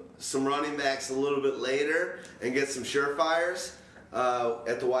on some running backs a little bit later and get some surefires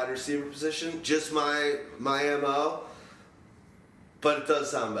at the wide receiver position. Just my MO. But it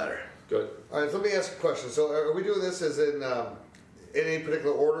does sound better. Good. All right, so let me ask a question. So are we doing this as in any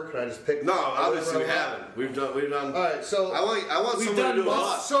particular order? Can I just pick? No, obviously we haven't. We've done. All right, so I want someone to do a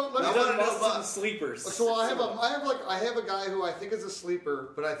bust. So we've done busts and sleepers. So I have a guy who I think is a sleeper,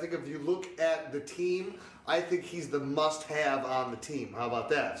 but I think if you look at the team, I think he's the must-have on the team. How about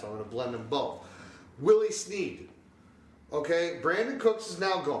that? So I'm going to blend them both. Willie Snead. Okay, Brandon Cooks is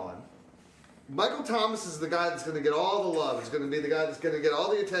now gone. Michael Thomas is the guy that's going to get all the love. He's going to be the guy that's going to get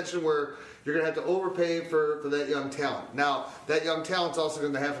all the attention where you're going to have to overpay for that young talent. Now, that young talent's also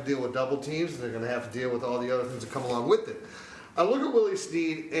going to have to deal with double teams, and they're going to have to deal with all the other things that come along with it. I look at Willie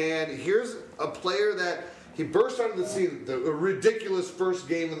Snead, and here's a player that he burst onto the scene, a ridiculous first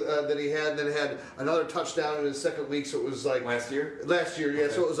game that he had, and then had another touchdown in his second week, so it was like... Last year, yeah. Okay.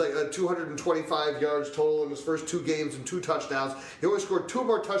 So it was like 225 yards total in his first 2 games and 2 touchdowns. He only scored 2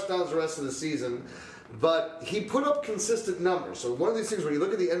 more touchdowns the rest of the season, but he put up consistent numbers. So one of these things, when you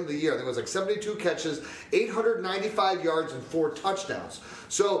look at the end of the year, I think it was like 72 catches, 895 yards, and 4 touchdowns.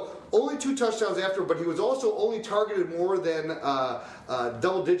 So only 2 touchdowns after, but he was also only targeted more than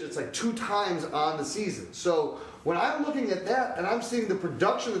double digits, like 2 times on the season. So when I'm looking at that and I'm seeing the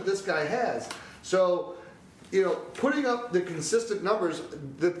production that this guy has, so putting up the consistent numbers,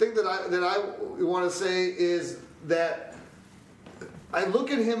 the thing that I want to say is that I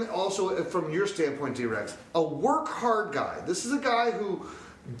look at him also from your standpoint, D-Rex, a work hard guy. This is a guy who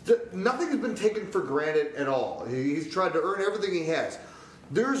nothing has been taken for granted at all. He's tried to earn everything he has.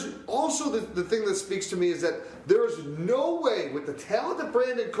 There's also the thing that speaks to me is that there is no way with the talent that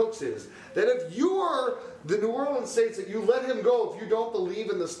Brandon Cooks is that if you are the New Orleans Saints that you let him go if you don't believe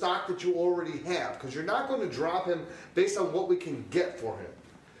in the stock that you already have, because you're not going to drop him based on what we can get for him.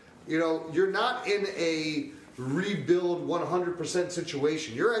 You're not in a rebuild 100%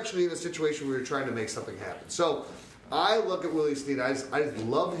 situation. You're actually in a situation where you're trying to make something happen. So I look at Willie Snead. I just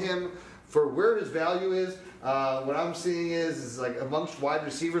love him for where his value is. What I'm seeing is like amongst wide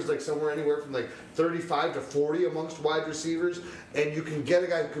receivers, like somewhere anywhere from like 35 to 40 amongst wide receivers, and you can get a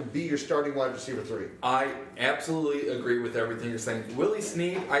guy who could be your starting wide receiver 3. I absolutely agree with everything you're saying. Willie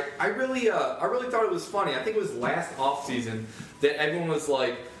Snead, I really thought it was funny. I think it was last offseason that everyone was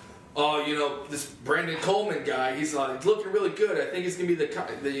like, oh, this Brandon Coleman guy, he's looking really good. I think he's gonna be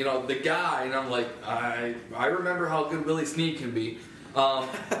the guy. And I'm like, I remember how good Willie Snead can be.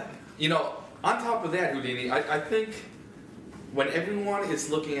 On top of that, Houdini, I think when everyone is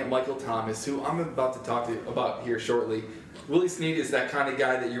looking at Michael Thomas, who I'm about to talk to you about here shortly, Willie Snead is that kind of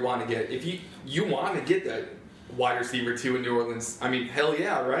guy that you want to get. If you want to get that wide receiver 2 in New Orleans, I mean, hell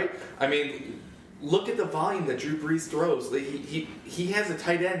yeah, right? I mean, look at the volume that Drew Brees throws. He has a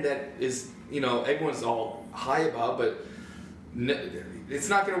tight end that is, everyone's all high about, but it's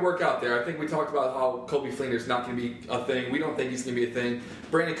not going to work out there. I think we talked about how Coby Fleener's not going to be a thing. We don't think he's going to be a thing.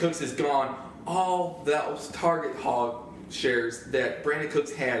 Brandon Cooks is gone. All those target hog shares that Brandon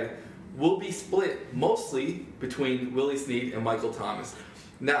Cooks had will be split mostly between Willie Snead and Michael Thomas.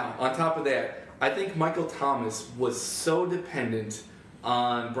 Now, on top of that, I think Michael Thomas was so dependent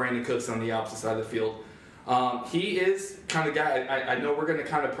on Brandon Cooks on the opposite side of the field. He is kind of guy, I know we're going to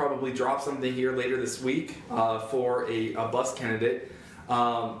kind of probably drop something here later this week for a bust candidate.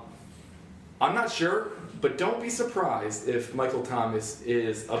 I'm not sure, but don't be surprised if Michael Thomas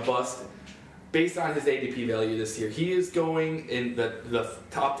is a bust based on his ADP value this year. He is going in the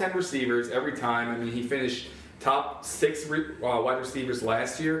top 10 receivers every time. I mean, he finished top 6 wide receivers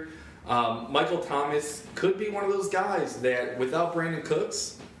last year. Michael Thomas could be one of those guys that, without Brandon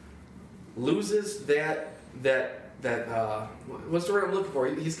Cooks, loses that what's the word I'm looking for?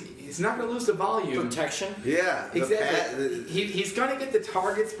 He's not going to lose the volume. Protection? Yeah. Exactly. He's going to get the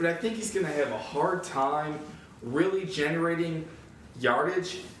targets, but I think he's going to have a hard time really generating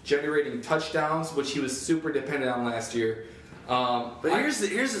yardage, generating touchdowns, which he was super dependent on last year. But here's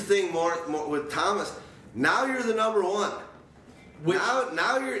the thing more with Thomas. Now you're the number one.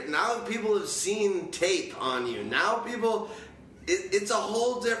 Now people have seen tape on you. Now people, it's a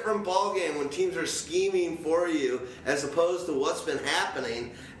whole different ballgame when teams are scheming for you as opposed to what's been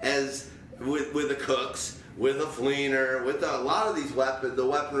happening as with the Cooks, with a Fleener, with a lot of these the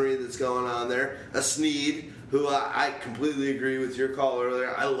weaponry that's going on there. A Snead, who I completely agree with your call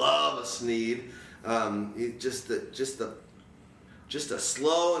earlier. I love a Snead. Just a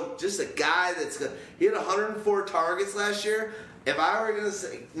slow and just a guy he had 104 targets last year. If I were going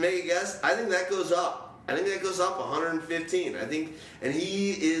to make a guess, I think that goes up. I think that goes up 115. And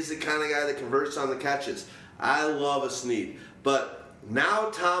he is the kind of guy that converts on the catches. I love a Snead. But now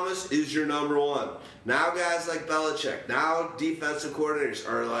Thomas is your number one. Now guys like Belichick, now defensive coordinators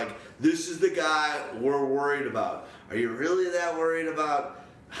are like, this is the guy we're worried about. Are you really that worried about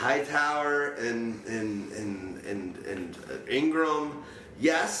Hightower and Ingram?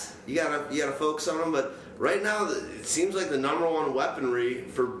 Yes, you gotta focus on them, but right now it seems like the number one weaponry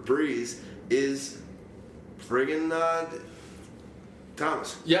for Breeze is friggin'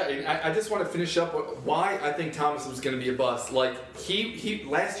 Thomas. Yeah, I just want to finish up with why I think Thomas was going to be a bust. Like he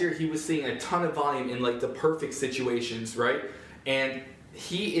last year he was seeing a ton of volume in like the perfect situations, right? And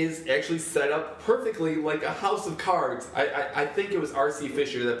he is actually set up perfectly like a house of cards. I think it was R.C.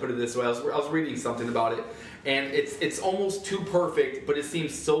 Fisher that put it this way. I was reading something about it, and it's almost too perfect, but it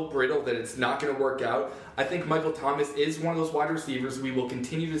seems so brittle that it's not going to work out. I think Michael Thomas is one of those wide receivers we will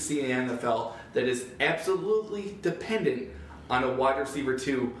continue to see in the NFL that is absolutely dependent on a wide receiver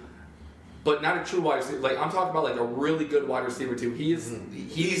 2, but not a true wide receiver. Like I'm talking about like a really good wide receiver 2. He's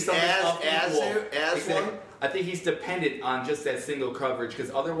as one. I think he's dependent on just that single coverage because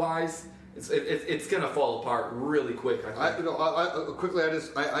otherwise it's going to fall apart really quick. I think.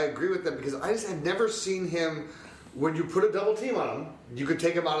 I agree with them because I just had never seen him when you put a double team on him, you could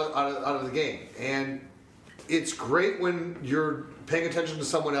take him out of the game. And it's great when you're paying attention to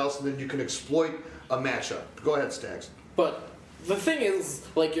someone else and then you can exploit a matchup. Go ahead, Staggs. But the thing is,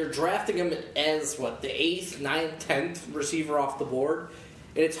 like, you're drafting him as, the 8th, 9th, 10th receiver off the board.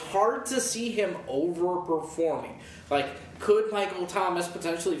 And it's hard to see him overperforming. Like, could Michael Thomas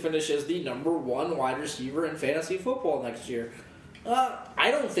potentially finish as the number 1 wide receiver in fantasy football next year?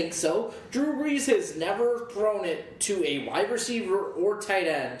 I don't think so. Drew Brees has never thrown it to a wide receiver or tight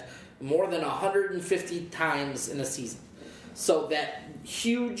end more than 150 times in a season. So that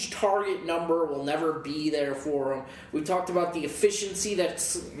huge target number will never be there for him. We talked about the efficiency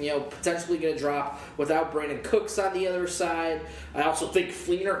that's potentially going to drop without Brandon Cooks on the other side. I also think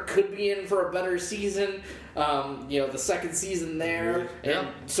Fleener could be in for a better season. The second season there, and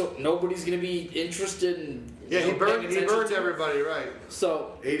so nobody's going to be interested in. Yeah, he burned everybody, right?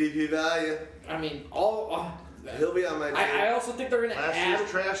 So ADP value. I mean, he'll be on my team. I also think they're going to add... Last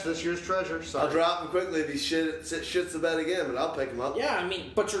year's trash, this year's treasure. Sorry. I'll drop him quickly if he shits the bed again, but I'll pick him up. Yeah, I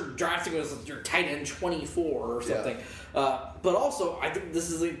mean, but you're drafting him as your tight end 24 or something. Yeah. But also, I think this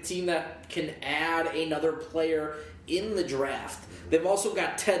is a team that can add another player in the draft. They've also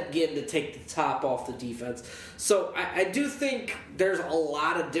got Ted Ginn to take the top off the defense. So I do think there's a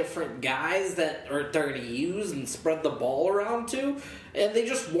lot of different guys that they're going to use and spread the ball around to, and they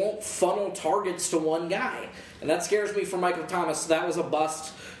just won't funnel targets to one guy. And that scares me for Michael Thomas. So that was a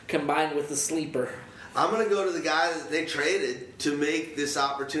bust combined with the sleeper. I'm going to go to the guy that they traded to make this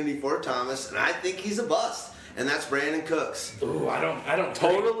opportunity for Thomas, and I think he's a bust, and that's Brandon Cooks. Ooh, I don't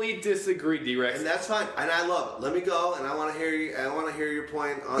Totally disagree, D-Rex. And that's fine, and I love it. Let me go, and I want to hear you. I want to hear your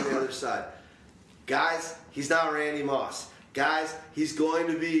point on the other side, guys. He's not Randy Moss, guys. He's going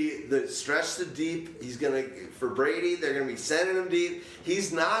to be the stretch the deep. He's going to for Brady. They're going to be sending him deep.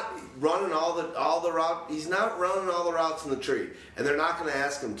 He's not running all the route. He's not running all the routes in the tree, and they're not going to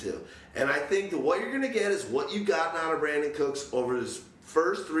ask him to. And I think that what you're going to get is what you've gotten out of Brandon Cooks over his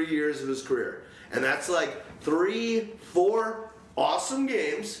first 3 years of his career, and that's like 3-4 awesome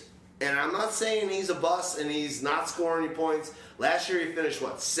games. And I'm not saying he's a bust and he's not scoring any points. Last year he finished,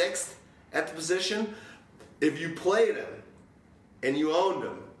 6th at the position? If you played him and you owned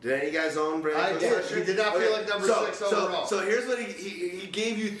him, did any of you guys own Brandon Cooks last year? He did not feel like number 6 overall. So here's what he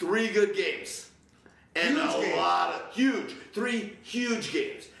gave you 3 good games. And three huge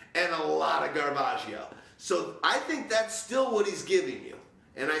games. And a lot of garbaggio. So I think that's still what he's giving you.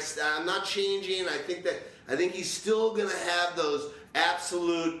 And I'm not changing. I think he's still going to have those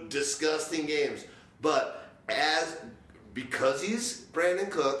absolute disgusting games. But because he's Brandon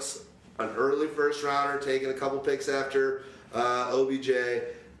Cooks, an early first rounder, taking a couple picks after OBJ,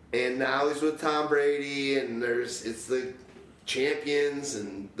 and now he's with Tom Brady, and it's the champions,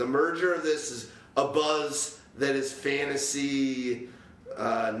 and the merger of this is a buzz that is fantasy.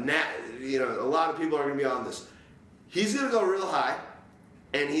 A lot of people are going to be on this. He's going to go real high,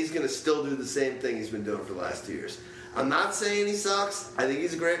 and he's going to still do the same thing he's been doing for the last 2 years. I'm not saying he sucks. I think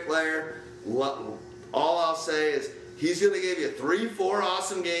he's a great player. All I'll say is he's going to give you 3-4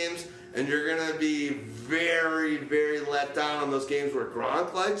 awesome games, and you're going to be very, very let down on those games where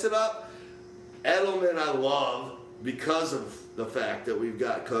Gronk lights it up. Edelman I love because of the fact that we've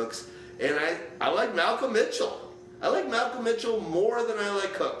got Cooks. And I like Malcolm Mitchell. I like Malcolm Mitchell more than I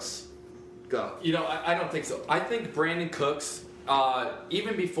like Cooks. Go. I don't think so. I think Brandon Cooks,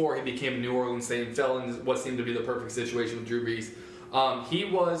 even before he became a New Orleans Saint, fell in what seemed to be the perfect situation with Drew Brees.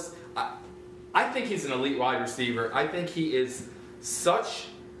 I think he's an elite wide receiver. I think he is such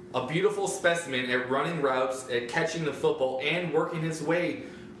a beautiful specimen at running routes, at catching the football, and working his way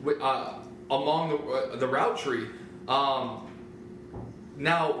along the route tree.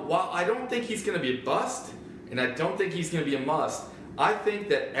 Now, while I don't think he's going to be a bust, and I don't think he's going to be a must, I think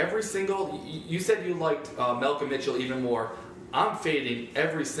that every single... You said you liked Malcolm Mitchell even more. I'm fading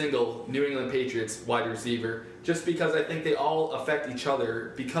every single New England Patriots wide receiver just because I think they all affect each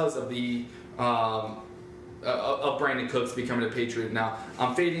other because of the... of Brandon Cooks becoming a Patriot now.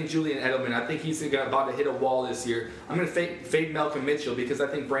 I'm fading Julian Edelman. I think he's about to hit a wall this year. I'm going to fade Malcolm Mitchell because I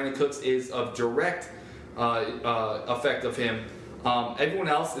think Brandon Cooks is of direct effect of him. Everyone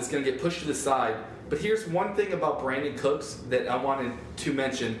else is going to get pushed to the side. But here's one thing about Brandon Cooks that I wanted to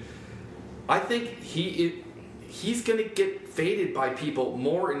mention. I think he's going to get faded by people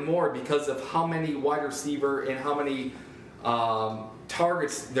more and more because of how many wide receiver and how many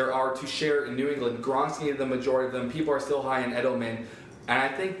targets there are to share in New England. Gronk's getting the majority of them. People are still high on Edelman. And I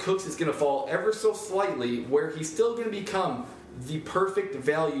think Cooks is going to fall ever so slightly where he's still going to become the perfect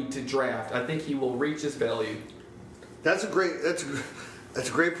value to draft. I think he will reach his value. That's a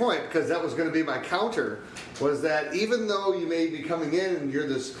great point, because that was going to be my counter, was that even though you may be coming in and you're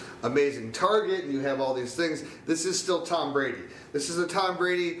this amazing target and you have all these things, this is still Tom Brady. This is a Tom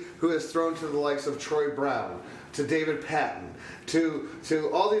Brady who has thrown to the likes of Troy Brown, to David Patton, to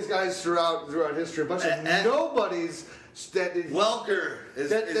all these guys throughout history, a bunch of nobodies that Welker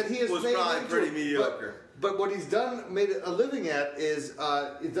that he has was made probably into, pretty mediocre. But what he's made a living at is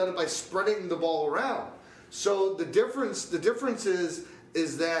he's done it by spreading the ball around. So the difference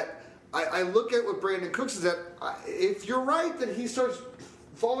is that I look at what Brandon Cooks is that if you're right that he starts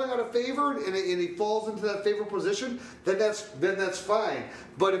falling out of favor and he falls into that favorite position, then that's fine.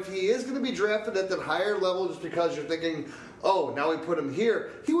 But if he is going to be drafted at that higher level just because you're thinking, oh, now we put him here,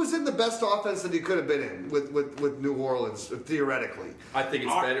 he was in the best offense that he could have been in with New Orleans, theoretically. I think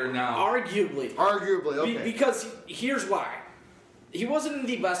it's better now. Arguably, okay. Because here's why. He wasn't in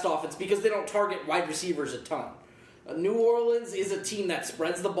the best offense because they don't target wide receivers a ton. New Orleans is a team that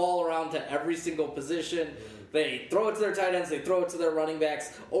spreads the ball around to every single position. They throw it to their tight ends. They throw it to their running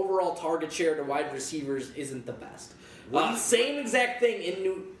backs. Overall target share to wide receivers isn't the best. Same exact thing in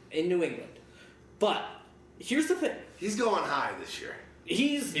New England. But here's the thing. He's going high this year.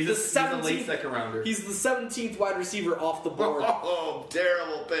 He's the a 17th late second rounder. He's the 17th wide receiver off the board. Oh,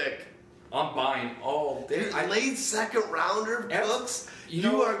 terrible pick. I'm buying all day. Late second rounder, Cooks.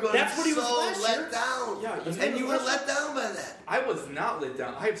 You are going that's to what be he was so last year. let down. Yeah, and you were let down by that. I was not let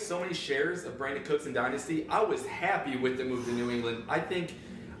down. I have so many shares of Brandon Cooks in Dynasty. I was happy with the move to New England. I think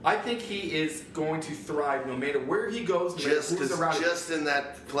he is going to thrive no matter where he goes, no matter who's around him. Just in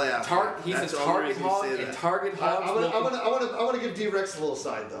that playoff. He's That's a target hog, and target hogs. I want to give D-Rex a little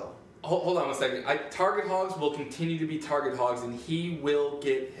side though. Hold on one second. Target hogs will continue to be target hogs, and he will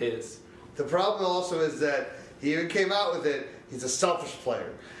get his. The problem also is that he even came out with it. He's a selfish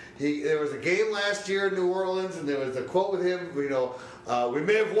player. There was a game last year in New Orleans, and there was a quote with him. We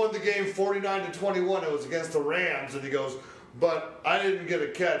may have won the game 49-21. It was against the Rams, and he goes, "But I didn't get a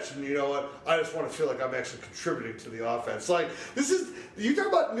catch, and you know what? I just want to feel like I'm actually contributing to the offense." Like you talk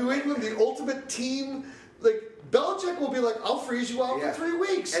about New England, the ultimate team. Like Belichick will be like, "I'll freeze you out for 3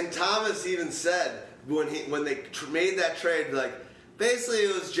 weeks." And Thomas even said when they made that trade, like basically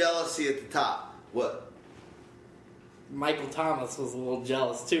it was jealousy at the top. What? Michael Thomas was a little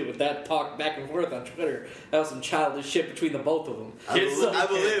jealous too, but that talk back and forth on Twitter, that was some childish shit between the both of them. I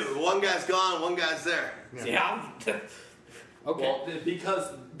believe it. One guy's gone, one guy's there. Yeah. Okay. Well,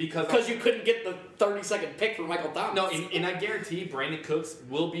 because you couldn't get the 30-second pick for Michael Thomas. No, and I guarantee Brandon Cooks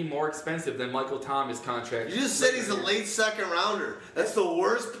will be more expensive than Michael Thomas' contract. You just said he's a late second rounder. That's the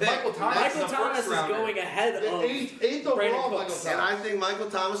worst pick. Michael Thomas is going ahead of eighth Brandon overall, Cooks. And I think Michael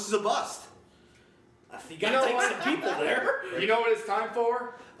Thomas is a bust. You gotta take some people there. You know what it's time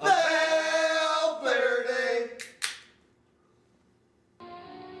for? Valverde.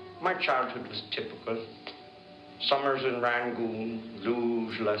 My childhood was typical. Summers in Rangoon,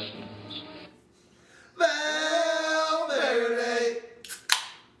 luge lessons. Valverde.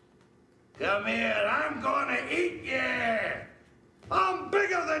 Come here, I'm gonna eat you. I'm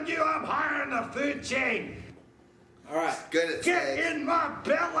bigger than you, I'm higher in the food chain. All right. Good at Get steaks. in my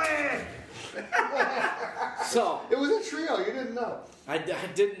belly. So It was a trio. You didn't know. I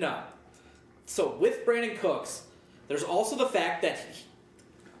didn't know. So with Brandon Cooks, there's also the fact that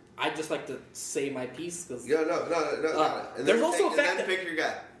I'd just like to say my piece because No. And there's then also a fact and then that pick your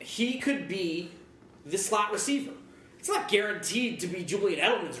guy. he could be the slot receiver. It's not guaranteed to be Julian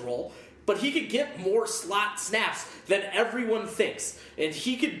Edelman's role, but he could get more slot snaps than everyone thinks. And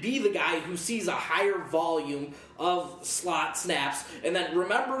he could be the guy who sees a higher volume of slot snaps. And then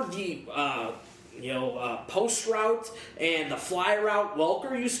remember the post route and the fly route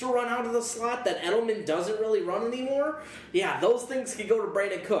Welker used to run out of the slot that Edelman doesn't really run anymore? Yeah, those things could go to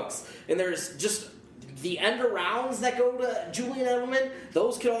Brandon Cooks. And there's just the end arounds that go to Julian Edelman,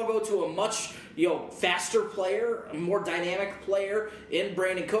 those could all go to a much faster player, a more dynamic player in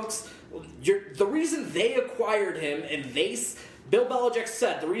Brandon Cooks. The reason they acquired him, and Bill Belichick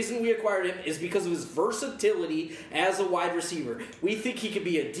said the reason we acquired him is because of his versatility as a wide receiver. We think he could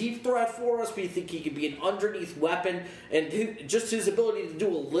be a deep threat for us. We think he could be an underneath weapon. And just his ability to do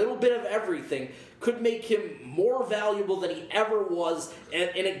a little bit of everything could make him more valuable than he ever was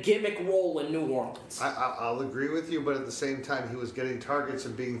in a gimmick role in New Orleans. I'll agree with you, but at the same time, he was getting targets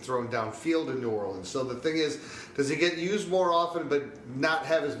and being thrown downfield in New Orleans. So the thing is, does he get used more often but not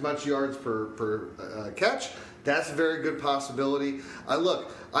have as much yards per catch? That's a very good possibility.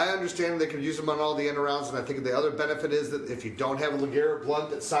 I understand they can use him on all the end arounds, and I think the other benefit is that if you don't have a LeGarrette Blount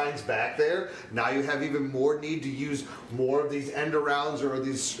that signs back there, now you have even more need to use more of these end arounds or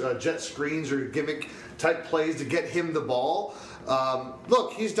these jet screens or gimmick type plays to get him the ball.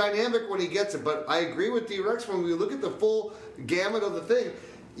 He's dynamic when he gets it, but I agree with D-Rex when we look at the full gamut of the thing.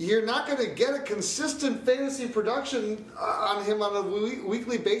 You're not going to get a consistent fantasy production on him on a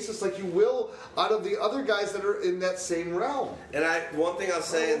weekly basis like you will out of the other guys that are in that same realm. And one thing I'll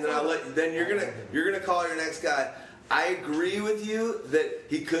say, and then you're gonna call your next guy. I agree with you that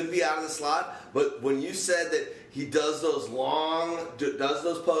he could be out of the slot, but when you said that he does those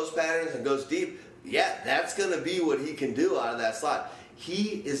post patterns and goes deep, yeah, that's gonna be what he can do out of that slot.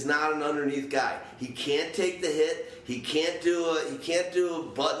 He is not an underneath guy. He can't take the hit. He can't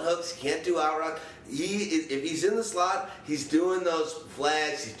do button hooks. He can't do out route. If he's in the slot, he's doing those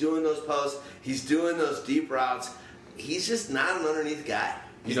flags. He's doing those posts. He's doing those deep routes. He's just not an underneath guy.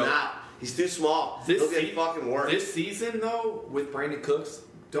 He's not. He's too small. He'll get fucking worse. This season, though, with Brandon Cooks,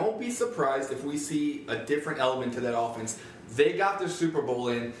 don't be surprised if we see a different element to that offense. They got their Super Bowl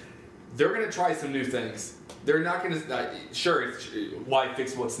in. They're going to try some new things. They're not going to... why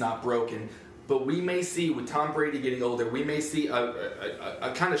fix what's not broken? But we may see, with Tom Brady getting older, we may see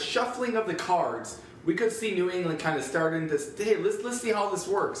a kind of shuffling of the cards. We could see New England kind of starting this, hey, let's see how this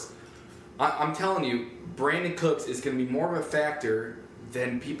works. I'm telling you, Brandon Cooks is going to be more of a factor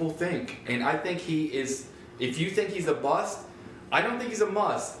than people think. And I think he is, if you think he's a bust, I don't think he's a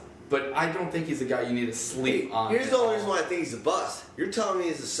must, but I don't think he's a guy you need to sleep on. Here's the only reason why I think he's a bust. You're telling me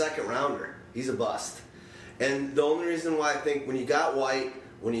he's a second rounder. He's a bust. And the only reason why I think when you got White,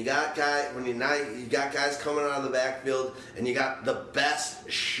 when you got guys coming out of the backfield, and you got the best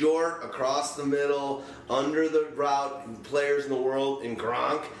short across the middle, under the route players in the world in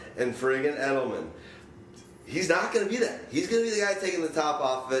Gronk and friggin' Edelman. He's not going to be that. He's going to be the guy taking the top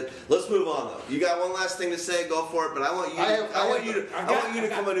off of it. Let's move on, though. You got one last thing to say? Go for it. But I want you to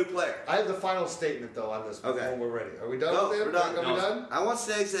become a new player. I have the final statement though on this. Okay. When we're ready. Are we done with it? We're done. Are we done? I want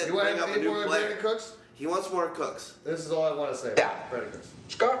Staggs to You bring want up a any new more player. Brandon Cooks? He wants more Cooks. This is all I want to say. Yeah. Brandon Cooks.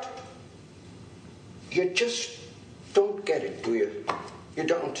 Scott, you just don't get it, do you? You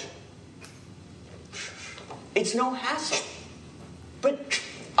don't. It's no hassle. But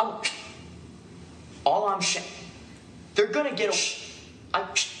all I'm saying, they're gonna get I'm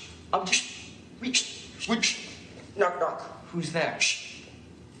just knock. Who's there?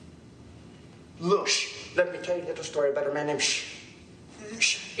 Look, let me tell you a little story about a man named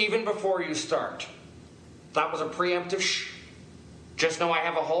Even before you start, that was a preemptive shh. Just know I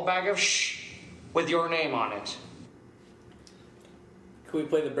have a whole bag of shh with your name on it. Can we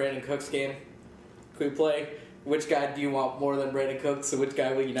play the Brandon Cooks game? Can we play which guy do you want more than Brandon Cooks, and which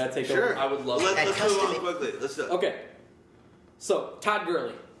guy will you not take over? I would love Let's move on quickly. Let's do it. Okay. So, Todd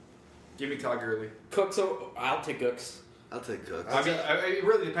Gurley. Give me Todd Gurley. Cooks, I'll take Cooks. I'll take Cooks. I mean, it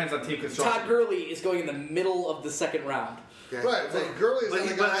really depends on team construction. Todd Gurley is going in the middle of the second round. Okay. Right, but Gurley is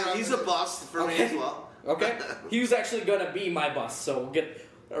only But he's a bust for me as well. Okay? He was actually going to be my bust, so we'll get,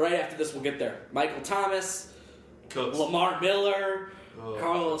 right after this, we'll get there. Michael Thomas, Cooks. Lamar Miller,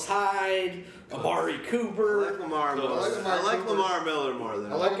 Carlos Hyde, Amari Cooper. I like Lamar Miller. I like Lamar Miller more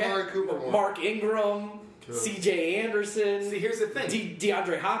than I like Amari Cooper more. Mark Ingram, C.J. Anderson. See, here's the thing.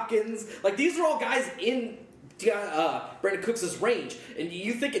 DeAndre Hopkins. Like, these are all guys in Brandon Cooks' range. And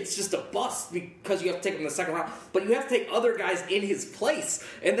you think it's just a bust because you have to take him in the second round. But you have to take other guys in his place.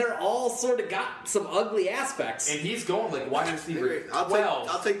 And they're all sort of got some ugly aspects. And he's going like wide receiver 12.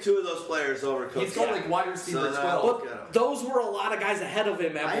 I'll take two of those players over Cooks. He's going like wide receiver 12. But those were a lot of guys ahead of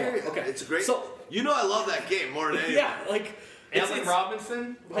him. I hear you. Okay. It's a great. So, you know I love that game more than anything. yeah, like... Allen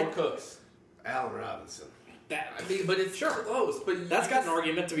Robinson or like- Cooks? Allen Robinson. That, I mean, but it's close. But that's got an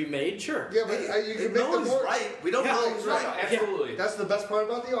argument to be made, sure. Yeah, but you can make No the one's more. right. We don't know who's right. Absolutely. That's the best part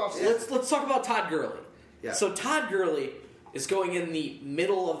about the offseason. Let's talk about Todd Gurley. Yeah. So Todd Gurley is going in the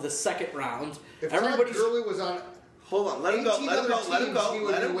middle of the second round. If Todd Gurley was on, Hold on. Let him go. 18 Let him go. other Let him teams, go. he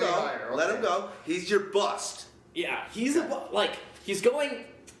would Let be him way go. higher. Let Okay. him go. He's your bust. Yeah, he's he's going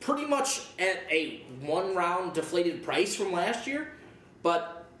pretty much at a one-round deflated price from last year.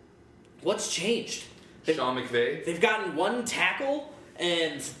 But what's changed? Sean McVay. They've gotten one tackle,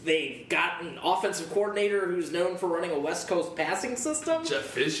 and they've got an offensive coordinator who's known for running a West Coast passing system. Jeff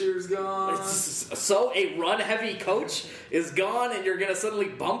Fisher's gone. So a run-heavy coach is gone, and you're going to suddenly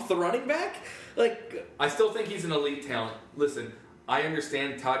bump the running back? Like, I still think he's an elite talent. Listen, I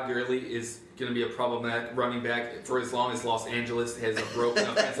understand Todd Gurley is going to be a problematic running back for as long as Los Angeles has a broken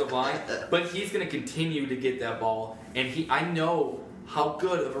offensive line, but he's going to continue to get that ball, and I know how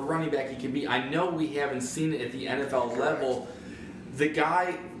good of a running back he can be. I know we haven't seen it at the NFL level. The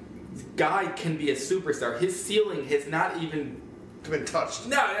guy can be a superstar. His ceiling has not even been touched.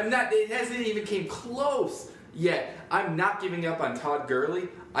 No, I'm not. It hasn't even came close yet. I'm not giving up on Todd Gurley.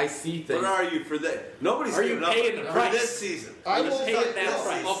 I see things. What are you for that? Nobody's Are you giving up paying the for price? this season. I You're will paying fight that this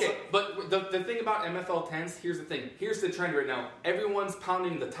price. season. Okay, but the thing about NFL 10s, here's the thing. Here's the trend right now. Everyone's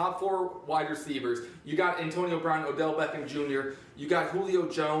pounding the top 4 wide receivers. You got Antonio Brown, Odell Beckham Jr., you got Julio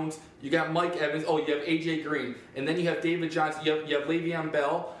Jones, you got Mike Evans, you have A.J. Green, and then you have David Johnson, you have Le'Veon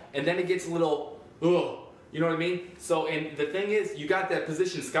Bell, and then it gets a little, you know what I mean? So, and the thing is, you got that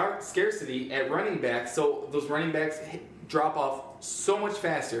position scarcity at running back, so those running backs drop off so much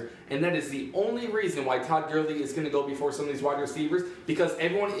faster, and that is the only reason why Todd Gurley is going to go before some of these wide receivers, because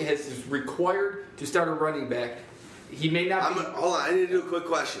everyone is required to start a running back. He may not be... Hold on, I need to do a quick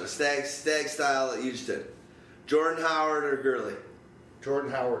question. A Stagg style that you just did. Jordan Howard or Gurley?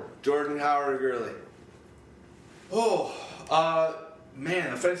 Jordan Howard. Jordan Howard or Gurley?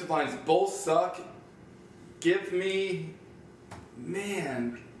 Man, offensive lines both suck. Give me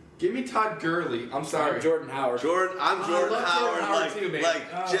Todd Gurley. I'm sorry. I'm Jordan Howard. I'm Jordan I love Howard, Jordan Howard too, man.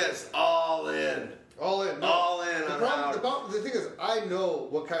 just all in. All in. No. All in on Howard. The thing is, I know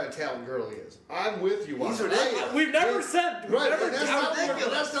what kind of talent Gurley is. I'm with you. He's on it. ridiculous. We've never said... we've Right, never but that's doubted not him.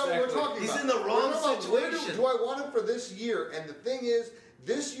 that's not what we're talking He's about. in the wrong We're talking about situation. Do I want him for this year? And the thing is,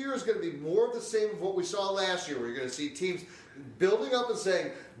 this year is going to be more of the same of what we saw last year, where you're going to see teams building up and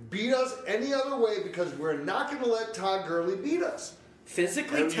saying, beat us any other way because we're not going to let Todd Gurley beat us.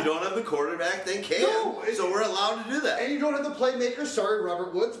 Physically, And you don't have the quarterback, they can. No, so we're allowed to do that. And you don't have the playmaker, sorry,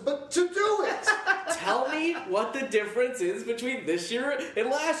 Robert Woods, but to do it. Tell me what the difference is between this year and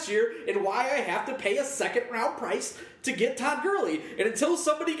last year and why I have to pay a second-round price to get Todd Gurley. And until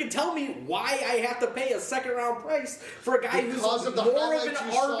somebody can tell me why I have to pay a second-round price for a guy because who's of the more of highlights an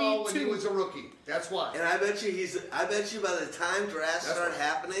you saw when he RB2. was a rookie. That's why. And I bet you by the time drafts start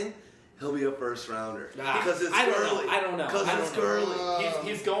happening, he'll be a first rounder. Because it's early. I don't know. Because it's early.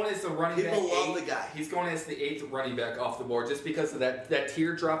 He's going as the running back. People love the guy. He's going as the 8th running back off the board just because of that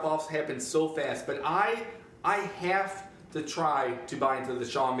tier drop-offs happen so fast. But I have to try to buy into the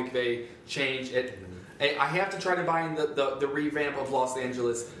Sean McVay change. I have to try to buy in the revamp of Los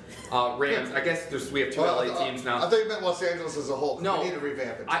Angeles Rams. I guess we have two LA teams now. I thought you meant Los Angeles as a whole. No, we need to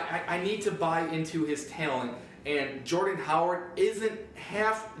revamp it. I need to buy into his talent. And Jordan Howard isn't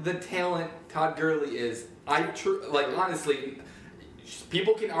half the talent Todd Gurley is. Honestly,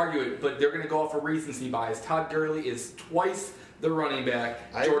 people can argue it, but they're going to go off of recency bias. Todd Gurley is twice the running back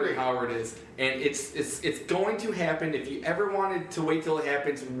Jordan Howard is. And it's going to happen. If you ever wanted to wait till it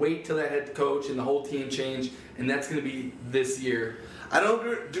happens, wait till that head coach and the whole team change, and that's going to be this year. I don't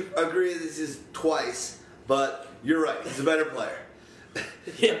agree this is twice, but you're right. He's a better player.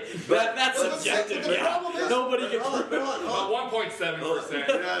 Yeah, that's subjective. The problem is, Nobody can Hold on. 1.7%.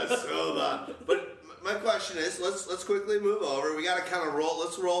 Yes, hold on. But my question is, let's quickly move over. We got to kind of roll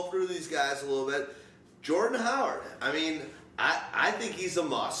through these guys a little bit. Jordan Howard. I mean, I think he's a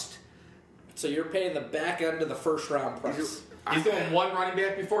must. So you're paying the back end of the first round price. He's going one running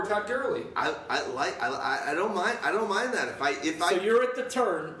back before Todd Gurley. I don't mind. I don't mind that. So you're at the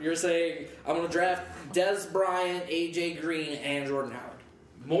turn. You're saying I'm going to draft Des Bryant, AJ Green, and Jordan Howard.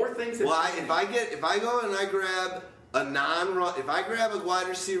 More things. If I go and I grab if I grab a wide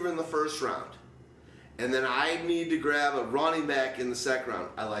receiver in the first round, and then I need to grab a running back in the second round,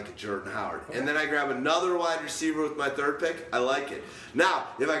 I like it, Jordan Howard. And then I grab another wide receiver with my third pick, I like it. Now,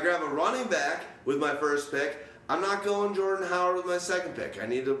 if I grab a running back with my first pick, I'm not going Jordan Howard with my second pick. I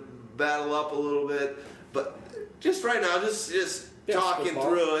need to battle up a little bit, but just right now, just talking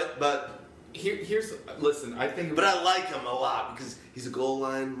through it. But listen. I think, but I like him a lot because he's a goal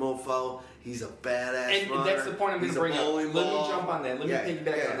line mofo. He's a badass runner. And that's the point I'm going to bring up. Let me jump on that. Let me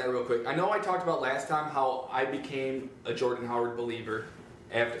piggyback on that real quick. I know I talked about last time how I became a Jordan Howard believer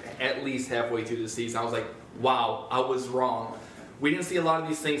at least halfway through the season. I was like, wow, I was wrong. We didn't see a lot of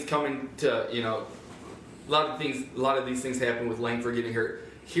these things coming to, a lot of these things happen with Langford getting hurt.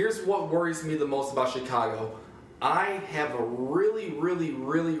 Here's what worries me the most about Chicago. I have a really, really,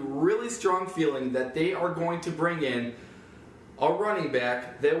 really, really strong feeling that they are going to bring in a running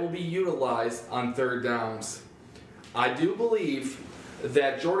back that will be utilized on third downs. I do believe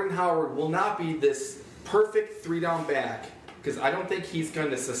that Jordan Howard will not be this perfect 3-down back because I don't think he's going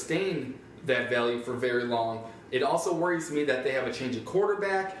to sustain that value for very long. It also worries me that they have a change of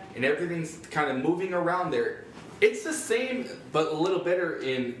quarterback and everything's kind of moving around there. It's the same, but a little better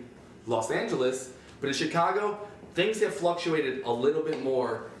in Los Angeles. But in Chicago, things have fluctuated a little bit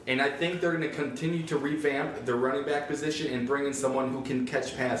more. And I think they're going to continue to revamp their running back position and bring in someone who can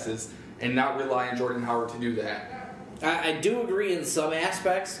catch passes and not rely on Jordan Howard to do that. I do agree in some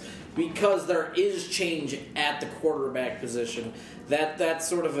aspects because there is change at the quarterback position. That's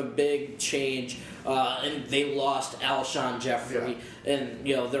sort of a big change. And they lost Alshon Jeffrey. Yeah.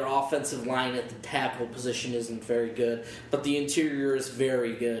 And, their offensive line at the tackle position isn't very good. But the interior is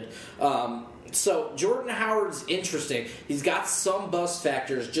very good. So Jordan Howard's interesting. He's got some bust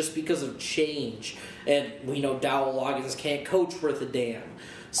factors just because of change. And we know Dowell Loggins can't coach worth a damn.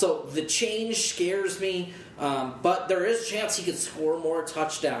 So the change scares me. But there is a chance he could score more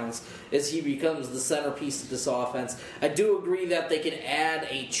touchdowns as he becomes the centerpiece of this offense. I do agree that they can add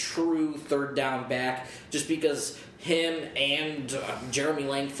a true third down back just because him and Jeremy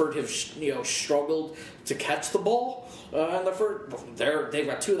Langford have struggled to catch the ball. They've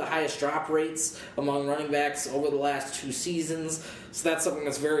got two of the highest drop rates among running backs over the last 2 seasons. So that's something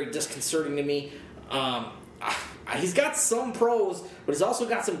that's very disconcerting to me. He's got some pros, but he's also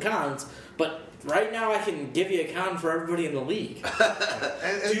got some cons. But right now, I can give you a con for everybody in the league.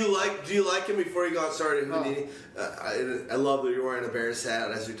 Do you like him before you got started, Houdini? I love that you're wearing a Bears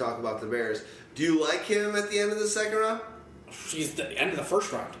hat as we talk about the Bears. Do you like him at the end of the second round? He's the end of the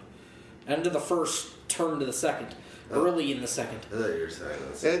first round. End of the first, turn to the second. early in the second. I thought you were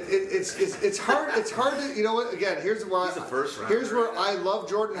saying It's hard. It's hard to, you know what? Again, here's why. He's a first rounder. Here's where I love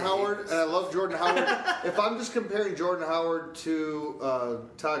Jordan Howard, and I love Jordan Howard. If I'm just comparing Jordan Howard to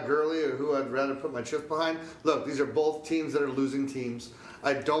Todd Gurley, or who I'd rather put my chips behind, look, these are both teams that are losing teams.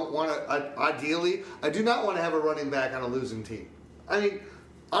 I don't want to. Ideally, I do not want to have a running back on a losing team. I mean,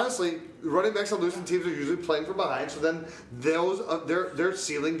 honestly, running backs on losing teams are usually playing from behind, so then those their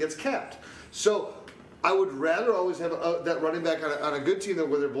ceiling gets capped. So I would rather always have that running back on a good team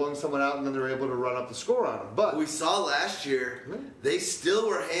where they're blowing someone out and then they're able to run up the score on them. But we saw last year, they still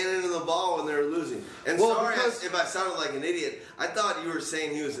were handing him the ball when they were losing. And sorry if I sounded like an idiot. I thought you were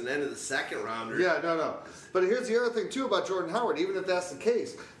saying he was an end of the second rounder. Yeah, no. But here's the other thing, too, about Jordan Howard, even if that's the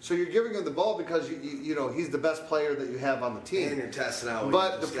case. So you're giving him the ball because, you know, he's the best player that you have on the team. And you're testing out.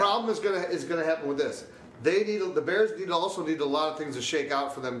 But the problem is going to happen with this. The Bears also need a lot of things to shake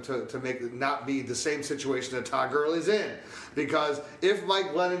out for them to make it not be the same situation that Todd Gurley's in. Because if Mike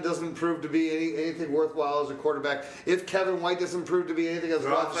Glennon doesn't prove to be anything worthwhile as a quarterback, if Kevin White doesn't prove to be anything as a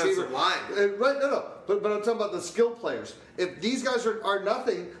wide receiver, right? No. But I'm talking about the skill players. If these guys are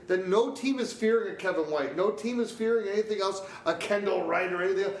nothing, then no team is fearing a Kevin White. No team is fearing anything else, a Kendall Wright or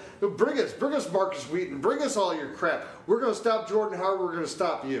anything else. Bring us Marcus Wheaton. Bring us all your crap. We're going to stop Jordan Howard. We're going to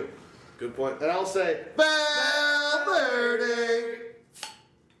stop you. Good point. And I'll say, Bell Birdie.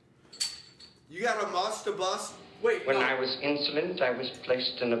 You got a must to bust? Wait, When I was insolent, I was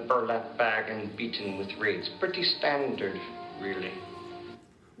placed in a burlap bag and beaten with reeds. Pretty standard, really.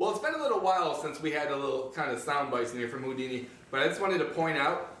 Well, it's been a little while since we had a little kind of sound bites in here from Houdini, but I just wanted to point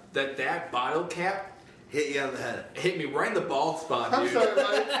out that bottle cap Hit you on the head. hit me right in the bald spot, dude. I'm sorry,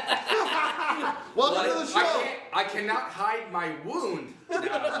 buddy. Welcome to the show. I cannot hide my wound. What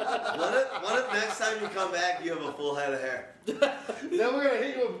if next time you come back, you have a full head of hair? Then we're going to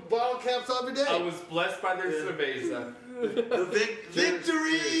hit you with bottle caps on your day. I was blessed by their cerveza. The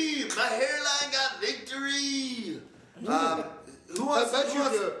victory! My hairline got victory! Who wants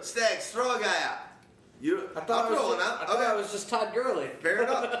Stagg, throw a guy out. I thought it was just Todd Gurley. Fair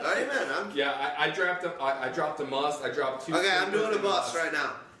enough. Amen. I dropped a must. I dropped two. Okay, I'm doing a bust right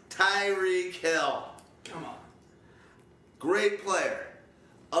now. Tyreek Hill. Come on. Great player.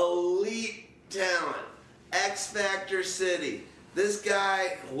 Elite talent. X Factor City. This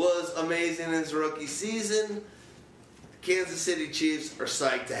guy was amazing in his rookie season. Kansas City Chiefs are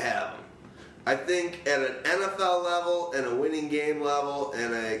psyched to have him. I think at an NFL level and a winning game level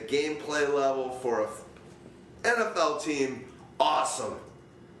and a gameplay level for a NFL team, awesome.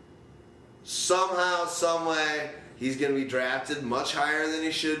 Somehow, someway, he's going to be drafted much higher than he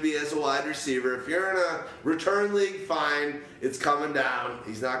should be as a wide receiver. If you're in a return league, fine. It's coming down.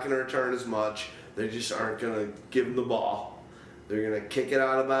 He's not going to return as much. They just aren't going to give him the ball. They're going to kick it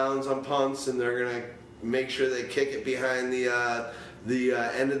out of bounds on punts, and they're going to make sure they kick it behind the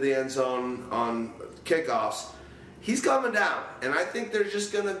end of the end zone on kickoffs. He's coming down, and I think there's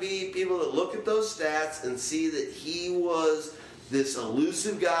just going to be people that look at those stats and see that he was this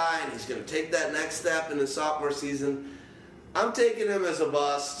elusive guy, and he's going to take that next step in his sophomore season. I'm taking him as a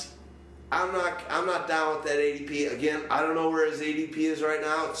bust. I'm not down with that ADP. Again, I don't know where his ADP is right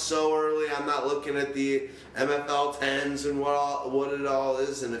now. It's so early. I'm not looking at the MFL 10s and what it all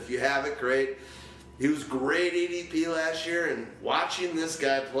is, and if you have it, great. He was great ADP last year, and watching this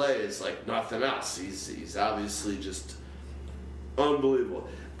guy play is like nothing else. He's obviously just unbelievable.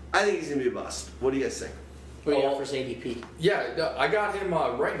 I think he's going to be a bust. What do you guys think? What do you got for his ADP? Yeah, I got him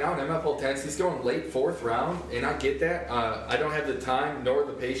right now in MFL 10s. He's going late 4th round, and I get that. I don't have the time nor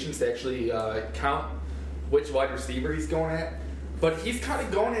the patience to actually count which wide receiver he's going at. But he's kind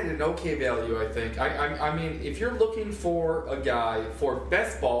of going at an okay value, I think. I mean, if you're looking for a guy for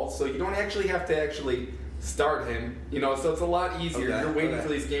best ball, so you don't actually have to actually start him, so it's a lot easier. Okay, you're waiting for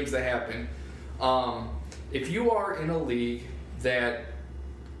these games to happen. If you are in a league that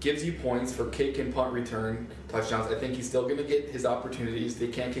gives you points for kick and punt return touchdowns, I think he's still going to get his opportunities. They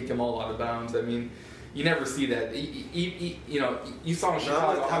can't kick him all out of bounds. I mean, you never see that. You saw in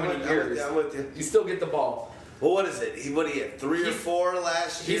Chicago how many years. I'm with you. You still get the ball. Well, what is it? He had 3 or 4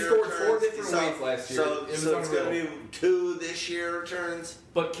 last year. He scored 4 different ways last year. So it's going to be 2 this year returns.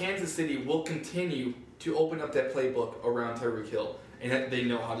 But Kansas City will continue to open up that playbook around Tyreek Hill, and they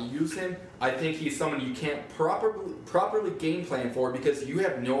know how to use him. I think he's someone you can't properly game plan for because you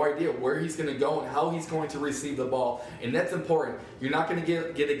have no idea where he's going to go and how he's going to receive the ball, and that's important. You're not going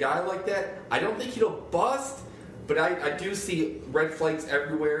to get a guy like that. I don't think he'll bust. But I do see red flags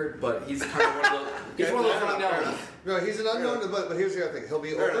everywhere, but he's kind of He's one of those unknowns. No, he's an unknown, but here's the other thing. He'll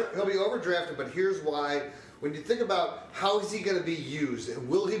be overdrafted, but here's why. When you think about how is he going to be used, and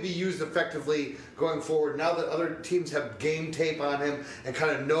will he be used effectively going forward now that other teams have game tape on him and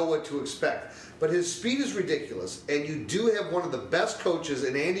kind of know what to expect. But his speed is ridiculous, and you do have one of the best coaches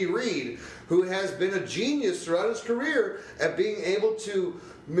in Andy Reid, who has been a genius throughout his career at being able to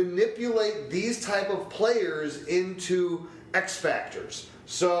manipulate these type of players into X factors.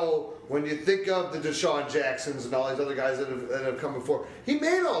 So when you think of the Deshaun Jacksons and all these other guys that have come before, he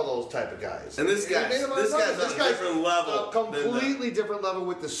made all those type of guys. And this guy's on a different level. A completely different level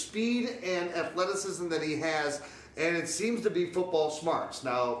with the speed and athleticism that he has, and it seems to be football smarts.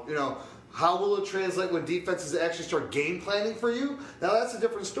 Now, how will it translate when defenses actually start game planning for you? Now that's a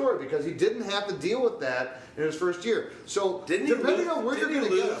different story because he didn't have to deal with that in his first year. So depending on where you're going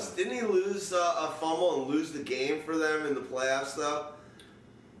to get him. Didn't he lose a fumble and lose the game for them in the playoffs though?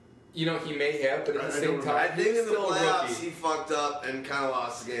 He may have, but at the same time, I think in the playoffs he fucked up and kind of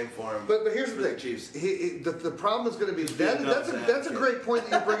lost the game for him. But here's the thing, Chiefs. The problem is going to be that's a great point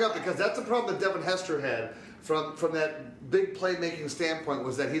that you bring up because that's a problem that Devin Hester had from that big playmaking standpoint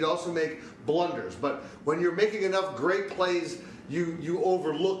was that he'd also make blunders. But when you're making enough great plays, you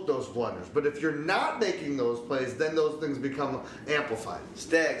overlook those blunders. But if you're not making those plays, then those things become amplified.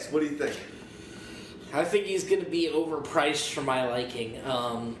 Staggs, what do you think? I think he's going to be overpriced for my liking.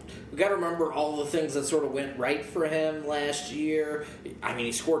 We got to remember all the things that sort of went right for him last year. I mean,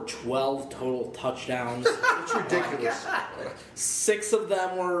 he scored 12 total touchdowns. It's ridiculous. 6 of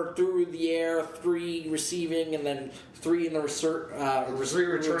them were through the air, 3 receiving, and then 3 in the 3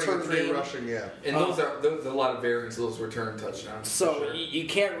 returning and 3 game. rushing. Yeah, and those are a lot of variance. Those return touchdowns. So sure. You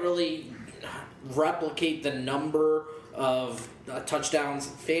can't really replicate the number of touchdowns.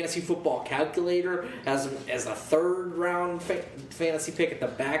 Fantasy Football Calculator as a third round fantasy pick at the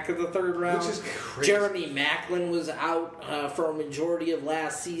back of the third round. Which is crazy. Jeremy Maclin was out for a majority of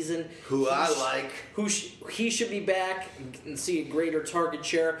last season. He should be back and see a greater target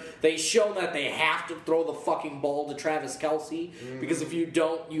share. They've shown that they have to throw the fucking ball to Travis Kelce because if you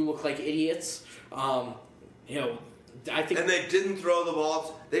don't, you look like idiots. I think, and they didn't throw the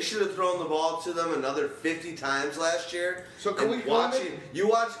ball. They should have thrown the ball to them another 50 times last year. So can we watch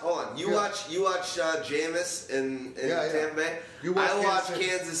Jameis in Tampa Bay. I watched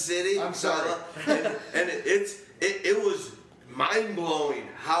Kansas City. I'm sorry. and it was mind blowing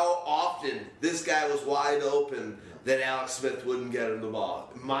how often this guy was wide open that Alex Smith wouldn't get him the ball.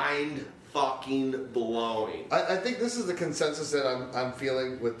 Mind fucking blowing. I think this is the consensus that I'm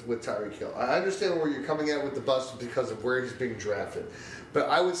feeling with Tyreek Hill. I understand where you're coming at with the bust because of where he's being drafted. But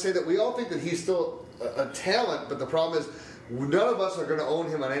I would say that we all think that he's still a talent, but the problem is none of us are going to own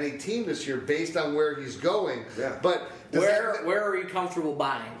him on any team this year based on where he's going. Yeah. But where are you comfortable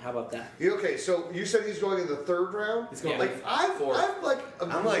buying? How about that? Okay, so you said he's going in the third round? He's going I'm like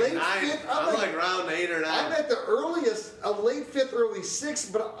round 8 or 9. I'm at the earliest, a late 5th, early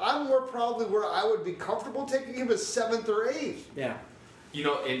 6th, but I'm more probably where I would be comfortable taking him as 7th or 8th. Yeah.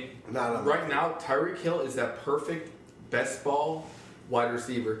 Right now, Tyreek Hill is that perfect best ball wide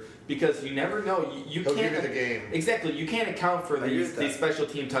receiver because you never know. You He'll can't give you the game. Exactly. You can't account for these special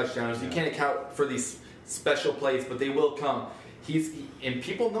team touchdowns. You can't account for these special plays, but they will come. And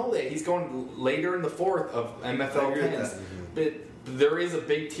people know that he's going later in the 4th of MFL pins. But there is a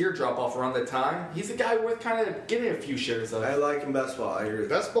big teardrop off around that time. He's a guy worth kind of getting a few shares of. I like him best ball. I agree.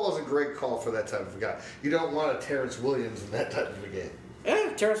 Best ball is a great call for that type of a guy. You don't want a Terrence Williams in that type of a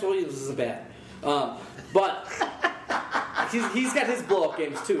game. Terrence Williams is a bad. But he's got his blow-up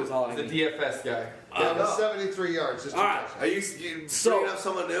games too, is all I mean. The DFS guy. Yeah, 73 yards. Just all right. Are you bringing up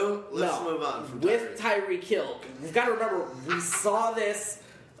someone new? Let's move on. With Tyreek Hill, we've got to remember, we saw this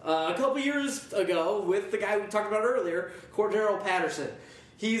a couple years ago with the guy we talked about earlier, Cordero Patterson.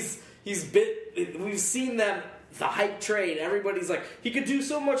 We've seen them, the hype train. Everybody's like, he could do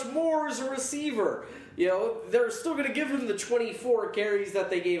so much more as a receiver. They're still going to give him the 24 carries that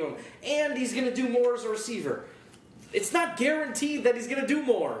they gave him, and he's going to do more as a receiver. It's not guaranteed that he's going to do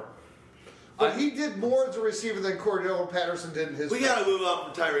more. But he did more as a receiver than Cordero Patterson did in his. We got to move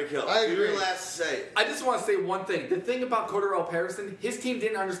on from Tyreek Hill. I agree. Your last say. I just want to say one thing. The thing about Cordero Patterson, his team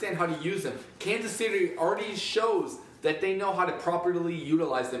didn't understand how to use him. Kansas City already shows that they know how to properly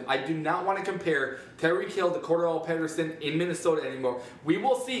utilize them. I do not want to compare Tyreek Hill to Cordero Patterson in Minnesota anymore. We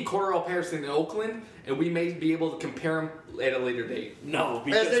will see Cordero Patterson in Oakland, and we may be able to compare him at a later date. No,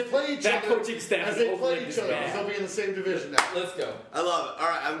 because as they play each other, coaching staff they'll be in the same division now. Let's go. I love it. All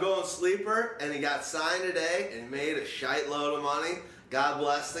right, I'm going sleeper, and he got signed today and made a shite load of money. God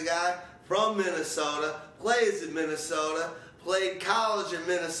bless the guy. From Minnesota, plays in Minnesota, played college at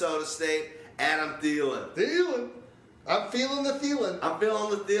Minnesota State. Adam Thielen. Thielen. I'm feeling the Thielen. I'm feeling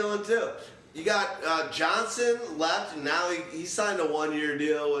the Thielen too. You got Johnson left, and now he signed a 1-year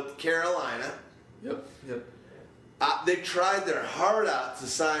deal with Carolina. Yep. They tried their heart out to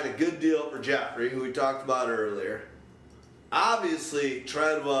sign a good deal for Jeffrey, who we talked about earlier. Obviously,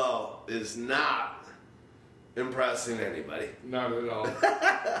 Treadwell is not impressing anybody. Not at all.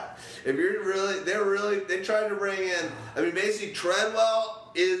 If you're they tried to bring in. I mean, basically,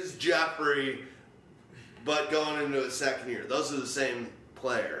 Treadwell is Jeffrey, but going into his second year. Those are the same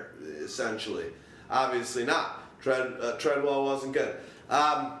player, essentially. Obviously not. Treadwell wasn't good.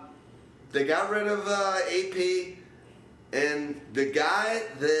 They got rid of AP, and the guy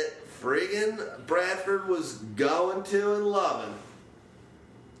that friggin' Bradford was going to and loving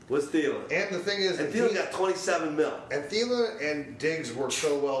was Thielen. And the thing is, and Thielen got $27 million. And Thielen and Diggs work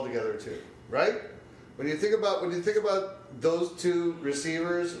so well together too, right? When you think about those two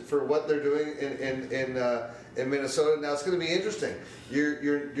receivers for what they're doing in Minnesota, now it's going to be interesting.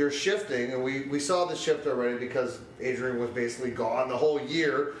 You're shifting, and we saw the shift already because Adrian was basically gone the whole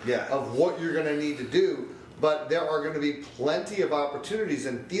year of what you're going to need to do. But there are going to be plenty of opportunities,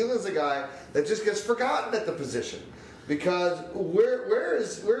 and Thielen's a guy that just gets forgotten at the position because where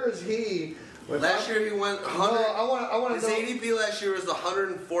is he? Last year he went 100. I want to his know. ADP last year was the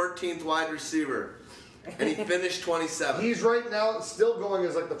 114th wide receiver, and he finished 27th. He's right now still going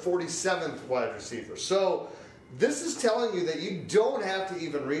as like the 47th wide receiver. So this is telling you that you don't have to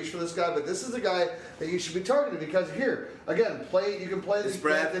even reach for this guy, but this is a guy that you should be targeting because here again, you can play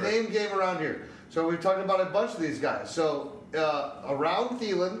the name game around here. So we've talked about a bunch of these guys. So around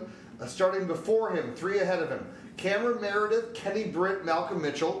Thielen, starting before him, 3 ahead of him, Cameron Meredith, Kenny Britt, Malcolm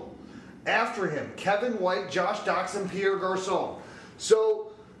Mitchell. After him, Kevin White, Josh Doxson, Pierre Garçon.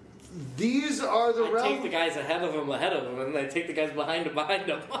 So these are the I take the guys ahead of him, and then I take the guys behind him.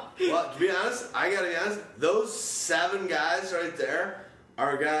 Well, to be honest, I gotta be honest. Those 7 guys right there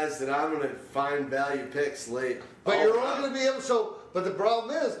are guys that I'm gonna find value picks late. But you're only gonna be able But the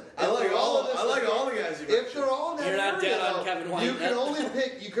problem is, I like all the guys. If they're all in that you're not area, dead on Kevin White. You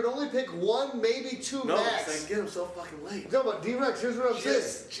can only pick 1, maybe 2 no, max. I get him so fucking late. No, but D-Rex, here's what I'm saying.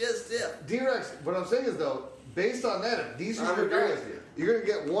 Just if. D-Rex, what I'm saying is though, based on that, if these are your guys, you're gonna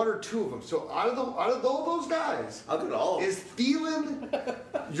get 1 or 2 of them. So out of all those guys, I'll get all of them. Is Thielen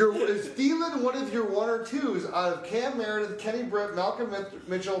one of your 1 or 2s out of Cam Meredith, Kenny Britt, Malcolm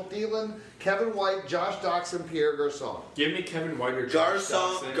Mitchell, Thielen, Kevin White, Josh Doxson, Pierre Garçon? Give me Kevin White or Josh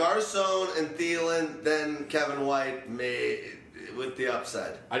Doxson. Garçon and Thielen, then Kevin White with the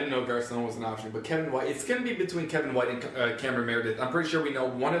upside. I didn't know Garçon was an option, but Kevin White, it's going to be between Kevin White and Cameron Meredith. I'm pretty sure we know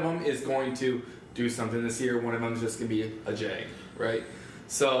one of them is going to do something this year. One of them is just going to be a Jag, right?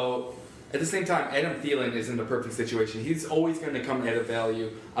 So at the same time, Adam Thielen is in the perfect situation. He's always going to come at a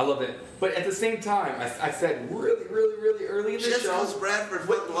value. I love it. But at the same time, I said really early in the show. Just because Bradford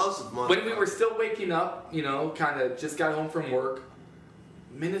loves money. When we were still waking up, kind of just got home from work,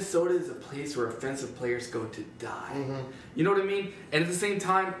 Minnesota is a place where offensive players go to die. Mm-hmm. You know what I mean? And at the same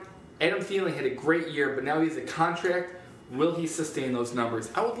time, Adam Thielen had a great year, but now he has a contract. Will he sustain those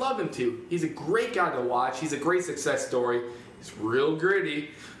numbers? I would love him to. He's a great guy to watch. He's a great success story. He's real gritty,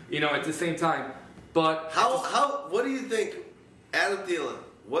 at the same time. But what do you think, Adam Thielen?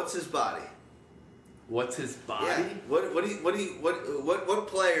 What's his body? What's his body? Yeah. What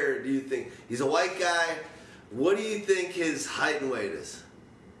player do you think? He's a white guy. What do you think his height and weight is?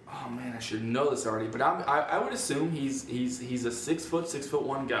 Oh man, I should know this already, but I would assume he's a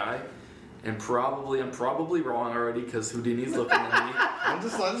 6'1" guy, and I'm probably wrong already because Houdini's looking at me. I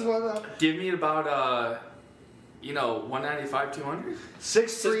just want to give me about 195, 200?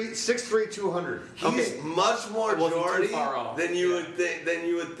 6'3", 200. He's much more Jordy than you would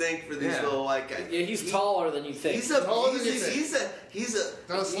think for these little white guys. Yeah, he's taller than you think. He's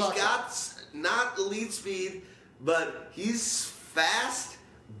got not elite speed, but he's fast,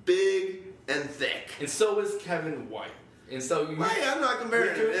 big, and thick. And so is Kevin White. And so I'm not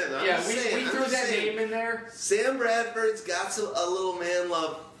comparing him to him. We threw that name in there. Sam Bradford's got a little man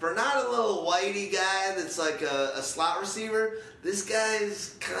love for not a little whitey guy that's like a slot receiver. This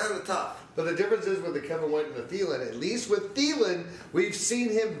guy's kind of tough. But the difference is with the Kevin White and the Thielen, at least with Thielen, we've seen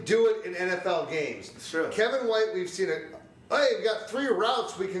him do it in NFL games. It's true. Kevin White, we've seen it. Hey, we've got 3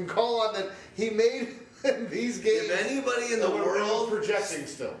 routes we can call on that he made in these games. If anybody in the world projecting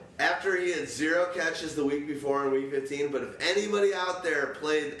still. After he had 0 catches the week before in week 15, but if anybody out there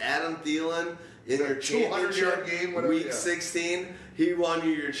played Adam Thielen in your championship game, week 16, he won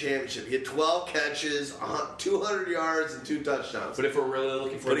you your championship. He had 12 catches, 200 yards, and 2 touchdowns. But if we're really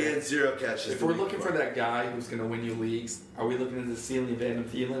looking for he had 0 catches. If we're looking for that guy who's going to win you leagues, are we looking at the ceiling of Adam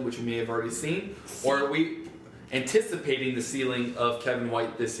Thielen, which we may have already seen, or are we anticipating the ceiling of Kevin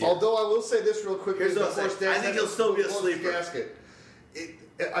White this year? Although I will say this real quick. Here's what I think he'll still be a sleeper.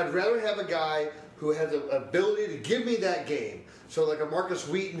 I'd rather have a guy who has the ability to give me that game. So like a Marcus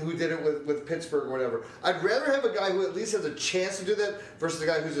Wheaton who did it with Pittsburgh or whatever. I'd rather have a guy who at least has a chance to do that versus a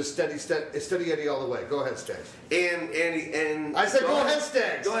guy who's a steady Eddie all the way. Go ahead, Staggs. And I said go ahead,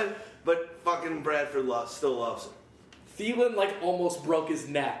 Staggs. Go ahead. But fucking Bradford still loves him. Thielen almost broke his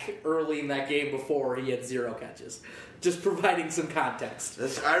neck early in that game before he had 0 catches. Just providing some context.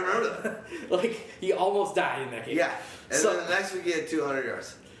 I remember that. He almost died in that game. Yeah. And then the next week he had 200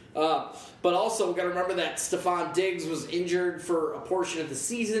 yards. But also, we've got to remember that Stephon Diggs was injured for a portion of the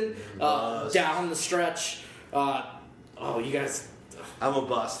season, down the stretch. You guys... I'm a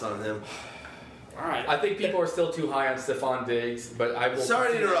bust on him. All right. I think people are still too high on Stephon Diggs, but I will...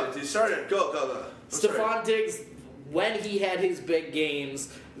 Sorry to interrupt you. Go. Stephon Diggs, when he had his big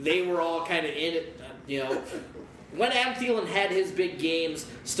games, they were all kind of in it, When Adam Thielen had his big games,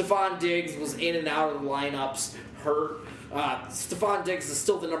 Stephon Diggs was in and out of the lineups, hurt. Stephon Diggs is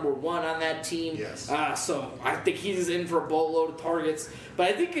still the number 1 on that team. Yes. So I think he's in for a boatload of targets. But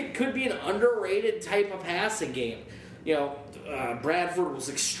I think it could be an underrated type of passing game. Bradford was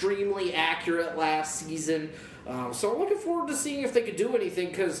extremely accurate last season. So I'm looking forward to seeing if they could do anything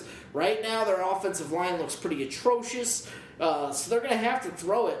because right now their offensive line looks pretty atrocious. So they're going to have to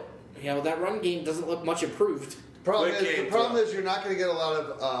throw it. That run game doesn't look much improved. The problem is you're not going to get a lot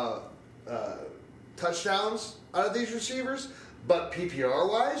of touchdowns out of these receivers, but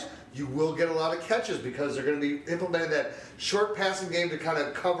PPR-wise, you will get a lot of catches because they're going to be implementing that short passing game to kind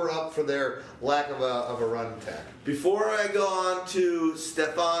of cover up for their lack of a run attack. Before I go on to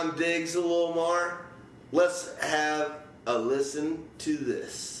Stephon Diggs a little more, let's have a listen to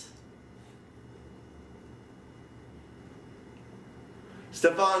this.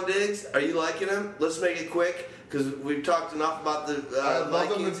 Stephon Diggs, are you liking him? Let's make it quick. Because we've talked enough about the I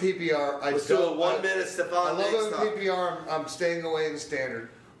love him in PPR. Let's do a 1 minute Stephon Diggs. I love him in PPR. I'm staying away in standard.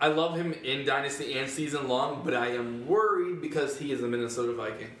 I love him in Dynasty and season long, but I am worried because he is a Minnesota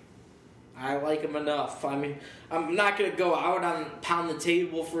Viking. I like him enough. I mean, I'm not going to go out on pound the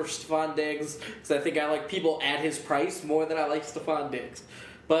table for Stephon Diggs because I think I like people at his price more than I like Stephon Diggs.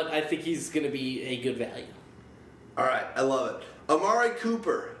 But I think he's going to be a good value. All right, I love it. Amari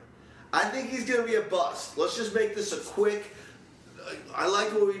Cooper. I think he's going to be a bust. Let's just make this a quick... I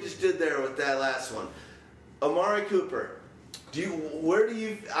like what we just did there with that last one. Amari Cooper.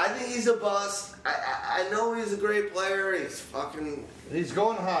 I think he's a bust. I know he's a great player. He's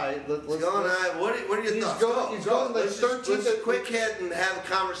going high. He's going high. What are your thoughts? He's going like 13th. Let's quick hit and have a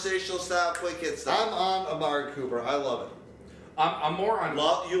conversational style, quick hit style. I'm on Amari Cooper. I love it. I'm more on...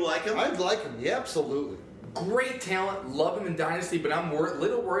 You like him? I'd like him. Yeah, absolutely. Great talent, love him in Dynasty, but I'm a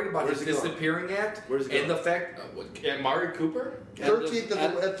little worried about his disappearing act and the fact Amari Cooper 13th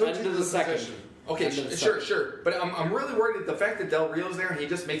of the second. Position. Okay, sure, but I'm really worried at the fact that Del Rio's there and he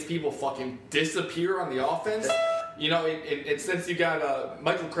just makes people fucking disappear on the offense. And since you got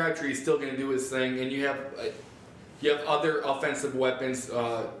Michael Crabtree is still going to do his thing, and you have other offensive weapons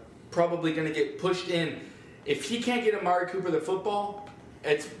probably going to get pushed in. If he can't get Amari Cooper the football,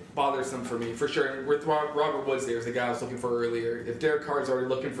 it's bothersome for me, for sure. With Robert Woods there is the guy I was looking for earlier. If Derek Carr's already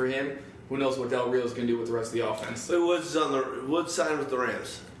looking for him, who knows what Del Rio's going to do with the rest of the offense. So Woods signed with the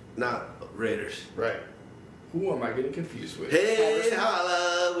Rams, not Raiders. Right. Who am I getting confused with? Hey,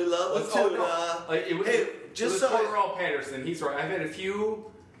 holla, we love the tuna. It was Cordarrelle Patterson. He's right. I've had a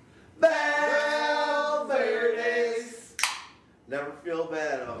few... Valverdes. Never feel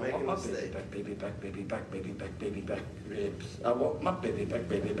bad about making a mistake. Baby back, ribs. I want my baby back,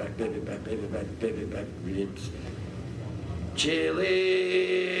 baby back ribs.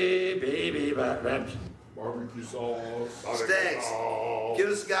 Chili, baby back ribs. Barbecue sauce. Staggs, give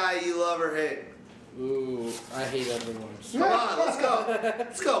us a guy you love or hate. Ooh, I hate everyone. Come on, let's go.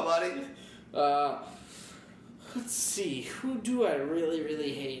 Let's go, buddy. Let's see. Who do I really,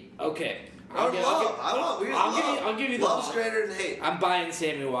 really hate? Okay. I'll give you the love straighter than hate. I'm buying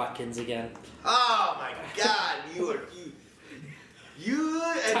Sammy Watkins again. Oh my God,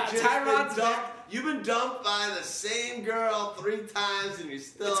 you've been dumped by the same girl 3 times and you're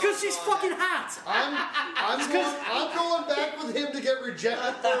still. It's because she's fucking hot. I'm going back with him to get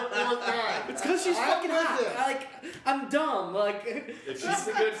rejected for a 4th time. It's because she's fucking hot. I'm dumb. If she's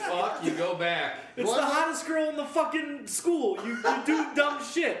a good fuck, you go back. It's the hottest girl in the fucking school. You do dumb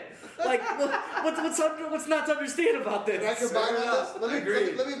shit. Like, what's not to understand about this? And I combine this.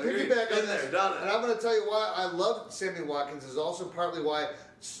 Let me piggyback on this. Done it. And I'm going to tell you why I love Sammy Watkins is also partly why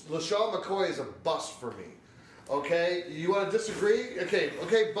LaShawn McCoy is a bust for me. Okay, you want to disagree?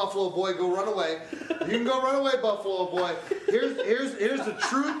 Okay, Buffalo boy, go run away. You can go run away, Buffalo boy. Here's the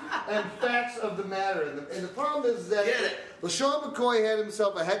truth and facts of the matter. And the problem is that LaShawn McCoy had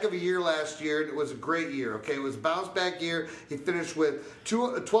himself a heck of a year last year, and it was a great year. Okay, it was a bounce back year. He finished with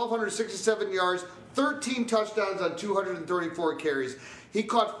 1,267 yards, 13 touchdowns on 234 carries. He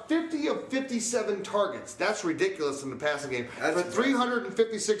caught 50 of 57 targets. That's ridiculous in the passing game. For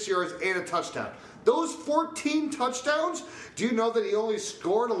 356 yards and a touchdown. Those 14 touchdowns, do you know that he only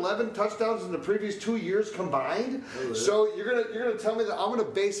scored 11 touchdowns in the previous 2 years combined? Oh, so you're gonna tell me that I'm gonna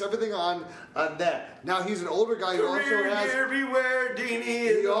base everything on that. Now he's an older guy who also has everywhere.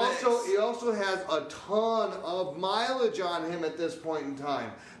 He also has a ton of mileage on him at this point in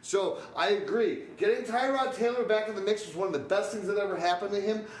time. So I agree. Getting Tyrod Taylor back in the mix was one of the best things that ever happened to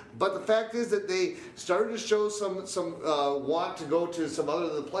him. But the fact is that they started to show some want to go to some other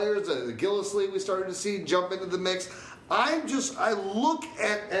of the players. Gillislee we started to see jump into the mix. I look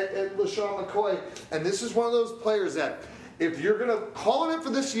at LaShawn McCoy, and this is one of those players that if you're going to call him in for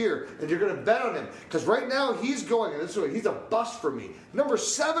this year and you're going to bet on him, because right now he's going, and he's a bust for me. Number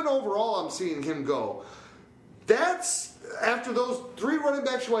 7 overall, I'm seeing him go. That's after those 3 running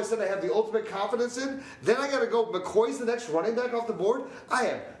backs who I said I have the ultimate confidence in. Then I got to go. McCoy's the next running back off the board. I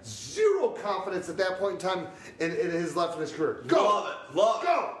have zero confidence at that point in time in his left in his career. Go, love it.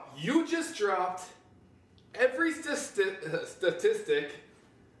 Go. You just dropped every statistic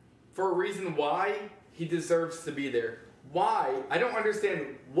for a reason why he deserves to be there. Why? I don't understand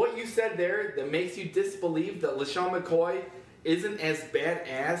what you said there that makes you disbelieve that LaShawn McCoy isn't as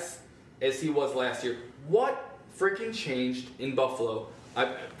badass as he was last year. What freaking changed in Buffalo?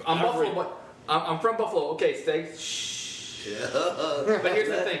 I'm from Buffalo. Okay, Stagg. But here's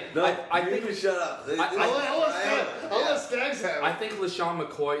the thing. I think you shut up. I'll let Staggs have it. I think LaShawn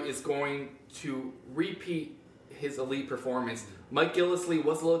McCoy is going to repeat his elite performance. Mike Gillislee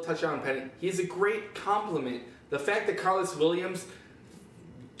was a little touchdown penny. He's a great compliment. The fact that Carlos Williams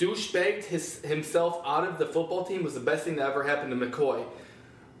douchebagged himself out of the football team was the best thing that ever happened to McCoy.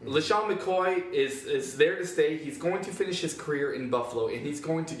 LaShawn McCoy is there to stay. He's going to finish his career in Buffalo, and he's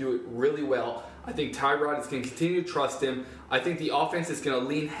going to do it really well. I think Tyrod is going to continue to trust him. I think the offense is going to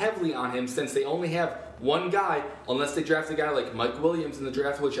lean heavily on him since they only have one guy, unless they draft a guy like Mike Williams in the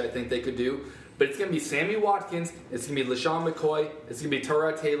draft, which I think they could do. But it's going to be Sammy Watkins, it's going to be LaShawn McCoy, it's going to be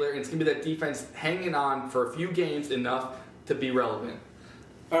Tyrod Taylor, and it's going to be that defense hanging on for a few games enough to be relevant.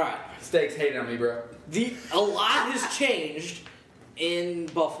 All right. Stagg's hating on me, bro. A lot has changed in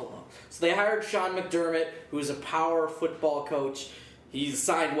Buffalo. So they hired Sean McDermott, who is a power football coach. He's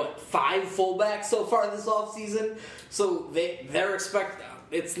signed, 5 fullbacks so far this offseason? So they're expecting...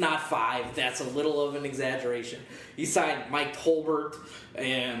 It's not 5. That's a little of an exaggeration. He signed Mike Tolbert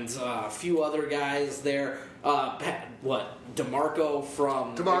and a few other guys there. DeMarco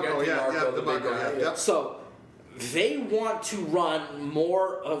from... DeMarco, yeah. So they want to run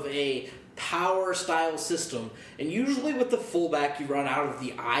more of a power-style system. And usually with the fullback, you run out of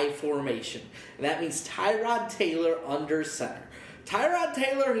the I formation. And that means Tyrod Taylor under center. Tyrod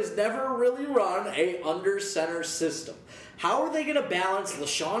Taylor has never really run a under center system. How are they going to balance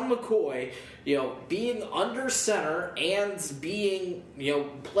LaShawn McCoy, being under center and being,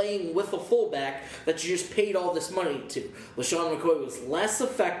 playing with a fullback that you just paid all this money to? LaShawn McCoy was less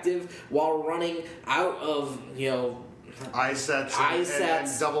effective while running out of, eye sets and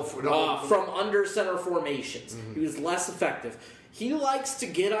double from under center formations. Mm-hmm. He was less effective. He likes to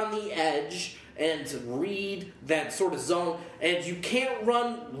get on the edge and read that sort of zone, and you can't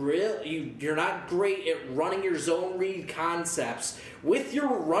run you're not great at running your zone read concepts with your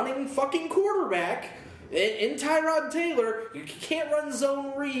running fucking quarterback in Tyrod Taylor. You can't run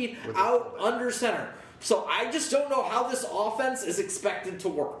zone read out under center. So I just don't know how this offense is expected to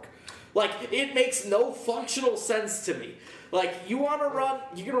work. It makes no functional sense to me. You're going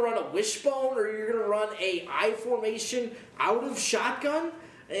to run a wishbone, or you're going to run a I formation out of shotgun?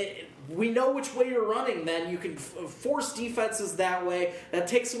 We know which way you're running, then. You can force defenses that way. That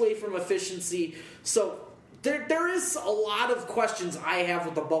takes away from efficiency. So there is a lot of questions I have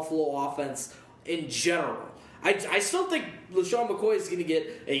with the Buffalo offense in general. I still think LaShawn McCoy is going to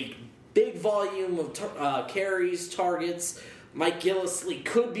get a big volume of carries, targets. Mike Gillislee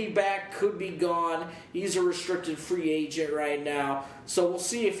could be back, could be gone. He's a restricted free agent right now. So we'll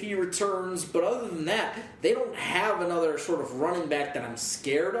see if he returns. But other than that, they don't have another sort of running back that I'm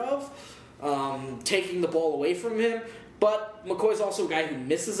scared of taking the ball away from him. But McCoy's also a guy who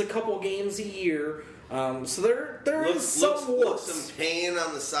misses a couple games a year. So there is some looks some pain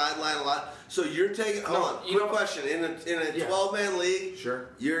on the sideline a lot. So you're taking. Hold on. Quick question. In a 12-man league, sure.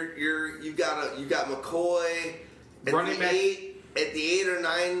 You got McCoy at running the back. 8 or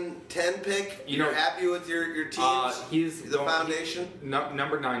 9, 10 pick. You're happy with your teams. He's the foundation.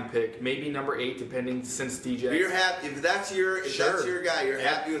 Number 9 pick, maybe number 8, depending since DJ. But you're happy if that's your guy. You're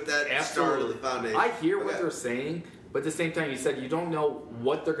happy with that start of the foundation. I hear what they're saying. But at the same time, you said you don't know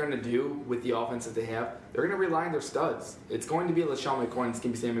what they're going to do with the offense that they have. They're going to rely on their studs. It's going to be LaShawn McCoy and it's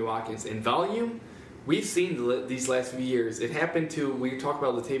going to be Sammy Watkins. In volume, we've seen these last few years. It happened to, we talked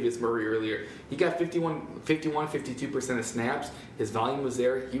about Latavius Murray earlier. He got 52% of snaps. His volume was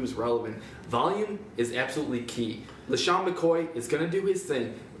there. He was relevant. Volume is absolutely key. LaShawn McCoy is going to do his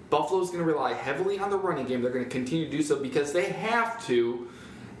thing. Buffalo's going to rely heavily on the running game. They're going to continue to do so because they have to,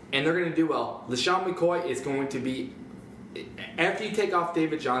 and they're going to do well. LaShawn McCoy is going to be, after you take off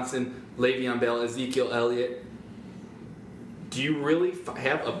David Johnson, Le'Veon Bell, Ezekiel Elliott, do you really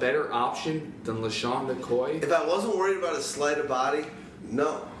have a better option than LaShawn McCoy? If I wasn't worried about his sleight of body,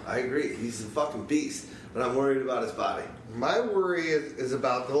 no, I agree. He's a fucking beast, but I'm worried about his body. My worry is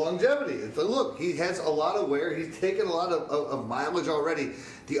about the longevity. It's like, look, he has a lot of wear. He's taken a lot of mileage already.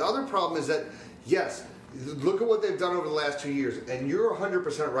 The other problem is that, yes, look at what they've done over the last 2 years, and you're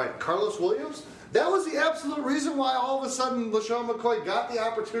 100% right. Carlos Williams, that was the absolute reason why all of a sudden LaShawn McCoy got the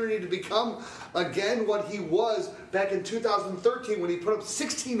opportunity to become, again, what he was back in 2013 when he put up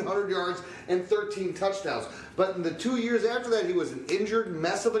 1,600 yards and 13 touchdowns. But in the 2 years after that, he was an injured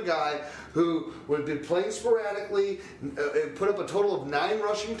mess of a guy who would be playing sporadically, put up a total of 9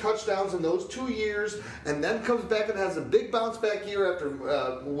 rushing touchdowns in those 2 years, and then comes back and has a big bounce back year after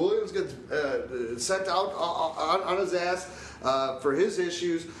Williams gets sent out on his ass for his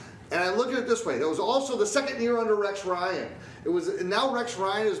issues. And I look at it this way: it was also the second year under Rex Ryan. It was now Rex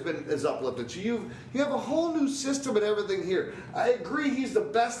Ryan is uplifted. So you have a whole new system and everything here. I agree, he's the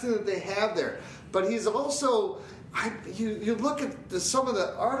best thing that they have there, but he's also. You look at some of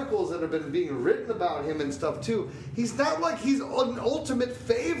the articles that have been being written about him and stuff too. He's not like he's an ultimate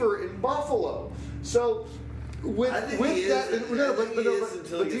favor in Buffalo. So. With that,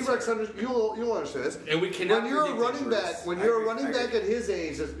 but D-Rex, you'll understand this. And we cannot. When you're a running back at his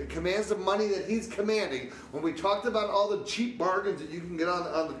age that commands the money that he's commanding, when we talked about all the cheap bargains that you can get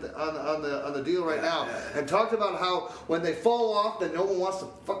on the deal right now, and talked about how when they fall off, that no one wants to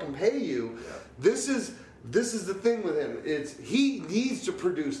fucking pay you. This is the thing with him. He needs to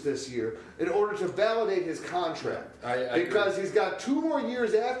produce this year in order to validate his contract. Because he's got 2 more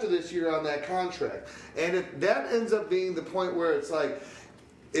years after this year on that contract. And if that ends up being the point where it's like,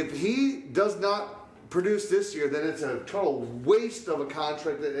 if he does not produce this year, then it's a total waste of a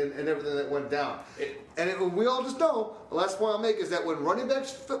contract and everything that went down. We all just know, the last point I'll make is that when running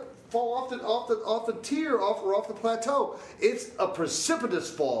backs fall off the tier, off the plateau, it's a precipitous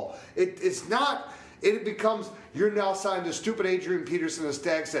fall. It's not... It becomes, you're now signed to stupid Adrian Peterson, as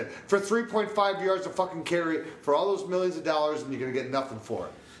Stagg said, for 3.5 yards a fucking carry for all those millions of dollars, and you're going to get nothing for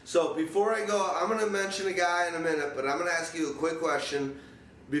it. So before I go, I'm going to mention a guy in a minute, but I'm going to ask you a quick question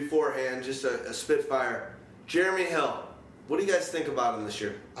beforehand, just a spitfire. Jeremy Hill, what do you guys think about him this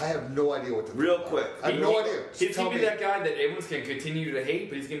year? I have no idea what to think. Real quick. I have no idea. He's going to be that guy that everyone's going to continue to hate,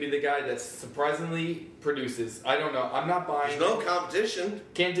 but he's going to be the guy that surprisingly produces. I don't know. I'm not buying There's no competition.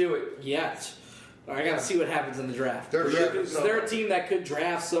 Can't do it yet. I got to see what happens in the draft. Is there a team that could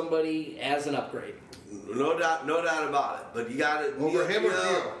draft somebody as an upgrade? No doubt about it. But you got it over him or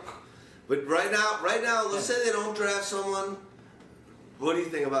Theo. But right now, let's say they don't draft someone. What do you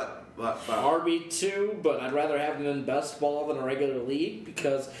think about RB2? But I'd rather have him in best ball than a regular league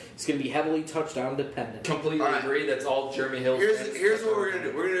because he's going to be heavily touchdown dependent. Completely agree. That's all Jeremy Hill. Here's what we're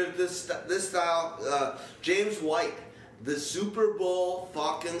gonna do. We're gonna do this style. James White, the Super Bowl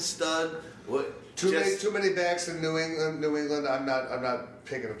fucking stud. What? Too many backs in New England. I'm not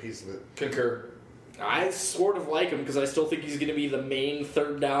picking a piece of it. Concur. I sort of like him because I still think he's going to be the main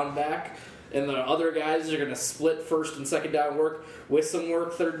third down back, and the other guys are going to split first and second down work with some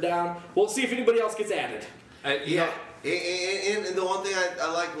work third down. We'll see if anybody else gets added. And the one thing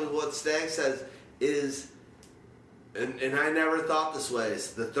I like with what Stagg says is, and I never thought this way,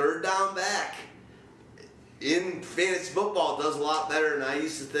 is the third down back in fantasy football does a lot better than I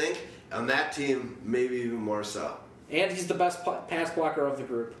used to think. On that team, maybe even more so. And he's the best pass blocker of the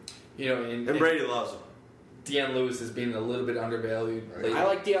group. And Brady loves him. Deion Lewis is being a little bit undervalued. Right. I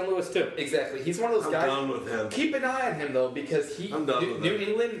like Deion Lewis too. Exactly. He's one of those guys. I'm done with him. Keep an eye on him though, because New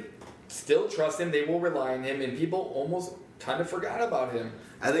England still trusts him. They will rely on him, and people almost kind of forgot about him.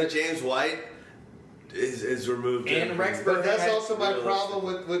 I think James White is removed. And Rex But that's Burkhead- also my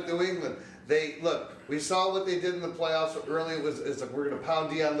problem with New England. We saw what they did in the playoffs early. It's like, we're going to pound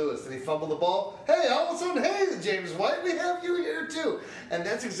Deion Lewis. And he fumbled the ball. Hey, all of a sudden, hey, James White, we have you here too. And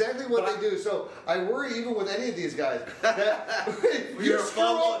that's exactly what they do. So I worry even with any of these guys that you screw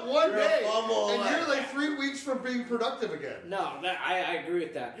up one day and you're like 3 weeks from being productive again. No, I agree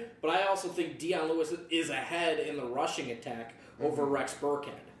with that. But I also think Deion Lewis is ahead in the rushing attack over Rex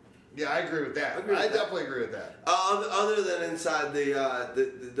Burkhead. Yeah, I agree with that. I definitely agree with that. Other than inside the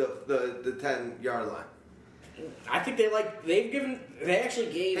 10-yard line. I think they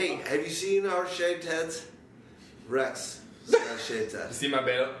actually gave. Hey, have you seen our shaved heads? Rex got shaved You head. see my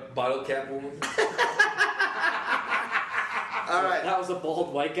bottle cap woman? All right. That was a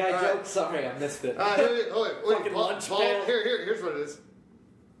bald white guy All joke. right. Sorry, I missed it. Wait, Fucking lunch pail. Here's what it is.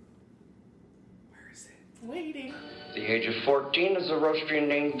 Where is it? Waiting. At the age of 14, as a roastrian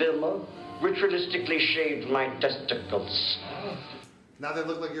named Vilma ritualistically shaved my testicles. Now they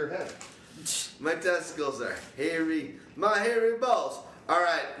look like your head. My testicles are hairy. My hairy balls. All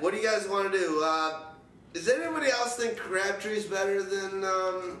right. What do you guys want to do? Does anybody else think Crabtree's better than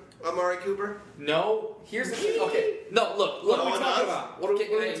Amari Cooper? No. Here's the thing. Okay. No, look. What No are we one talking does? about? What are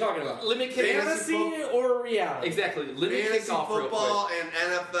we talking about? Let me kick Fantasy or reality? Exactly. Let me kick Fantasy off real football quick.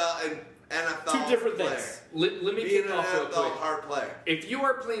 and NFL Two different player. things. Let me Being kick an off real NFL quick. hard player. If you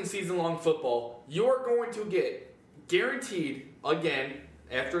are playing season-long football, you are going to get guaranteed again.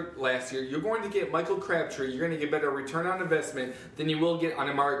 After last year, you're going to get Michael Crabtree. You're going to get better return on investment than you will get on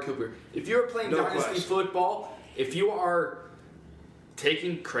Amari Cooper. If you're playing No dynasty question. football, if you are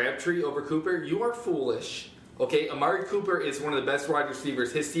taking Crabtree over Cooper, you are foolish. Okay, Amari Cooper is one of the best wide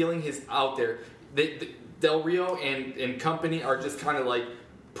receivers. His ceiling is out there. Del Rio and company are just kind of like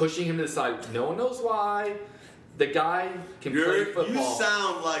pushing him to the side. No one knows why. The guy can play football. You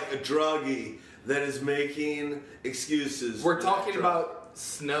sound like a druggie that is making excuses. We're for talking that drug. about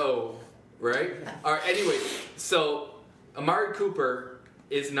snow, right? All right, anyway, so Amari Cooper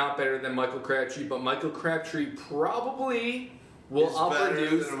is not better than Michael Crabtree, but Michael Crabtree probably will Is better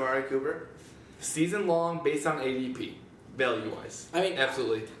outproduce than Amari Cooper. season long based on ADP, value-wise. I mean,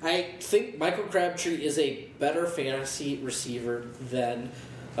 absolutely. I think Michael Crabtree is a better fantasy receiver than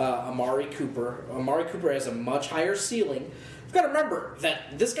Amari Cooper. Amari Cooper has a much higher ceiling. You've got to remember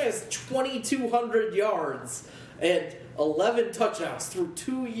that this guy has 2,200 yards and 11 touchdowns through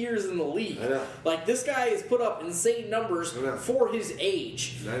 2 years in the league. I know. Like, this guy has put up insane numbers I know. for his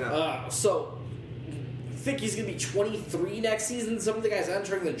age. I know. So, I think he's going to be 23 next season. Some of the guys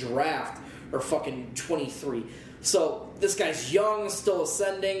entering the draft are fucking 23. So, this guy's young, still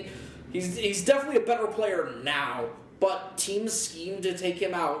ascending. He's definitely a better player now, but teams scheme to take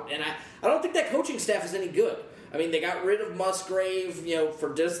him out, and I don't think that coaching staff is any good. I mean, they got rid of Musgrave,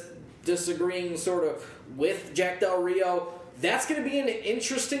 for disagreeing sort of with Jack Del Rio. That's going to be an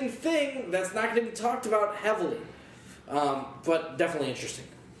interesting thing that's not going to be talked about heavily, but definitely interesting.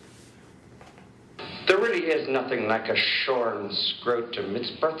 There really is nothing like a shorn scrotum.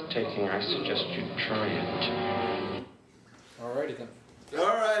 It's breathtaking. I suggest you try it. Alrighty then.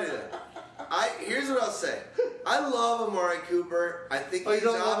 Alrighty then. Here's what I'll say. I love Amari Cooper. I think Oh, he's you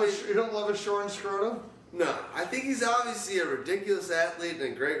don't obviously love a short scrotum? No, I think he's obviously a ridiculous athlete and a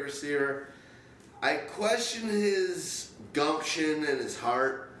great receiver. I question his gumption and his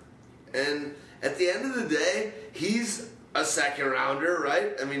heart. And at the end of the day, he's a second rounder,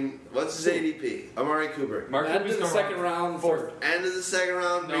 right? I mean, what's his ADP? Amari Cooper. Mark End Cooper's of the going second round, fourth. End of the second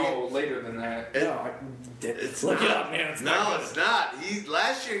round. No, later than that. It's Look not. it up, man. It's No, not good. it's not.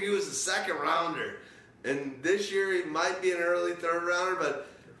 Last year he was a second rounder, and this year he might be an early third rounder. But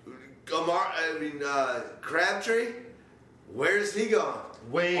Crabtree, where's he going?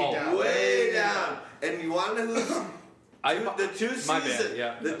 Way down. Way down. And you want to know who's the two My seasons? bad,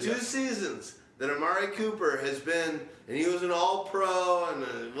 yeah. The two seasons that Amari Cooper has been, and he was an All-Pro and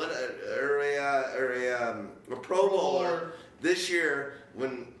a Pro Bowler this year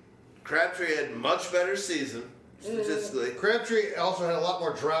when Crabtree had much better season statistically. Crabtree also had a lot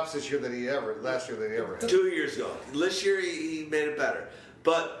more drops last year than he ever had. 2 years ago. This year he made it better.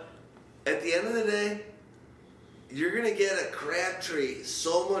 But at the end of the day, you're going to get a Crabtree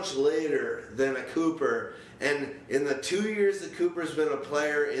so much later than a Cooper. And in the 2 years that Cooper's been a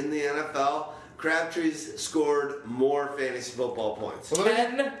player in the NFL, Crabtree's scored more fantasy football points.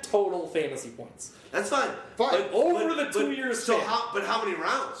 10 total fantasy points. That's fine. Fine. Over the 2 years So span. how many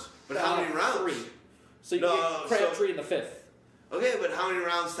rounds? But how many rounds? 3. So you No, get Crabtree in the 5th. Okay, but how many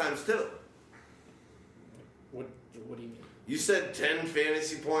rounds times 2? What do you mean? You said 10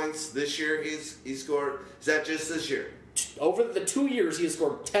 fantasy points this year he scored. Is that just this year? over the 2 years, he has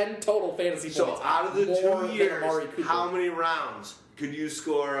scored 10 total fantasy points. So out of the more 2 than years, Amari Cooper. how many rounds could you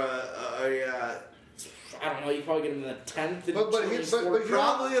score I don't know. You probably get him in the 10th. But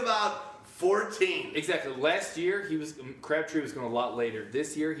probably about 14. Exactly. Last year, Crabtree was going a lot later.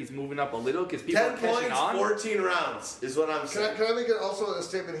 This year, he's moving up a little because people 10 are catching points, on. 14 rounds is what I'm saying. Can I make it also a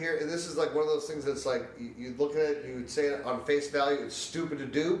statement here? And this is like one of those things that's like, you look at it, you would say it on face value, it's stupid to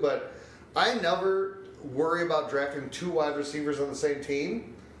do, but I never worry about drafting 2 wide receivers on the same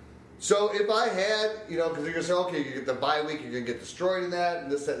team. So if I had, because you're going to say, okay, you get the bye week, you're going to get destroyed in that,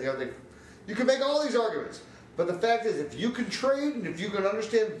 and this, that, and the other thing. You can make all these arguments. But the fact is, if you can trade and if you can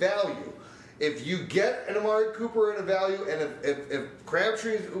understand value, if you get an Amari Cooper in a value, and if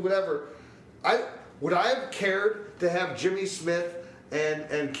Crabtree, whatever, would I have cared to have Jimmy Smith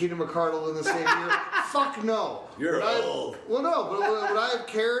and Keenan McCardle in the same year? Fuck no. You're old. Well, no, but would I have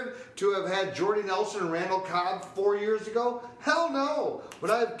cared to have had Jordy Nelson and Randall Cobb 4 years ago? Hell no.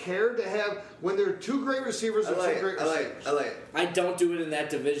 Would I have cared to have, when there are 2 great receivers and 2 great receivers? I like it. I don't do it in that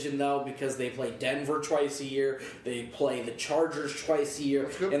division, though, because they play Denver twice a year, they play the Chargers twice a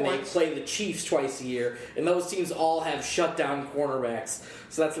year, and they play the Chiefs twice a year, and those teams all have shutdown cornerbacks.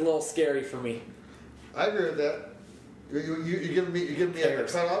 So that's a little scary for me. I agree with that. You giving me a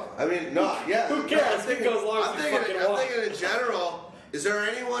cutoff? I mean, no, yeah. Who cares? No, It goes long as you fucking want. I'm thinking in general, is there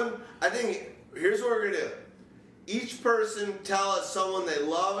anyone, here's what we're going to do. Each person tell us someone they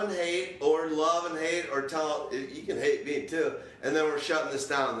love and hate, or tell, you can hate me too, and then we're shutting this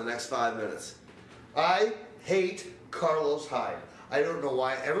down in the next 5 minutes. I hate Carlos Hyde. I don't know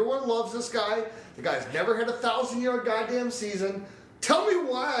why everyone loves this guy. The guy's never had a 1,000-yard goddamn season. Tell me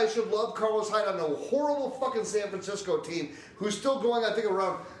why I should love Carlos Hyde on a horrible fucking San Francisco team who's still going, I think,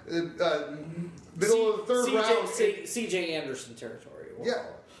 around middle of the third round. C.J. Anderson territory. Yeah.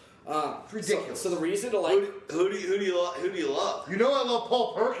 Ridiculous. So the reason to like Who do you love? You know I love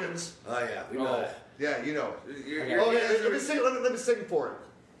Paul Perkins. Oh yeah, we know. Yeah, you know. You're Okay, let me sing for it.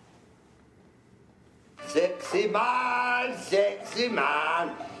 Sexy man,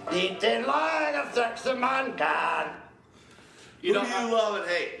 eating like a sexy man can. Who do you love and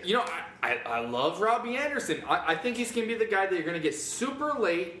hate? I love Robbie Anderson. I think he's going to be the guy that you're going to get super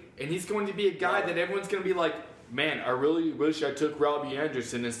late, and he's going to be a guy that everyone's going to be like, man, I really wish I took Robbie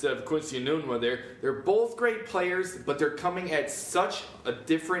Anderson instead of Quincy Enunwa there. They're both great players, but they're coming at such a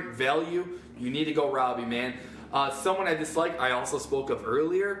different value. You need to go Robbie, man. Someone I dislike, I also spoke of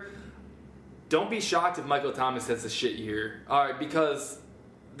earlier. Don't be shocked if Michael Thomas has a shit year. Because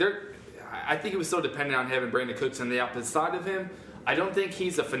I think he was so dependent on having Brandon Cooks on the opposite side of him. I don't think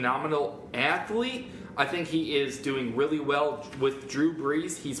he's a phenomenal athlete. I think he is doing really well with Drew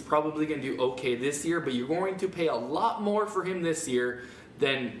Brees. He's probably going to do okay this year, but you're going to pay a lot more for him this year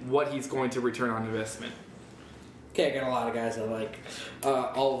than what he's going to return on investment. Okay, I got a lot of guys I like.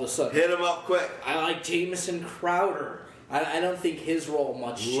 All of a sudden, hit him up quick. I like Jamison Crowder. I don't think his role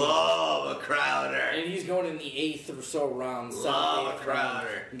much. Love a Crowder, and he's going in the 8th or so round. Love a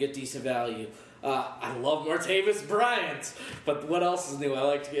Crowder and get decent value. I love Martavis Bryant, but what else is new? I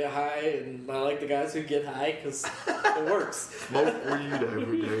like to get high, and I like the guys who get high because it works. Smoke weed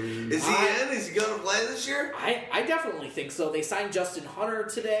every day. Is he in? Is he going to play this year? I definitely think so. They signed Justin Hunter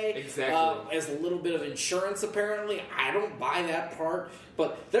today. Exactly. As a little bit of insurance, apparently. I don't buy that part,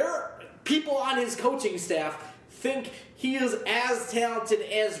 but there are people on his coaching staff think he is as talented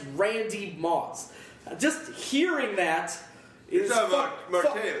as Randy Moss. Just hearing that is You're talking about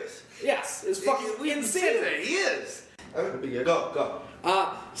Martavis. Yes, it's fucking insanity. He is. Go.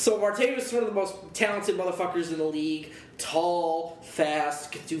 So Martavis is one of the most talented motherfuckers in the league. Tall,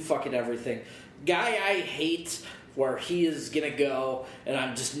 fast, can do fucking everything. Guy I hate where he is gonna go, and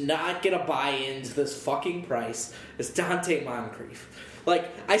I'm just not gonna buy into this fucking price, is Dante Moncrief.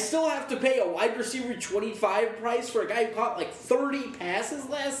 Like, I still have to pay a wide receiver 25 price for a guy who caught like 30 passes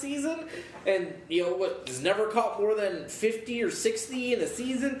last season, and has never caught more than 50 or 60 in a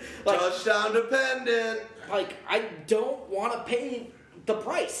season. Like, touchdown dependent. Like, I don't want to pay the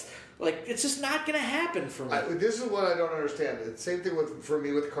price. Like, it's just not going to happen for me. This is what I don't understand. It's the same thing for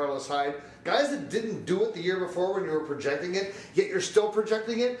me with Carlos Hyde. Guys that didn't do it the year before when you were projecting it, yet you're still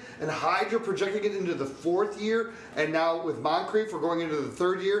projecting it. And Hyde, you're projecting it into the 4th year. And now with Moncrief, we're going into the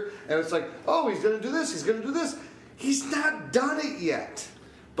 3rd year. And it's like, oh, he's going to do this, he's going to do this. He's not done it yet.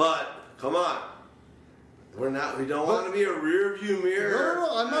 But, come on. We don't want to be a rear view mirror.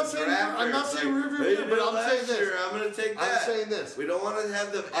 No, I'm not saying rear view mirror, but I'm saying this. I'm going to take that. I'm saying this. We don't want to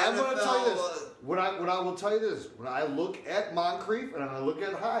have the I'm NFL. going to tell you this. What I will tell you this. When I look at Moncrief and I look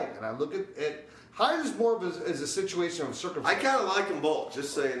at Hyde and I look at Hyde is more of a situation of circumstance. I kind of like them both,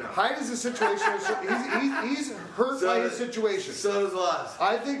 just so you know. Hyde is a situation of he's hurt by his situation. So does Waz.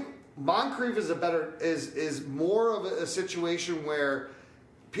 I think Moncrief is more of a situation where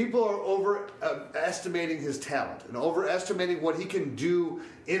people are overestimating his talent and overestimating what he can do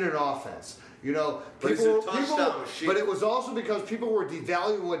in an offense. You know, But it was also because people were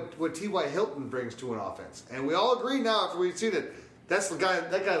devaluing what T.Y. Hilton brings to an offense, and we all agree now after we've seen it. That's the guy.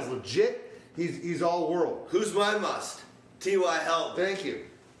 That guy's legit. He's all world. Who's my must? T.Y. Hilton. Thank you.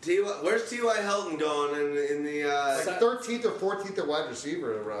 Where's T.Y. Hilton going in the? Like 13th or 14th at wide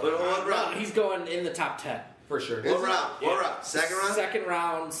receiver around. But what round? He's going in the top 10. For sure. What round? Yeah. What round? Second round? Second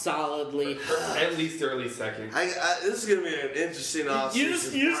round, solidly. At least early second. This is going to be an interesting offseason. You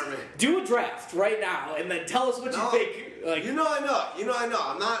just do a draft right now and then tell us what you think. Like, I know.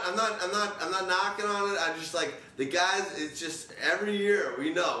 I'm not knocking on it. I'm just like the guys. It's just every year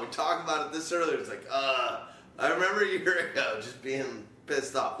we talk about it this earlier. It's like I remember a year ago just being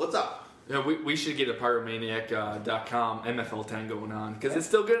pissed off. What's up? Yeah, we should get a pyromaniac.com MFL 10 going on because it's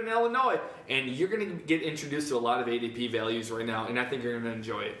still good in Illinois, and you're going to get introduced to a lot of ADP values right now, and I think you're going to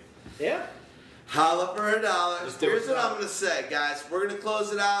enjoy it. Yeah. Holla for $1. Here's what I'm going to say, guys. We're going to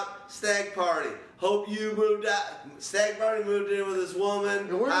close it out. Stagg Party. Hope you moved out. Stagg Party moved in with this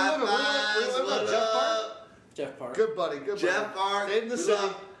woman. Where High fives. What up? Jeff Park. Good buddy. Jeff Park. Stayed in the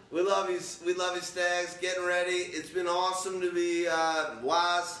city. We love you, Stags. Getting ready. It's been awesome to be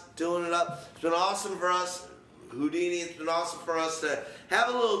Waz doing it up. It's been awesome for us, Houdini. It's been awesome for us to have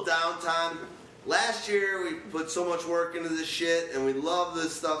a little downtime. Last year we put so much work into this shit, and we love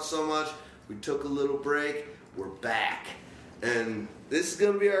this stuff so much. We took a little break. We're back, and this is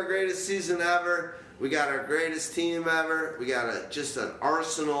gonna be our greatest season ever. We got our greatest team ever. We got just an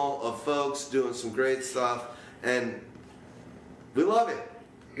arsenal of folks doing some great stuff, and we love it.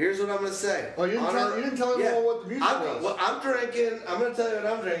 Here's what I'm going to say. Oh, you didn't tell everyone what the music was. Well, I'm going to tell you what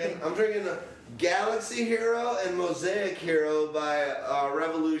I'm drinking. I'm drinking a Galaxy Hero and Mosaic Hero by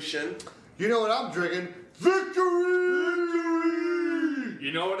Revolution. You know what I'm drinking? Victory!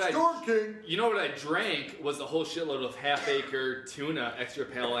 You know what Storm King. You know what I drank was a whole shitload of half-acre tuna extra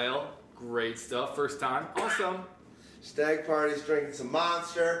pale ale. Great stuff. First time. Awesome. Stagg Party's drinking some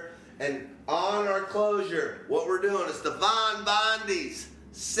Monster. And on our closure, what we're doing is the Von Bondi's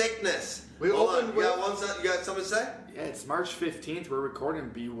Sickness. You got something to say? Yeah, it's March 15th. We're recording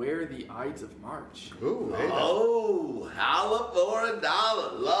Beware the Ides of March. Ooh, hey. Oh, holla for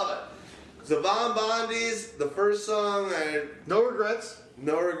 $1. Love it. The Von Bondi's, the first song, No Regrets.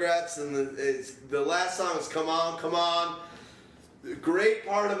 No Regrets, and the last song is Come On, Come On. The great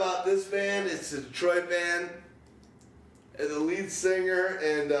part about this band, it's a Detroit band. And the lead singer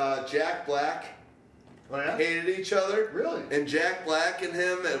and Jack Black hated each other. Really? And Jack Black and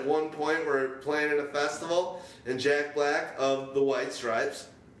him at one point were playing at a festival, and Jack Black of the White Stripes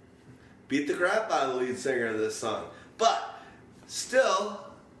beat the crap out of the lead singer of this song. But still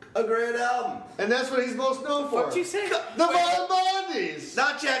a great album. And that's what he's most known for. What'd you say? The Von Bondi's.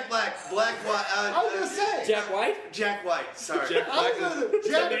 Not Jack Black. Black White. I was going to say. Jack White? Jack White. Sorry. Jack Black.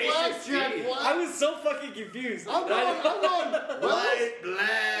 Jack Black. I was so fucking confused. I'm going. White,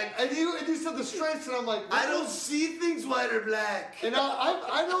 black. And you said the strengths, and I'm like, I don't see things white or black. And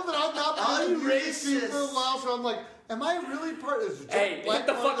I know that I'm not Are playing you music scene racist? for a while, so I'm like, am I really part of this? Hey, hit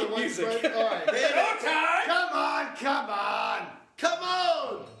the fucking music. All right. Hey, Come on. come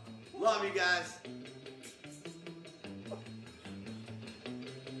on. Love you guys.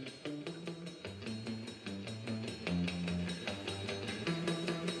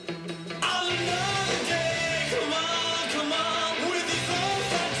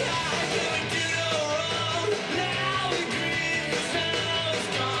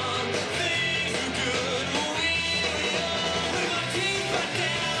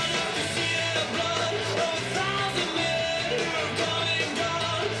 Blood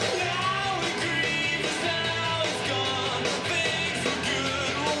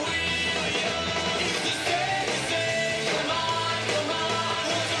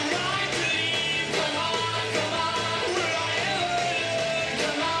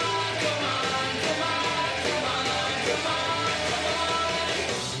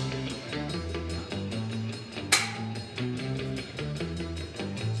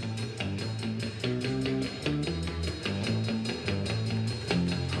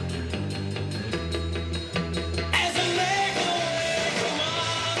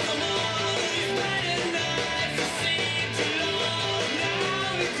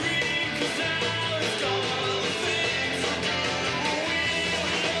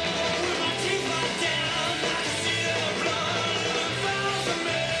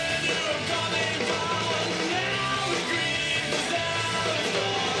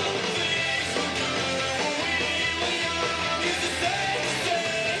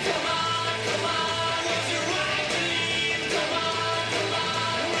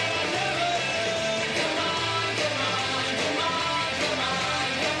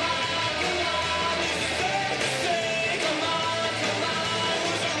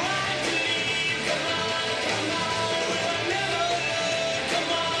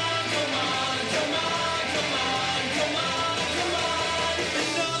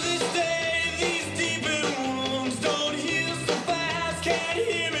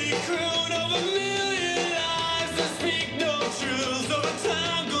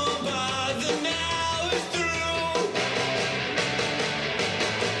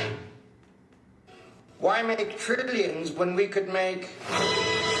Why make trillions when we could make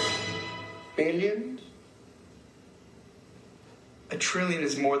billions? A trillion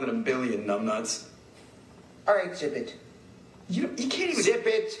is more than a billion, numbnuts. All right, zip it. You can't even... Zip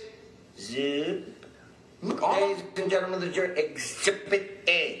it. Zip. Look, all... Ladies and gentlemen of the jury, Exhibit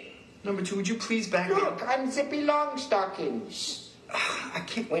A. Number 2, would you please back me Look, up? I'm Zippy Longstockings. I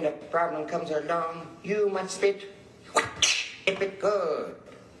can't... When a problem comes along, you must spit. If it good.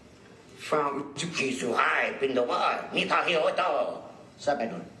 Fine, would you... He's too high, in the wall. Nita hioto.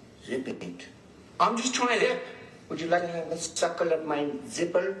 Sabanon. Zip it. I'm just trying to... Zip. Would you like to have a suckle of my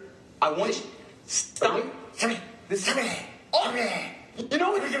zipper? I want you... Stop. This is... You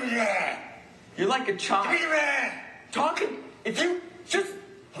know what? You're like a child. Talking. If you just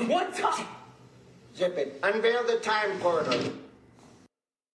one time... Zip it. Unveil the time portal.